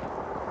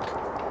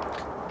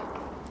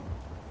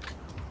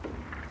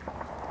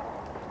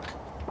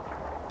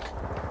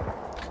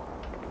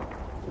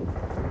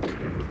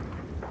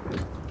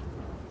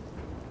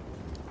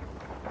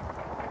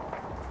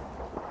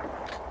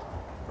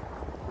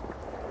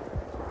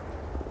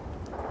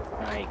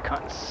 I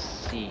can't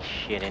see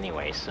shit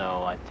anyway,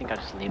 so I think I'll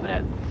just leave it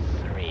at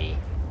 3.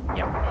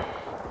 Yep.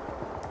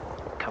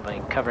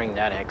 Covering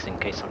that hex in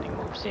case something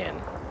moves in.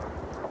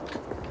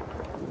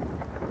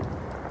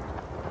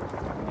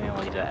 And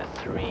we'll leave that at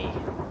 3.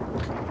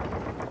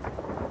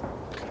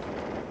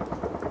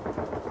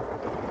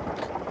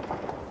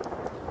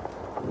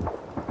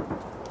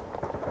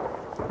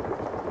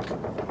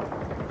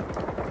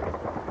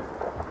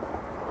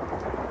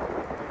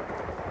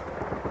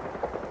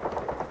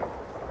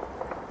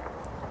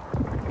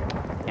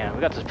 Yeah,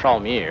 we got this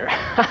problem here.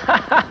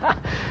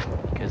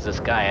 Because this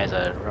guy has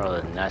a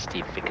rather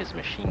nasty Vickers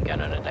machine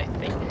gun on it, I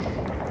think.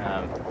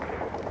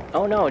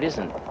 Oh no, it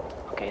isn't.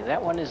 Okay,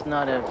 that one is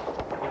not a...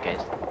 Okay.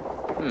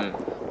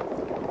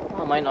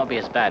 Well, it might not be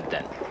as bad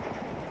then.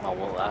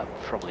 Well,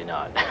 probably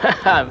not.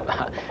 I'm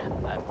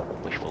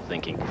wishful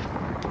thinking.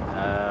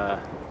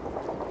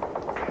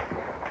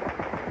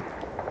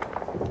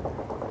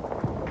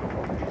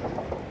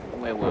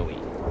 Where were we?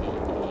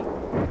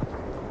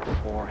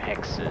 4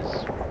 hexes.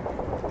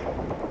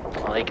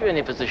 Well, they're giving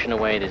their position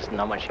away, there's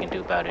not much you can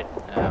do about it.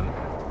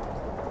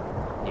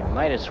 You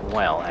might as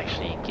well,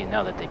 actually,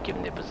 now that they've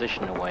given their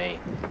position away,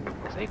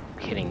 because they're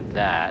hitting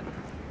that,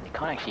 they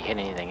can't actually hit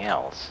anything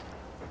else,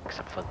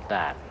 except for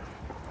that.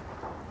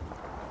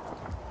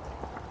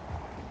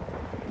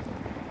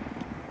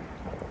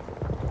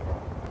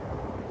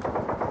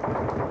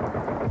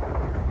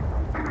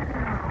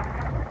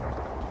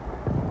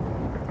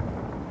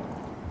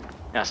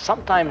 Now,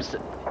 sometimes the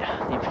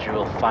infantry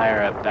will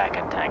fire a back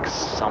attack,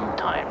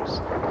 sometimes.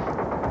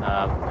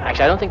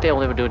 Actually, I don't think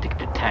they'll ever do it to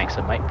tanks.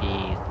 It might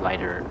be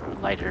lighter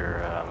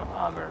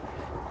armor.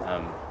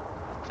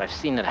 Because I've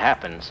seen it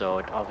happen, so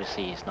it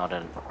obviously is not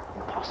an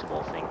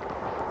impossible thing.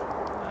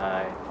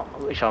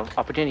 Which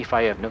opportunity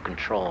fire, you have no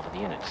control over the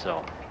unit,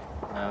 so...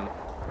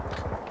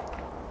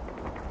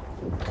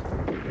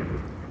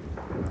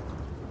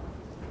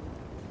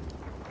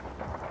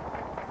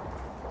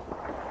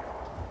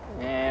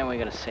 and we're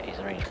gonna set his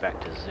range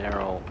back to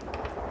 0.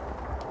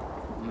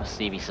 Let's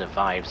see if he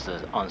survives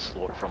the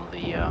onslaught from the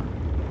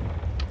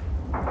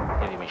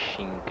heavy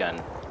machine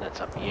gun that's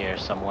up here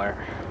somewhere.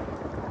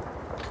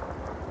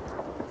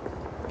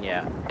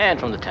 Yeah, and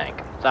from the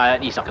tank. So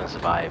he's not gonna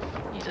survive.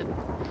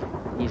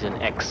 He's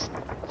an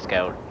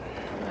ex-scout.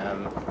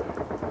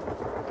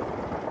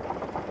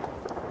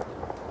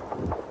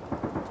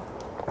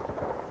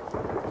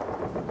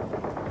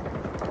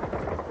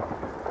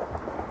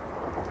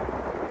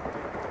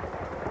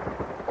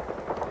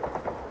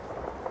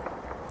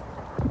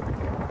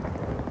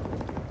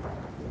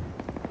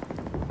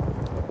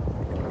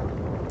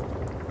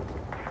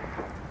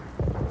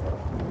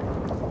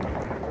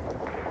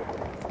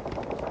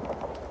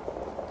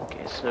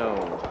 So,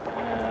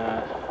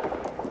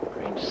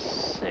 range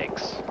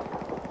 6.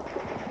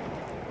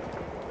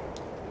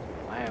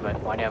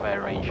 Why do I have a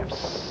range of...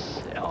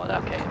 Oh,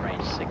 okay,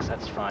 range 6,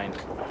 that's fine.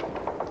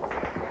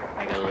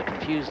 I got a little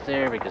confused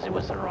there because it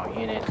was the wrong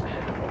unit.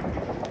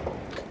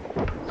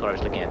 Thought I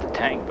was looking at the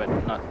tank, but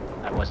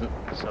I wasn't.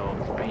 So,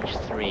 range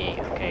 3.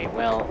 Okay,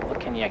 well, what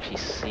can you actually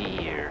see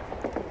here?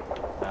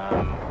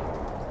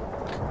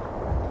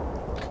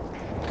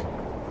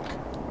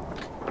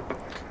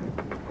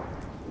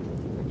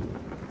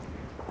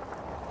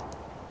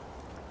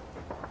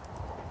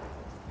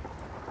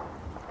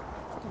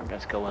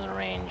 Let's go with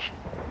range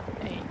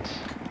 8.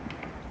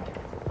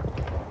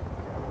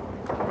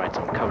 Provide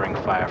some covering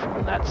fire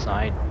from that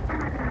side.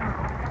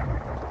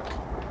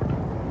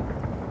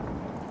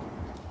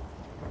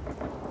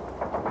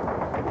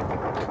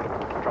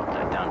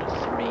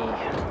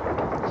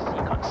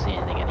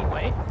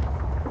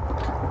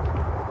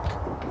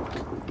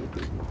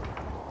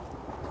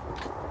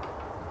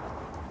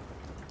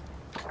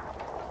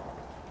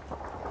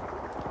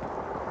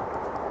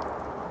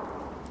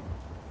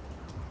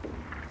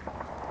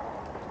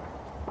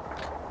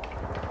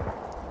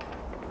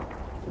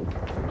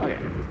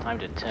 time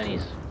to turn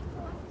his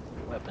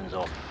weapons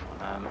off.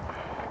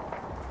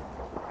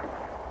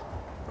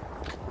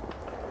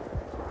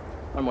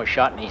 One more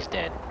shot and he's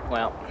dead.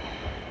 Well,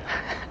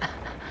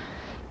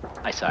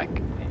 I suck.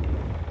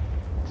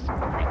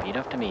 Repeat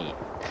after me.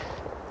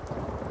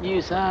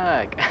 You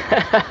suck!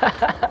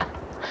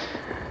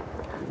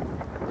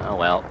 Oh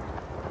well.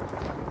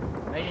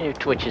 Imagine if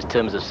Twitch's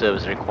terms of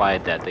service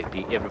required that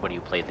everybody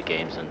who played the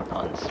games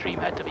on stream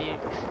had to be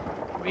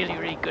really,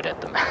 really good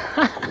at them.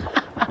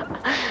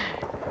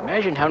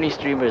 Imagine how many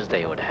streamers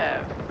they would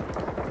have.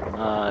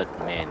 Not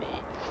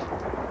many.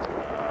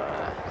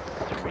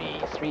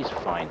 Three's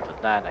fine for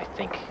that, I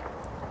think.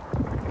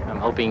 I'm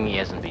hoping he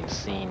hasn't been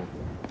seen.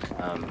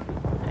 And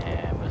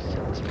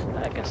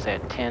I can stay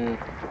at 10.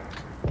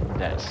 Leave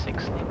that at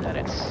 6. Leave that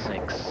at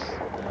 6.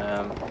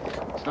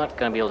 He's not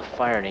going to be able to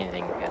fire at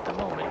anything at the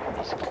moment.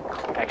 He's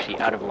actually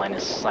out of line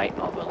of sight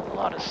of a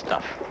lot of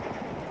stuff.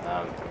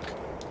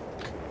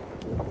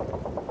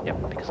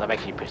 Yep, because I've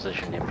actually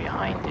positioned him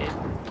behind it.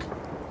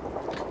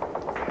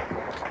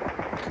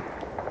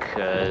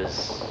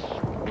 Because,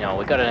 you know,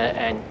 we got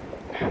to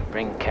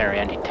bring carry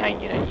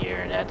anti-tank unit here,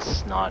 and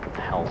that's not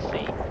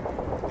healthy.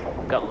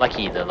 Got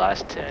lucky the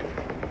last turn,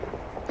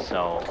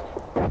 so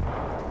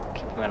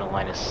keep him out of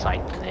line of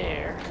sight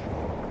there.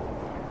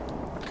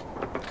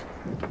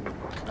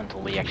 Until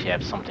we actually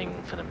have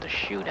something for them to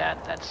shoot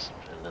at, that's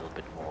a little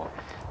bit more.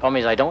 Problem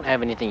is I don't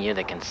have anything here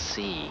that can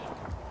see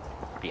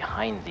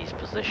behind these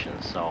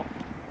positions, so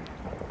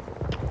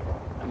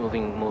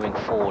moving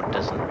forward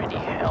doesn't really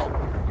help.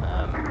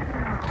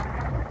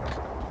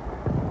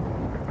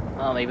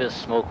 Well, maybe the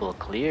smoke will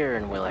clear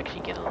and we'll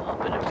actually get a little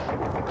bit of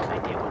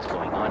idea what's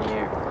going on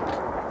here.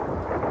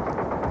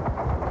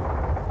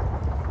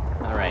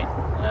 Alright,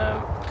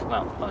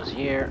 well, I was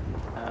here.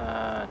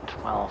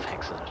 12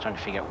 hexes. I was trying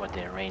to figure out what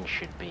their range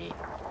should be.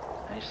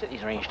 I set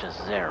his range to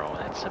 0.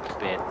 That's a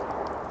bit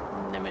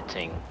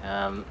limiting.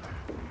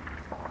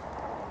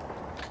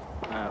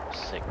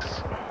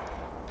 6.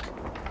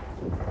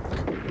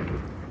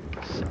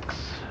 6.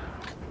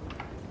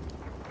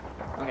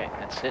 Okay,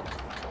 that's it.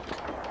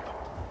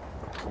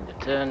 In the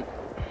turn.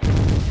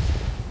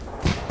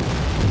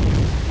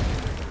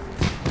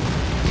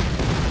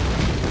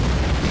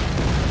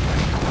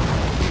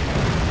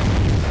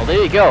 Well,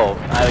 there you go.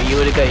 You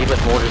would have got hit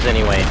with mortars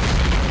anyway.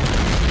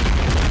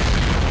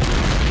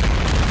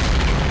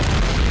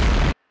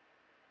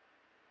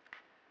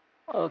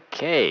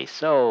 Okay,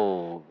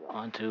 so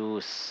on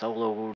to solo